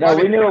that happened. No,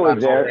 we knew it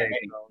was there.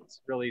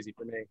 It's real easy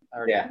for me.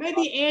 Yeah.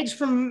 Maybe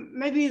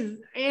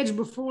Edge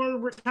before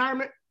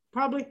retirement,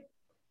 probably.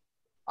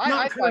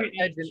 I thought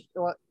Edge.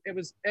 It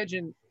was Edge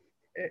and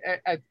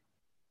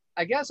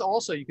I guess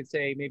also you could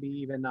say maybe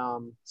even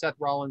Seth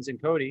Rollins and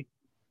Cody.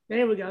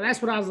 There we go.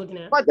 That's what I was looking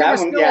at. But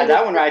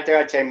that one right there,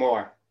 I'd say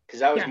more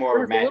because that was more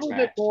of a match. A little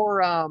bit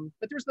more,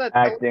 but there's that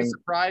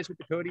surprise with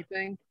the Cody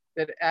thing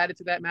that added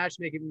to that match,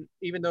 making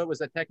even though it was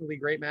a technically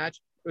great match,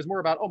 it was more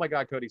about, oh my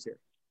God, Cody's here.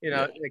 You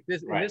know, like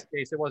this in this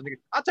case, it wasn't.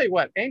 I'll tell you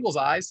what, Angle's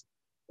eyes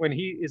when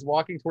he is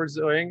walking towards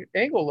the ring,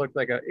 Angle looked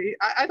like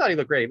I thought he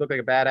looked great. He looked like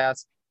a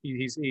badass.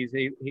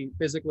 He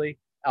physically.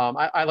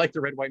 I like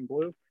the red, white, and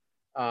blue.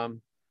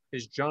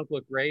 His junk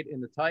looked great in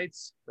the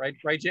tights, right,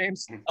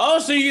 James? Oh,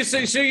 so you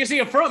see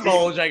a front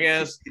bulge, I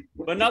guess,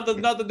 but not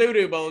the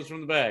doo-doo bulge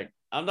from the back.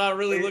 I'm not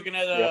really looking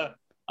at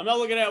I'm not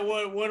looking at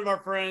what one of our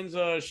friends,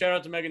 shout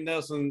out to Megan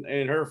Nelson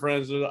and her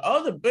friends.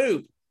 The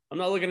boop. I'm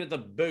not looking at the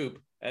boop,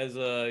 as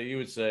you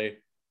would say,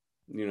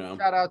 you know.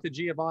 Shout out to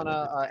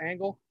Giovanna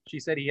Angle. She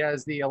said he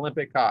has the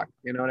Olympic cock.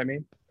 You know what I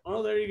mean?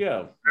 Oh, there you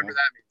go. Whatever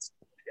that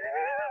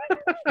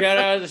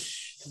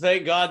means.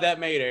 Thank God that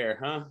made air,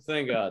 huh?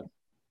 Thank God.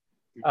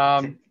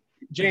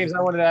 James,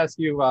 I wanted to ask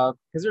you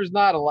because there's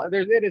not a lot.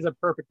 It is a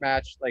perfect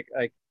match, like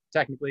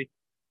technically,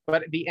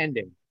 but the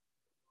ending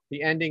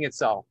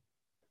itself.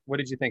 What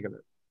did you think of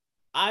it?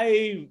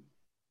 I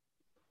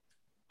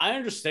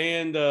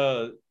understand.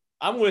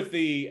 I'm with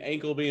the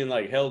ankle being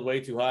like held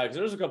way too high because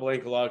there's a couple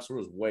ankle locks where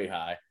it was way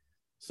high.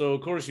 So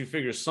of course you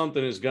figure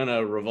something is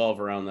gonna revolve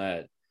around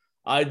that.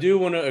 I do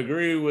want to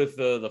agree with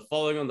the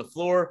falling on the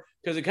floor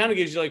because it kind of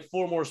gives you like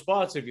 4 more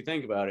spots if you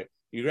think about it.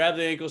 You grab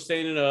the ankle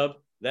standing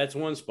up, that's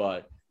 1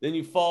 spot. Then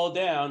you fall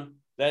down,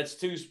 that's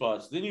 2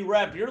 spots. Then you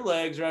wrap your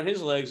legs around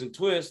his legs and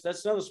twist,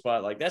 that's another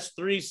spot. Like that's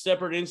 3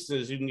 separate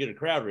instances you can get a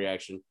crowd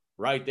reaction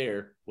right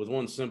there with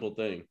one simple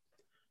thing.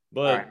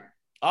 But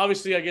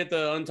obviously I get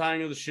the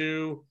untying of the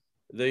shoe,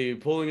 the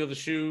pulling of the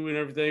shoe and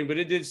everything, but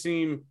it did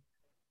seem,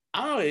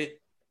 I don't know,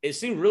 it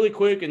seemed really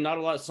quick and not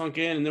a lot sunk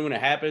in. And then when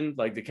it happened,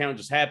 like the count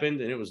just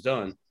happened and it was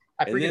done.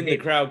 And then the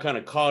crowd kind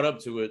of caught up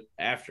to it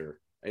after.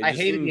 I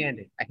hated the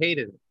ending. I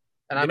hated it.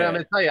 And I'm going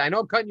to tell you, I know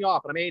I'm cutting you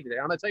off, but I hated it.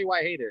 I'm going to tell you why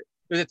I hated it.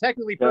 It was a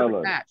technically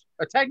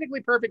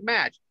perfect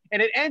match.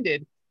 And it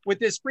ended with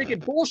this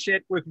freaking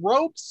bullshit with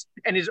ropes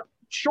and his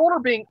shoulder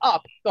being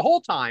up the whole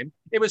time.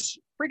 It was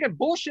freaking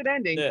bullshit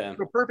ending to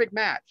a perfect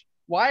match.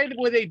 Why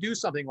would they do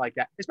something like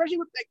that? Especially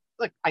with,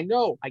 like, I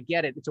know, I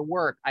get it. It's a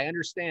work. I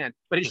understand.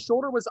 But his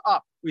shoulder was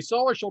up. We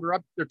saw his shoulder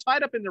up. They're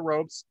tied up in the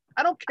ropes.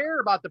 I don't care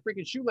about the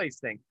freaking shoelace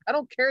thing. I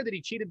don't care that he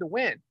cheated to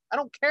win. I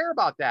don't care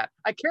about that.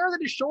 I care that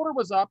his shoulder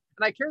was up,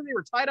 and I care that they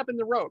were tied up in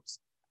the ropes.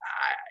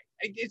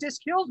 It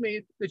just kills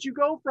me that you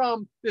go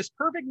from this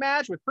perfect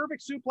match with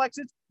perfect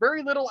suplexes,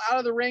 very little out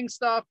of the ring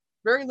stuff,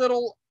 very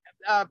little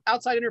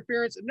outside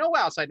interference, no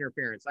outside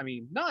interference. I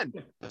mean, none,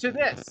 to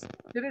this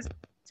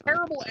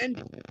terrible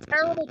ending.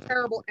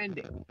 Terrible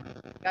ending.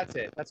 That's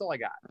it. That's all I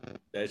got.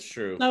 That's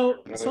true.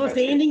 So if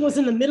the ending was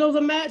in the middle of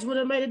the match, would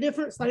it have made a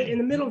difference? Like in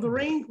the middle of the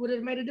ring, would it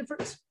have made a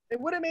difference? It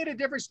would have made a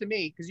difference to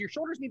me because your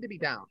shoulders need to be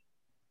down.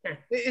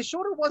 His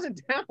shoulder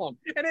wasn't down,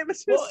 and it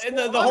was just and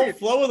the whole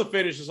flow of the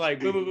finish is like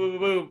boom, boom, boom, boom,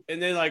 boom,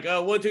 and then like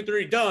 1, 2,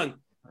 3, done,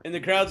 and the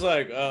crowd's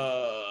like,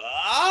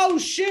 oh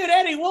shit,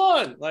 Eddie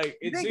won. Like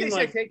it seemed they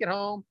like said take it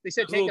home. They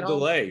said take it home.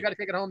 Delay. You got to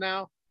take it home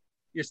now.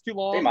 It's too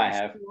long. They might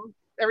have.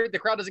 The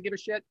crowd doesn't give a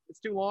shit. It's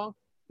too long.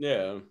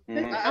 Yeah.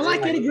 Mm-hmm. I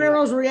like Eddie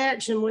Guerrero's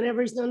reaction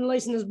whenever he's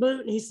unlacing his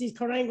boot and he sees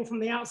Kurt Angle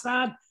from the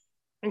outside.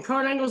 And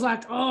Kurt Angle's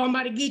like, oh, I'm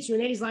about to get you.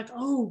 And Eddie's like,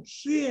 oh,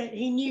 shit.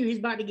 He knew he's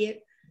about to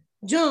get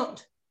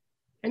jumped.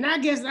 And I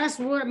guess that's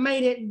what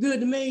made it good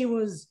to me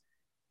was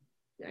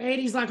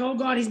Eddie's like, oh,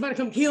 God, he's about to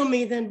come kill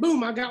me. Then,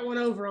 boom, I got one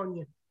over on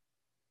you.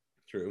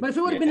 True. But if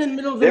it would have been in the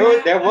middle of the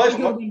match, it would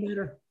have been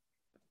better.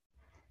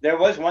 There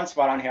was one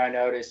spot on here I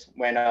noticed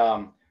when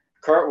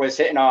Kurt was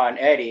hitting on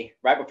Eddie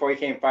right before he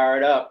came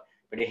fired up.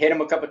 But he hit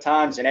him a couple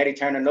times, and Eddie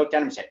turned and looked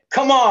at him and said,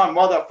 come on,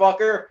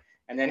 motherfucker.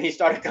 And then he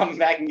started coming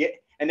back and you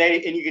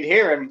could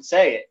hear him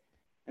say it.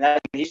 And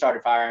that's when he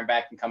started firing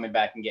back and coming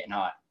back and getting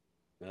hot.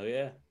 Oh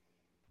yeah,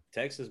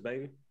 Texas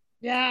baby.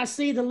 Yeah, I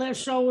see the left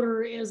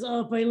shoulder is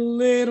up a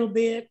little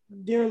bit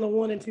during the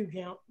 1 and 2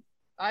 count.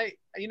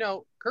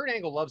 Kurt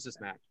Angle loves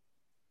this match.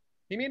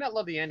 He may not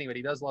love the ending, but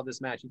he does love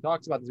this match. He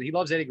talks about this. He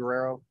loves Eddie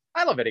Guerrero.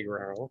 I love Eddie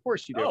Guerrero. Of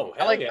course you do. Oh,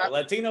 hell yeah.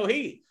 Latino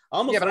Heat. I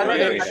almost but wore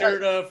a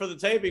shirt for the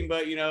taping,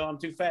 but I'm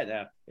too fat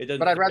now. It doesn't.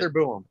 But I'd rather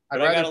boo him. I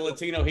got a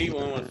Latino Heat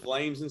one with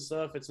flames and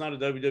stuff. It's not a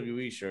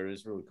WWE shirt.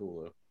 It's really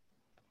cool though.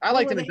 I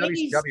liked him in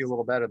WCW a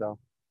little better though.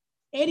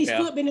 Eddie's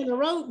foot being in the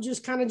rope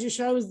just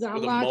shows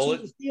the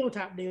cheat steel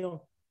type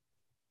deal.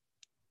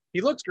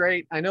 He looks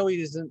great. I know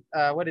he isn't.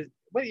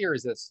 What year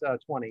is this?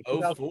 20.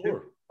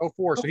 04.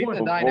 04. So he's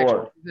gonna die next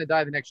year. He's gonna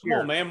die the next year.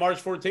 Come on, man.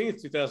 March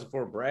 14th,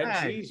 2004. Brad,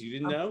 jeez, you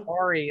didn't know?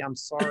 I'm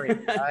sorry,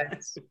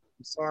 guys.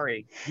 I'm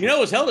sorry. You know,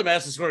 it was held at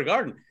Madison Square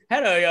Garden.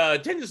 Had a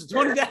attendance of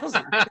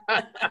 20,000.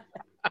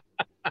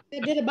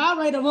 It did a buy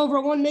rate of over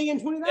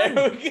 1,020,000.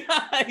 There we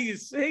go. You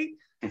see?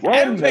 I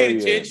haven't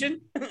paid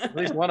attention. At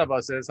least one of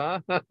us is, huh?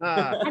 I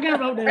got a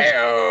vote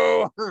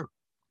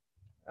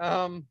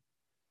down.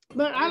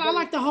 But I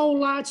like the whole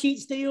lie, cheat,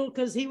 steal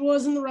because he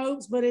was in the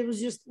ropes, but it was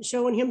just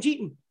showing him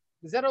cheating.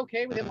 Is that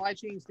okay with him lie,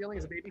 cheating, stealing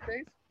as a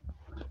babyface?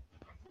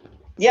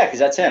 Yeah, because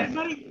that's him.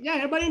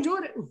 Everybody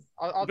enjoyed it.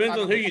 Depends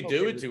on who you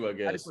do it to, I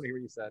guess. I just want to hear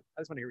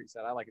what you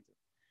said. I like it too.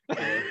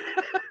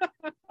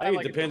 I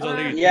think it depends on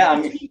who you do.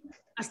 Yeah,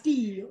 I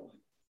steal.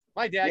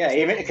 My dad. Yeah,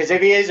 even because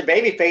if he is a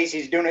baby face,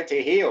 he's doing it to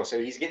heel, so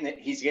he's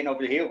getting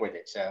over the heel with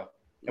it. So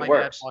it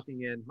works.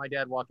 My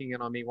dad walking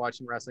in on me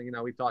watching wrestling.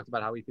 We've talked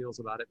about how he feels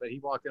about it, but he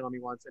walked in on me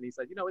once and he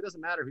said, it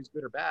doesn't matter who's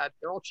good or bad.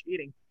 They're all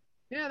cheating.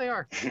 Yeah, they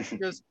are.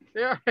 Because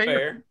they are.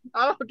 Fair.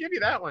 I'll give you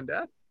that one,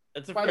 Dad.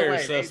 That's a By fair the way,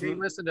 assessment.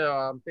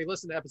 they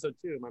listened to episode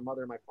 2, my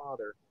mother and my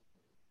father,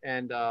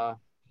 and that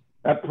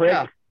prick.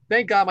 Yeah,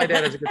 thank God my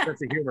dad has a good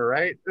sense of humor,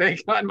 right?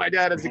 Thank God my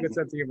dad has a good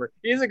sense of humor.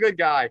 He's a good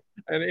guy,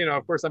 and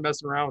of course I'm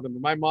messing around with him.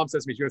 And my mom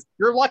says to me, she goes,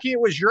 "You're lucky it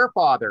was your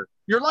father.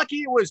 You're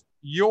lucky it was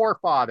your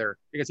father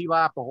because he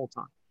laughed the whole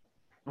time."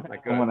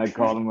 Like when I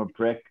called him a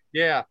prick.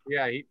 Yeah.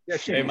 Hey,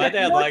 my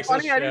dad likes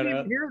this. I didn't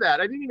even hear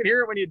that. I didn't even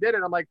hear it when you did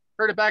it. I'm like,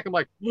 heard it back. I'm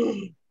like,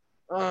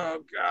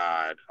 oh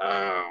God.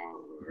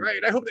 Oh,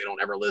 right. I hope they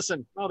don't ever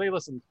listen. Oh, they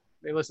listened.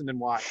 They listened and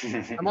watched.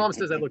 My mom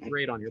says I look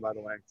great on you, by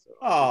the way. So.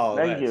 Oh,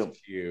 thank you.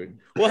 Cute.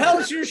 Well, hell,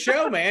 it's your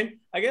show, man.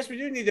 I guess we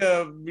do need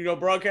to,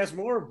 broadcast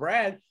more of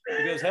Brad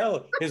because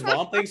hell, his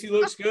mom thinks he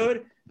looks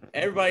good.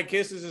 Everybody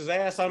kisses his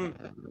ass.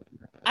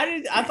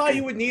 I thought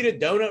you would need a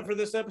donut for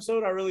this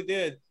episode. I really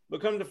did. But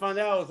come to find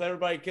out, with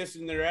everybody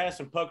kissing their ass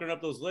and puckering up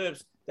those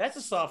lips, that's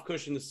a soft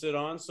cushion to sit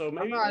on. So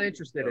maybe I'm not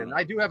interested in.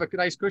 I do have a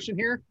nice cushion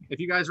here. If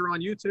you guys are on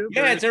YouTube,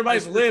 yeah, it's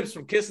everybody's lips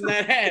from kissing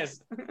that ass.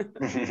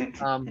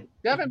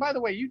 Devin, by the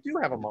way, you do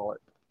have a mullet.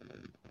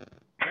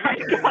 I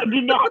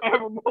do not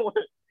have a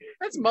mullet.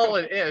 That's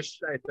mullet-ish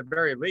at the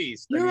very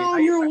least. You're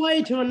on your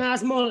way to a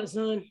nice mullet,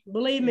 son.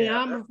 Believe me,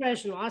 I'm a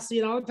professional. I see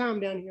it all the time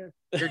down here.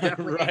 You're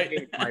definitely right,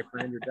 engaged, my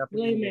friend. You're definitely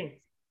believe engaged. me.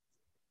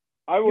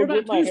 You're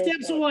about 2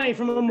 steps away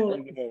from a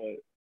mullet.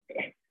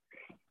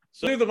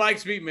 So do the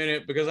Mike's Beat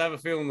Minute because I have a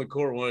feeling the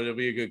court wanted to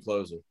be a good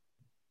closer.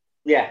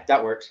 Yeah,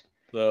 that works.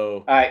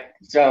 So all right.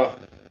 So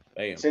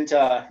bam. Since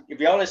if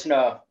y'all listen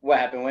to What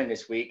Happened When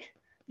this week,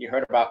 you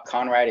heard about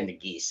Conrad and the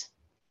geese.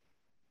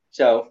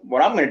 So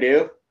what I'm going to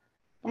do,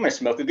 I'm going to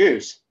smoke a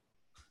goose.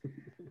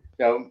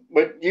 So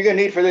what you're going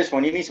to need for this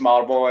one, you need some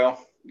olive oil.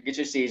 Get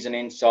your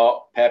seasoning,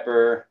 salt,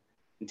 pepper,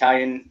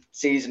 Italian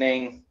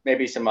seasoning,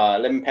 maybe some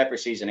lemon pepper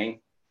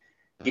seasoning.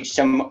 Get you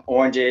some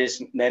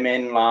oranges,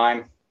 lemon,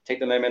 lime. Take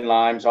the lemon,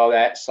 limes, all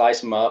that,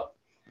 slice them up.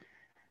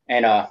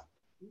 And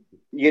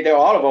you get the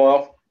olive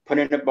oil, put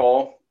it in a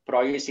bowl, put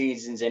all your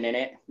seasonings in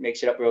it,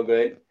 mix it up real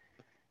good,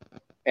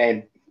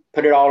 and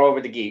put it all over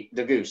the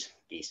goose.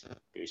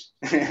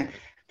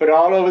 Put it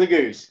all over the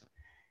goose.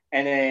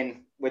 And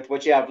then with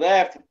what you have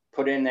left,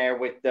 put in there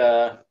with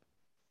the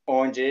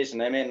oranges,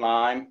 lemon,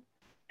 lime,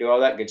 do all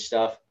that good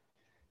stuff.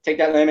 Take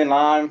that lemon,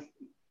 lime,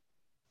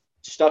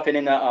 stuff it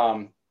in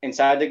the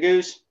inside the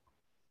goose.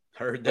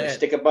 Heard Put that. a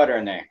stick of butter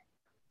in there.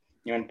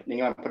 You want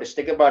to put a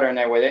stick of butter in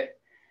there with it.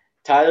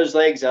 Tie those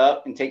legs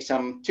up and take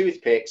some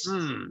toothpicks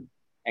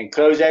and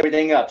close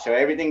everything up so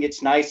everything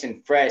gets nice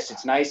and fresh.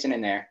 It's nice and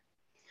in there.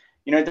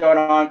 Throw it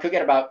on, cook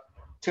at about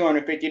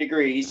 250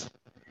 degrees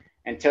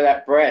until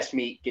that breast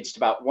meat gets to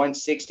about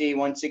 160,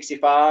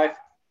 165.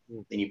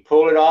 Then you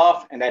pull it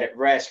off and let it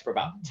rest for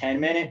about 10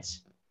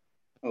 minutes.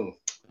 Ooh,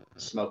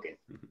 smoking.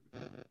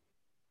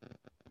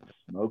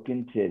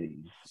 Smoking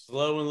titties.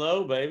 Slow and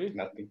low, baby.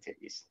 Smoking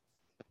titties.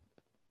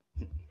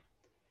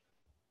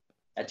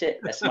 That's it.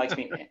 That's Mike's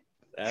Meat Minute.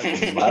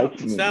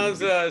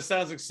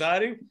 Sounds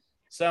exciting.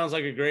 Sounds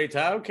like a great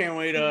time. Can't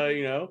wait.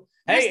 That's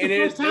hey, and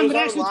it was our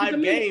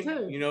live game.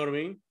 Too. You know what I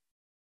mean?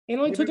 It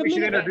only took a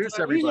minute. Introduce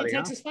everybody.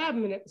 Usually it takes us 5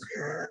 minutes.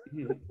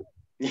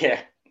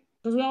 Yeah.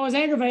 Because we always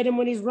aggravate him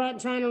when he's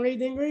trying to read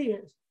the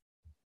ingredients.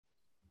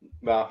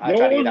 Well, I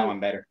try to get that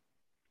one better.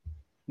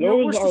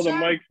 Those are the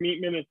Mike's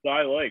Meat Minutes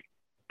I like.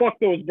 Fuck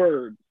those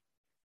birds.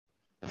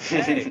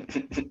 Hey,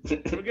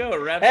 here we go.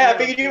 Wraps Hey, it I up.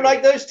 figured you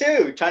like those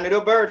too. Trying to do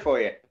a bird for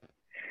you.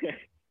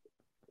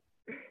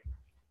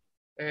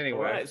 Anyway,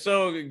 All right,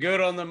 so good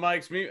on the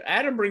Mike's mute.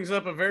 Adam brings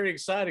up a very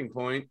exciting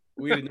point.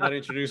 We did not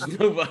introduce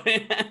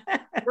nobody.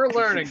 we're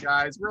learning,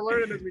 guys. We're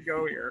learning as we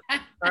go here.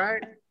 All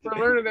right, we're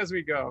learning as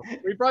we go.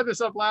 We brought this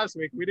up last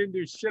week. We didn't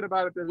do shit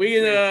about it this We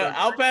week. So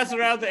I'll pass it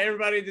around to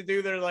everybody to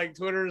do their like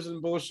Twitters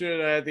and bullshit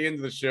at the end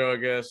of the show, I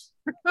guess.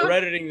 We're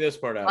editing this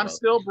part out. I'm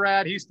still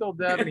Brad. He's still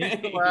Devin. He's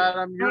still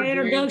Adam. Our You're James,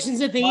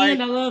 introductions at the Mike,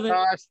 end. I love it.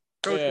 Josh,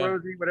 Coach Yeah.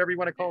 Rosie, whatever you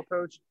want to call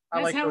Coach. I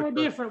That's like how Coach we're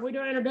Rosie. different. We do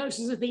our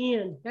introductions at the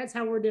end. That's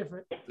how we're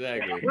different.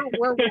 Exactly.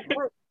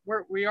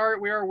 We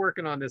are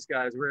working on this,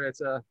 guys.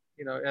 It's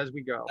as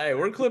we go. Hey,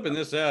 we're clipping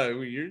this out.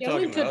 You're Yeah,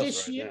 talking we cut to this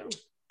us right shit.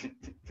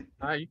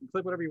 now. You can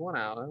clip whatever you want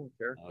out. I don't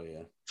care. Oh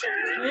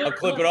yeah. I'll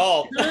clip it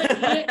all. Cut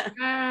it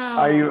out.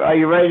 Are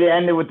you ready to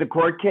end it with the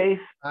court case?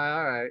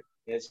 All right.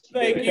 Yes,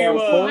 Thank good. you.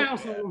 Full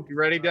house on them. You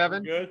ready,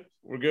 Devin? Good.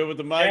 We're good with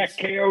the Yeah, mics.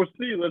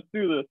 KOC. Let's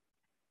do this.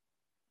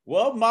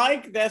 Well,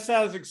 Mike, that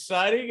sounds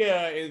exciting,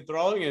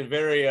 enthralling, and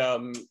very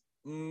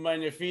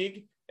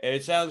magnifique.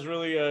 It sounds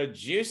really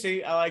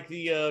juicy. I like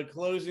the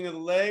closing of the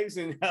legs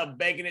and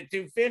baking at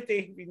 250,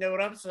 if you know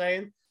what I'm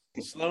saying.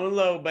 Slow and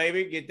low,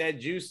 baby. Get that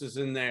juices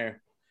in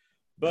there.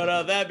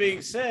 But that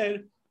being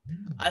said,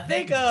 I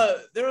think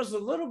there was a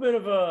little bit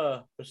of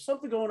there's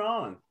something going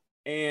on.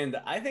 And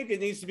I think it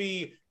needs to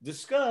be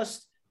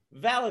discussed,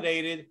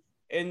 validated,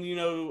 and,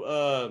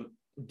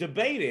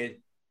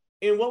 debated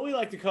in what we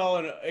like to call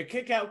a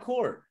kick-out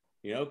court,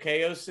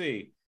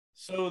 KOC.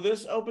 So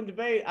this open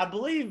debate, I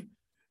believe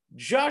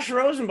Josh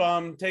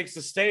Rosenbaum takes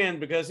the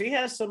stand because he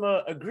has some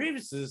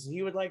grievances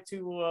he would like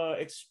to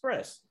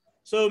express.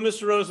 So,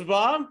 Mr.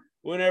 Rosenbaum,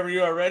 whenever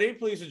you are ready,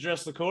 please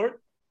address the court.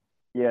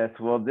 Yes,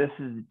 well, this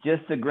is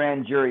just the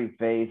grand jury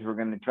phase. We're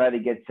going to try to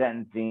get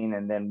sentencing,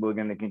 and then we're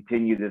going to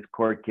continue this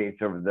court case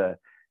over the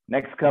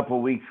next couple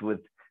of weeks with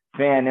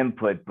fan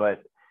input.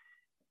 But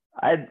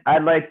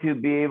I'd like to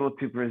be able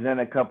to present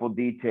a couple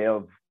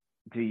details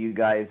to you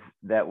guys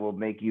that will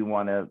make you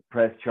want to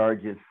press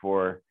charges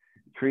for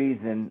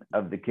treason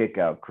of the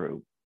Kickout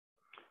Crew.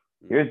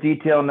 Here's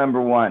detail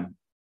number one.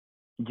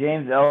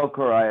 James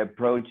Elcorai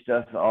approached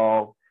us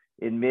all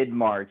in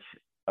mid-March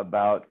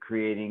about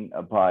creating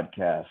a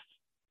podcast.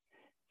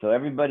 So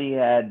everybody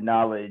had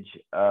knowledge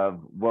of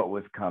what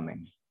was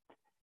coming.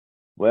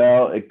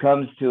 Well, it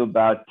comes to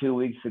about 2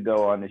 weeks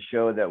ago on the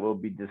show that will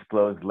be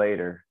disclosed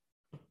later.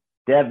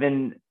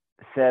 Devin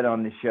said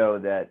on the show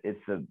that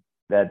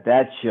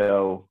that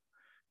show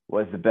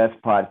was the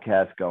best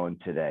podcast going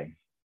today.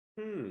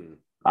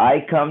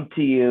 I come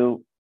to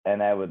you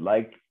and I would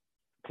like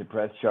to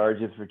press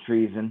charges for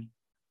treason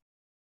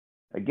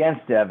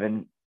against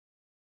Devin,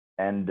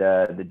 and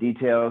the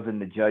details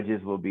and the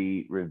judges will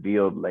be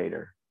revealed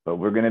later. But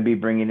we're going to be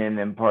bringing in an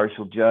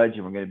impartial judge,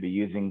 and we're going to be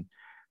using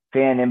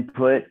fan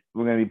input.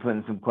 We're going to be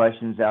putting some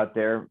questions out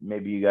there.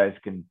 Maybe you guys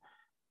can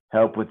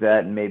help with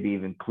that and maybe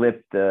even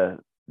clip the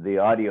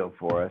audio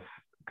for us,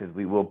 because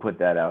we will put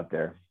that out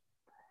there.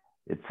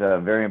 It's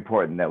very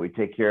important that we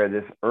take care of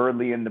this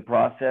early in the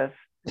process,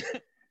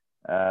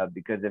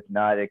 because if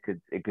not, it could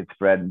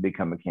spread and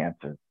become a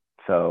cancer.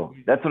 So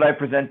that's what I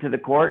present to the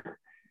court.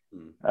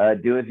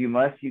 Do as you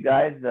must, you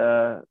guys,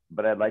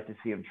 but I'd like to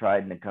see him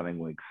tried in the coming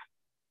weeks.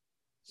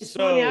 It's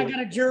funny, I got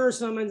a juror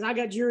summons. I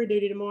got jury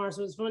duty tomorrow,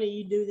 so it's funny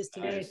you do this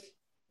today. I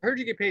heard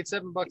you get paid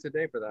 $7 a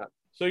day for that.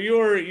 So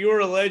you're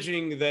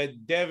alleging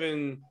that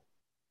Devin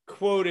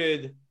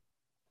quoted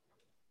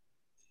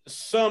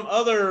some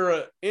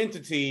other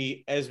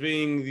entity as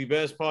being the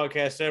best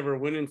podcast ever,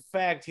 when in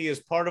fact he is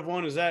part of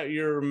one. Is that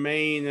your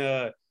main?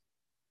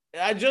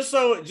 Just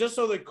so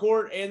the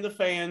court and the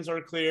fans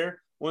are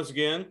clear. Once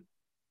again,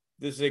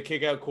 this is a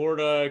kick-out court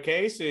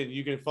case, and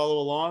you can follow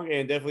along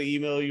and definitely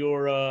email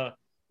your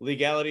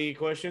legality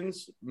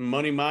questions.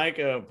 Money Mike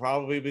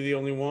probably be the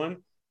only one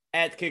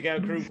at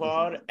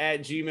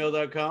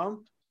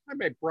kickoutcrewpod@gmail.com. I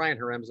bet Brian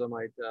Haremza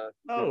might.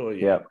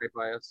 Yeah.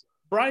 By us.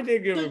 Brian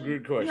did give a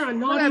good question. You're a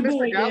naughty Mr.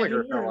 boy,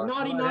 Gallagher Devin. You're a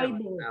fella. naughty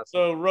boy.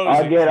 So Rosie,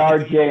 I'll get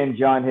RJ and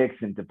John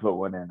Hickson to put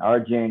one in.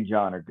 RJ and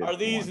John are good. Are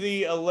these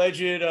the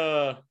alleged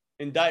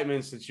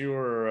indictments that you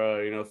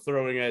were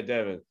throwing at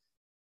Devin?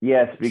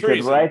 Yes, because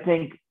treason.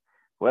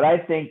 what I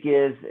think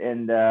is,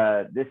 and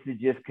this is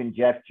just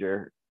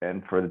conjecture,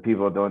 and for the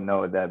people who don't know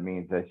what that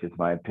means, that's just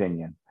my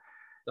opinion.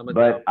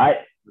 But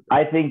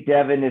I think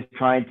Devin is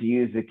trying to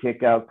use the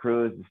Kickout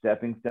Crew as a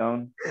stepping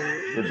stone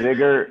to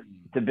bigger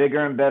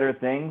and better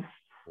things.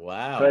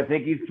 Wow. So I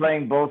think he's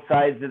playing both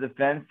sides of the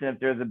fence, and if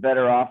there's a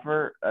better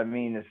offer, I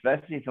mean,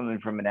 especially something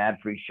from an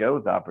ad-free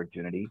show's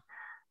opportunity,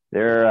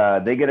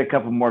 they get a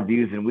couple more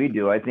views than we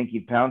do. I think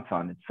he'd pounce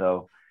on it.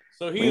 So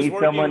he's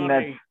working on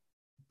a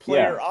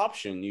player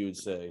option, you would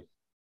say.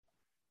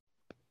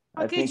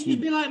 Why can't you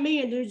just be like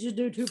me and just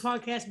do 2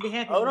 podcasts and be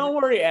happy? Oh, don't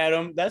worry,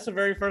 Adam. That's the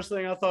very first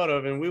thing I thought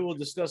of, and we will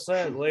discuss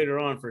that later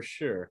on for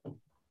sure.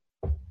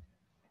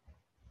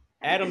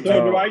 Adam,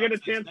 so do I get a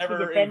chance to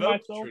defend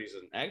myself?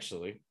 Treason,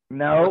 actually.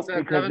 No,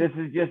 because this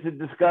is just a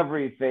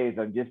discovery phase.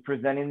 I'm just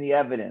presenting the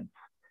evidence.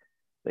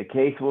 The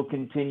case will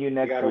continue You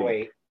next gotta week.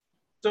 wait.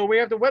 So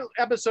what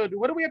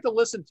do we have to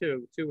listen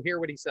to hear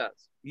what he says?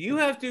 You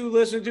have to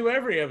listen to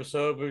every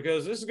episode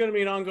because this is going to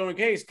be an ongoing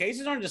case.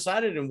 Cases aren't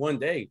decided in one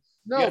day.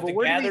 No, you have but to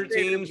where do we gather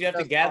say that teams. You have to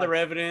that's gather fine?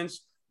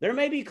 evidence. There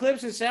may be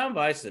clips and sound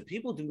bites that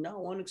people do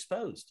not want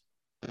exposed.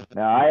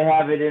 Now, I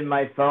have it in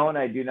my phone.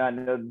 I do not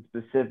know the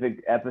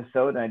specific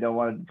episode, and I don't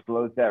want to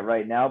disclose that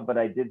right now, but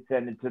I did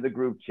send it to the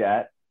group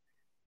chat.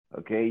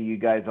 Okay, you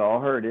guys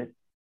all heard it.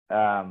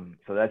 So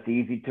that's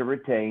easy to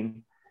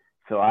retain.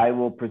 So I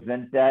will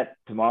present that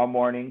tomorrow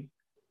morning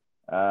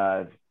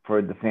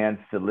for the fans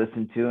to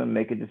listen to and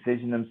make a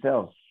decision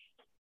themselves.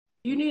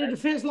 You need a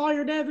defense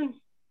lawyer, Devin?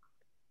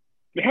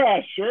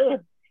 Yeah,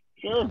 sure.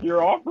 If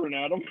you're offering,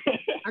 Adam.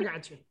 I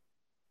got you.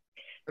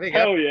 I think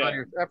Hell yeah.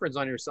 Efren's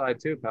on your side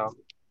too, pal.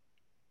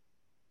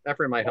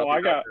 Efren might help. Oh,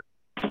 you out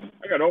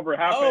I got over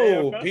half.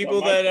 Oh, AFS people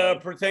on my that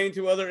side. pertain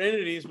to other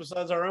entities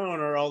besides our own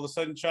are all of a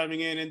sudden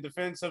chiming in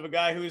defense of a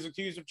guy who is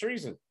accused of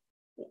treason.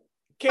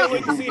 Can't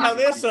wait to see how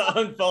this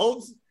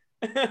unfolds.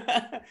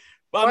 But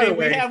I mean,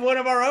 we have one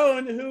of our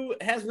own who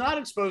has not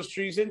exposed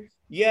treason,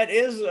 yet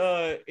is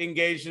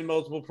engaged in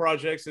multiple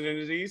projects and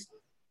entities.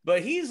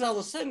 But he's all of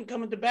a sudden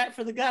coming to bat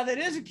for the guy that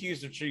is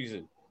accused of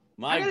treason.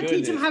 I got to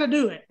teach him how to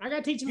do it. I got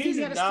to teach him he's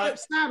got to step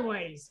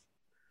sideways.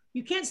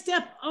 You can't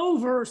step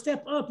over or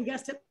step up. You got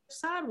to step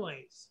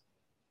sideways.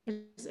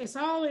 It's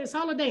all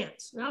a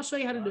dance, and I'll show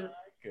you how to do it.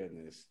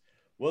 Goodness.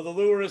 Well, the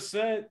lure is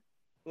set,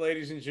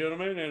 ladies and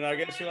gentlemen, and I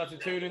guess you'll have to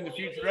tune in to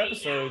future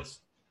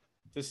episodes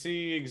to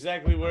see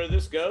exactly where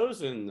this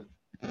goes. And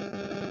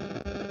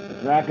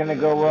it's not going to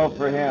go well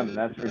for him.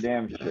 That's for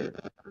damn sure.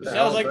 It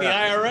sounds like the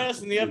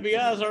IRS and the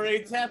FBI is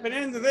already tapping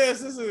into this.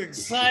 This is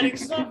exciting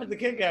stuff at the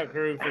Kickout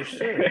Crew for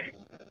sure.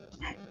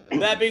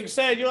 That being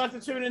said, you'll have to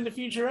tune into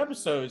future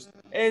episodes.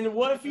 And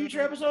what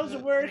future episodes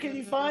and where can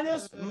you find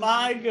us?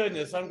 My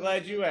goodness, I'm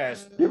glad you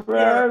asked.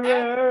 We're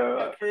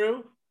at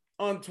Crew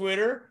on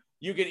Twitter.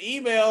 You can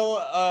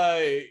email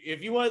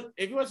if you want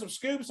some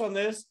scoops on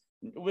this.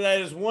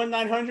 That is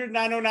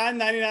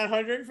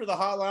 1-900-909-9900 for the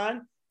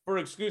hotline for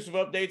exclusive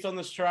updates on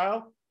this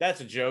trial. That's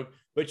a joke.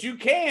 But you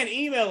can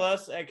email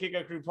us at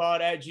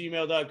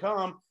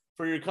kickoutcrewpod@gmail.com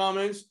for your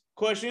comments,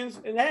 questions,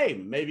 and hey,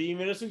 maybe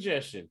even a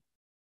suggestion.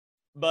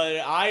 But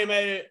I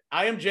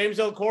am James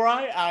L.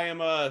 Corai. I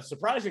am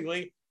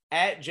surprisingly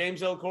at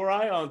James L.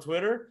 Corai on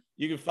Twitter.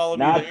 You can follow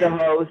me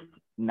there.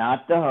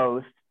 Not the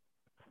host.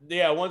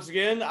 Yeah, once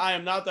again, I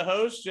am not the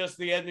host, just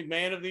the Ed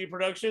McMahon of the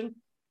production.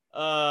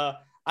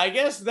 I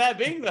guess that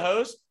being the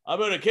host, I'm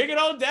going to kick it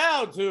on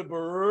down to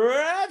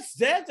Brad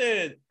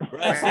Stanton.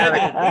 Brad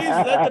Stanton,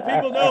 please let the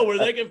people know where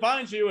they can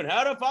find you and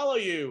how to follow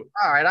you.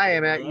 All right, I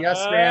am at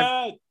Yes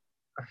Man.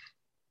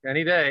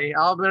 Any day.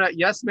 I'll be at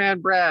Yes Man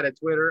Brad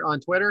on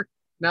Twitter.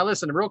 Now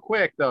listen, real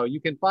quick though,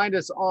 you can find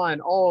us on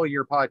all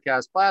your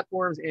podcast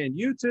platforms and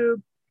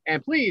YouTube.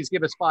 And please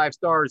give us 5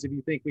 stars if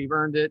you think we've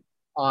earned it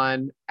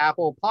on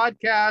Apple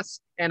Podcasts.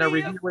 And a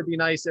review would be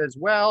nice as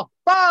well.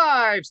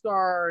 5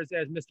 stars,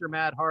 as Mr.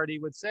 Matt Hardy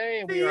would say.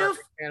 And we are a big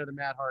fan of the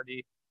Matt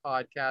Hardy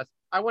podcast.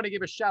 I want to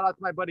give a shout out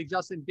to my buddy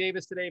Justin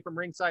Davis today from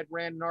Ringside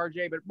Brand and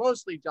RJ, but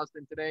mostly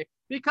Justin today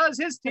because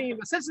his team,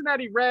 the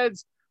Cincinnati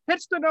Reds,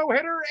 pitched a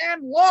no-hitter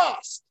and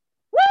lost.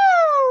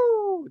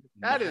 Woo!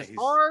 That is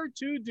hard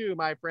to do,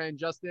 my friend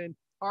Justin.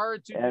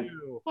 Hard to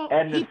do.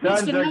 And the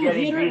Suns are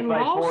getting beat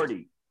by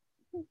 40.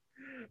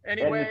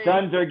 Anyway, and the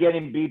Suns are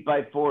getting beat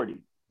by 40.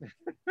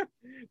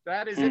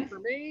 That is it for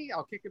me.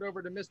 I'll kick it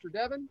over to Mr.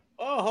 Devin.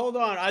 Oh, hold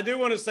on. I do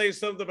want to say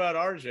something about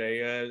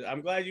RJ.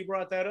 I'm glad you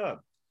brought that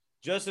up.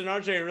 Justin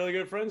and RJ are really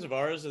good friends of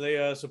ours.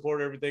 They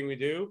support everything we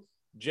do.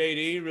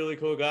 JD, really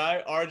cool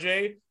guy.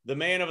 RJ, the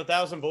man of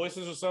 1,000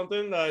 voices or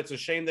something. It's a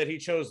shame that he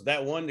chose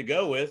that one to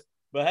go with.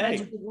 But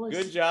hey,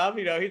 good job.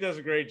 You know, he does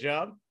a great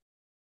job.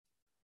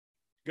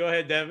 Go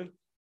ahead, Devin.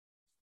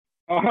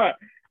 I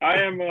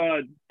am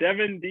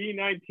Devin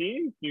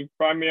D19. You can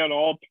find me on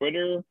all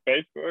Twitter,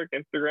 Facebook,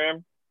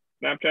 Instagram,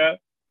 Snapchat.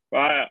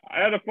 I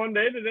had a fun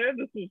day today.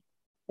 This was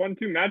fun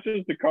 2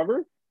 matches to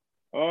cover.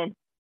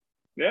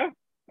 Yeah,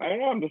 I don't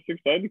know. I'm just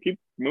excited to keep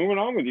moving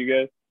on with you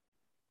guys.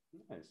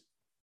 Nice.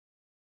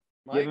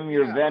 Give him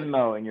your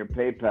Venmo and your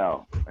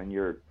PayPal and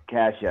your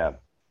Cash App.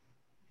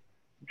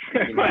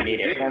 You might need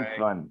it. That's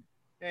fun.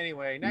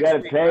 Anyway, you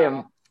gotta pay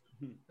him.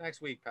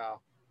 Next week,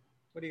 pal.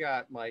 What do you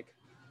got, Mike?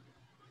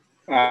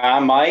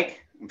 I'm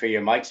Mike. For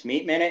your Mike's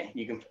Meat Minute,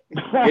 you can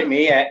get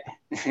me at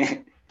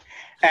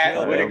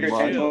Whitaker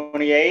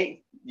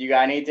 1028. You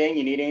got anything?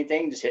 You need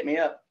anything? Just hit me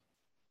up.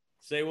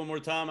 Say one more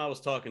time. I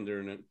was talking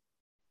during it.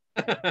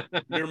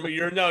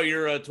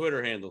 your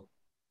Twitter handle.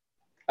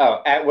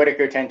 Oh, at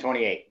Whitaker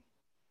 1028.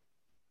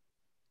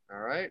 All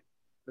right,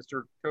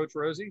 Mr. Coach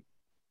Rosie.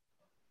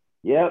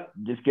 Yep,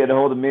 just get a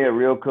hold of me at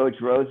Real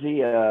Coach Rosie.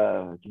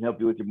 Can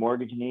help you with your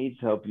mortgage needs,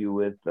 help you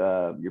with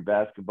your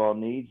basketball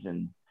needs,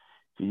 and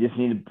if you just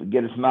need to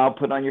get a smile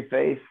put on your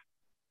face,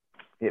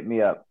 hit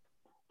me up.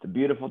 It's a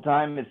beautiful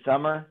time. It's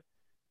summer.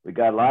 We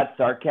got lots.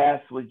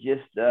 Sarcast was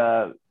just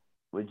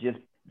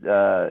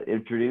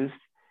introduced,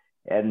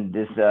 And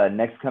this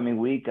next coming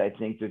week, I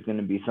think there's going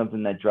to be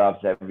something that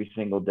drops every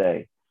single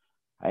day.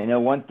 I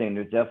know one thing,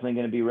 there's definitely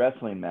going to be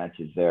wrestling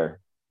matches there.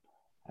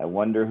 I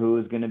wonder who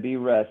is going to be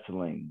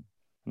wrestling.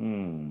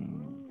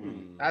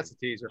 That's a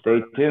teaser.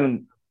 Stay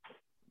tuned.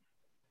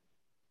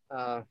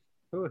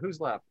 Who's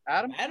left?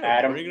 Adam?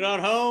 Adam. Bring it on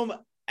home.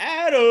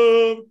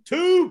 Adam,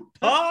 2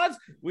 pods.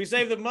 We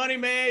saved the money,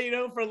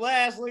 man, for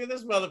last. Look at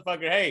this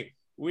motherfucker. Hey,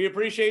 we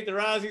appreciate the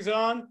rise he's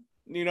on.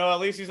 At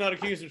least he's not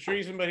accused of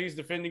treason, but he's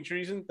defending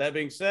treason. That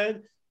being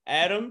said,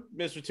 Adam,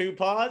 Mr. 2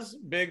 pods,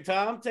 big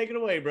time. Take it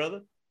away,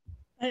 brother.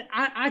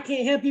 I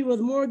can't help you with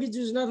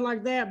mortgages, nothing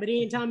like that. But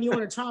anytime you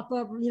want to chop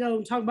up,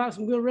 talk about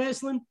some good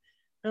wrestling,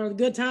 the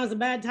good times, the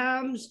bad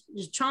times,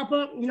 just chop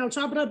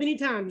it up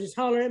anytime. Just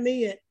holler at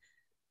me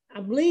I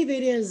believe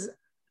it is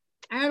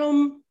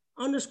Adam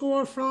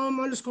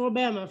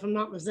 _from_Bama, if I'm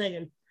not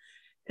mistaken.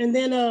 And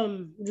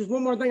then just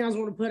one more thing I just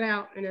want to put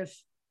out, and if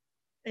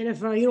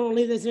you don't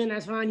leave this in,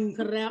 that's fine. You can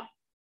cut it out.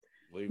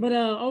 But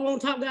over on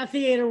Top Guy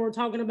Theater, we're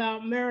talking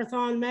about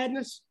Marathon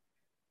Madness.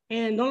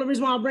 And the only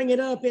reason why I bring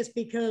it up is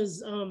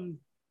because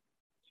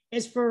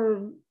it's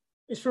for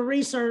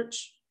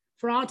research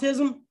for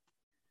autism.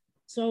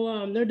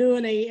 So they're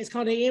doing it's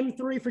called a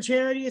M3 for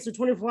Charity. It's a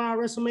 24-hour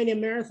WrestleMania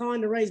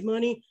marathon to raise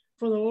money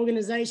for the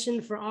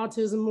Organization for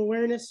Autism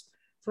Awareness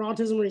for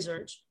Autism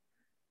Research.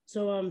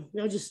 So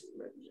just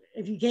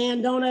if you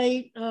can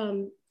donate,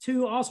 2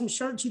 awesome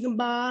shirts you can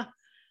buy,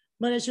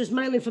 but it's just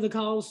mainly for the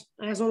cause.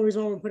 That's the only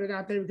reason I want to put it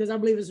out there, because I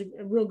believe it's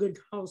a real good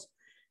cause.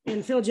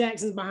 And Phil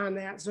Jackson's behind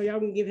that, so y'all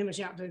can give him a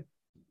shout too.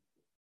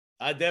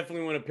 I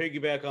definitely want to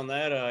piggyback on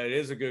that. It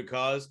is a good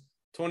cause.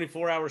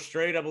 24 hours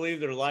straight, I believe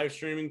they're live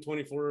streaming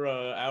 24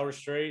 hours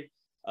straight.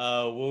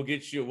 We'll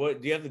get you.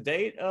 What do you have the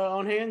date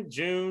on hand?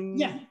 June?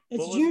 Yeah,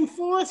 it's June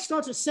 4th.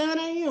 Starts at 7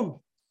 a.m.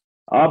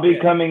 I'll be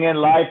coming in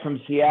live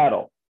from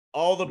Seattle.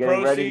 All the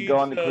Getting proceeds ready to go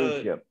on the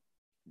cruise ship.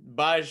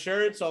 Buy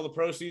shirts. All the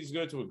proceeds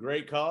go to a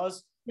great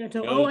cause. Yeah,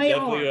 to OAR.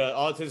 Definitely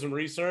autism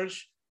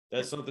research.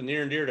 That's something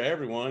near and dear to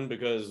everyone,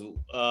 because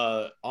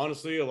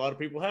honestly, a lot of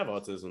people have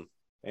autism,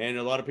 and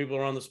a lot of people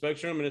are on the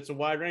spectrum, and it's a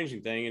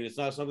wide-ranging thing, and it's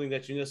not something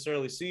that you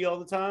necessarily see all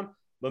the time,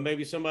 but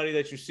maybe somebody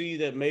that you see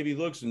that maybe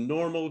looks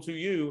normal to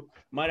you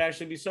might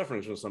actually be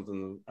suffering from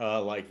something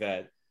like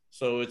that.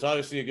 So it's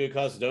obviously a good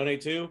cause to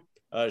donate to.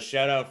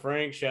 Shout out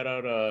Frank, shout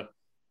out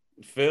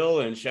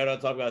Phil, and shout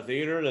out Top Guy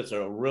Theater. That's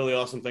a really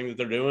awesome thing that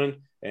they're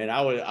doing, and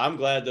I'm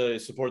glad to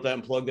support that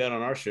and plug that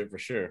on our shit for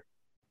sure.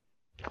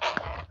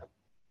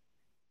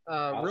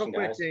 Awesome, real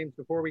quick, guys. James,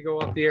 before we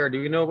go off the air, do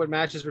you know what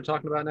matches we're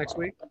talking about next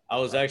week? I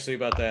was actually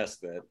about to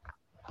ask that.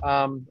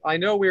 I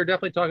know we are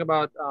definitely talking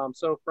about,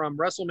 so from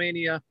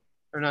WrestleMania,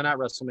 or no, not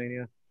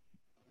WrestleMania,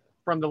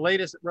 from the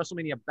latest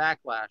WrestleMania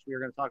Backlash, we are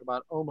going to talk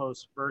about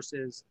Omos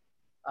versus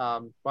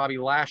Bobby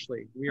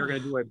Lashley. We are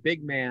going to do a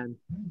big man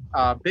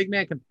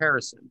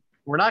comparison.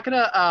 We're not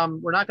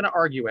gonna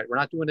argue it. We're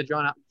not doing the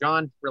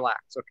John.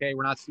 Relax, okay?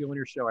 We're not stealing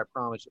your show. I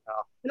promise you,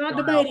 pal. We're not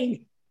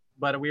debating.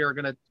 But we're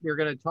gonna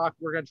talk.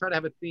 We're gonna try to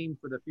have a theme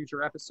for the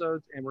future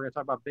episodes, and we're gonna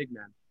talk about big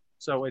men.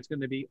 So it's going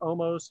to be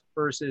Omos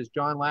versus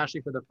John Lashley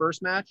for the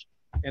first match.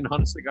 And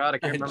honestly, God, I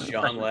can't remember.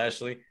 John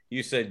Lashley.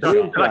 You said John.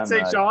 John. Did I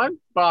say John?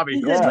 Bobby.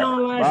 He said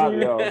John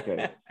Lashley. Bobby, oh,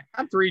 okay.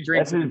 I'm 3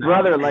 drinks. That's his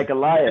brother, like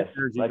Elias.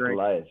 Energy Like drink.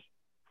 Elias.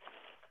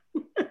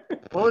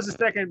 What was the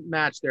second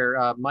match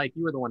there? Mike,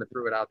 you were the one that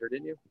threw it out there,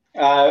 didn't you?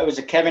 It was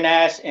a Kevin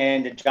Nash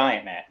and the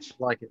Giant match.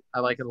 I like it. I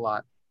like it a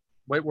lot.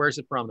 Wait, where's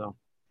it from, though?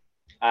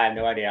 I have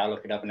no idea. I'll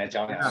look it up in that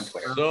Giant on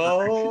Twitter.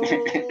 So,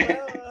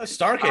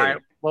 Starcade. All right.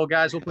 Well,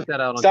 guys, we'll put that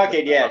out on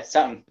Starcade, yeah,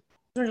 something.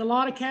 Drink a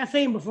lot of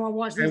caffeine before I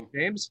watch this.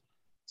 James,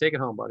 take it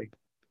home, buddy.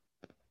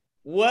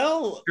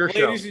 Well, Your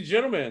ladies show. and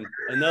gentlemen,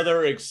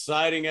 another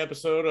exciting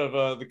episode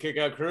of the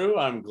Kickout Crew.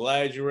 I'm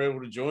glad you were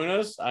able to join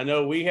us. I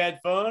know we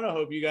had fun. I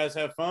hope you guys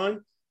have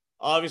fun.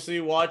 Obviously,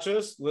 watch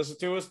us, listen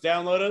to us,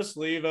 download us,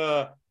 leave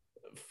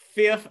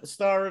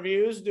 5-star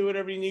reviews, do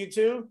whatever you need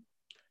to.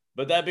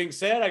 But that being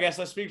said, I guess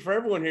I speak for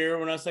everyone here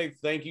when I say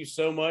thank you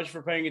so much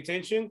for paying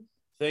attention.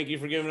 Thank you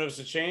for giving us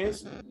a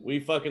chance. We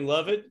fucking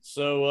love it.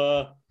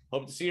 So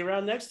hope to see you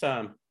around next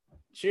time.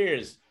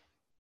 Cheers.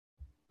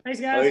 Thanks,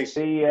 guys. Peace.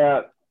 See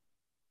ya.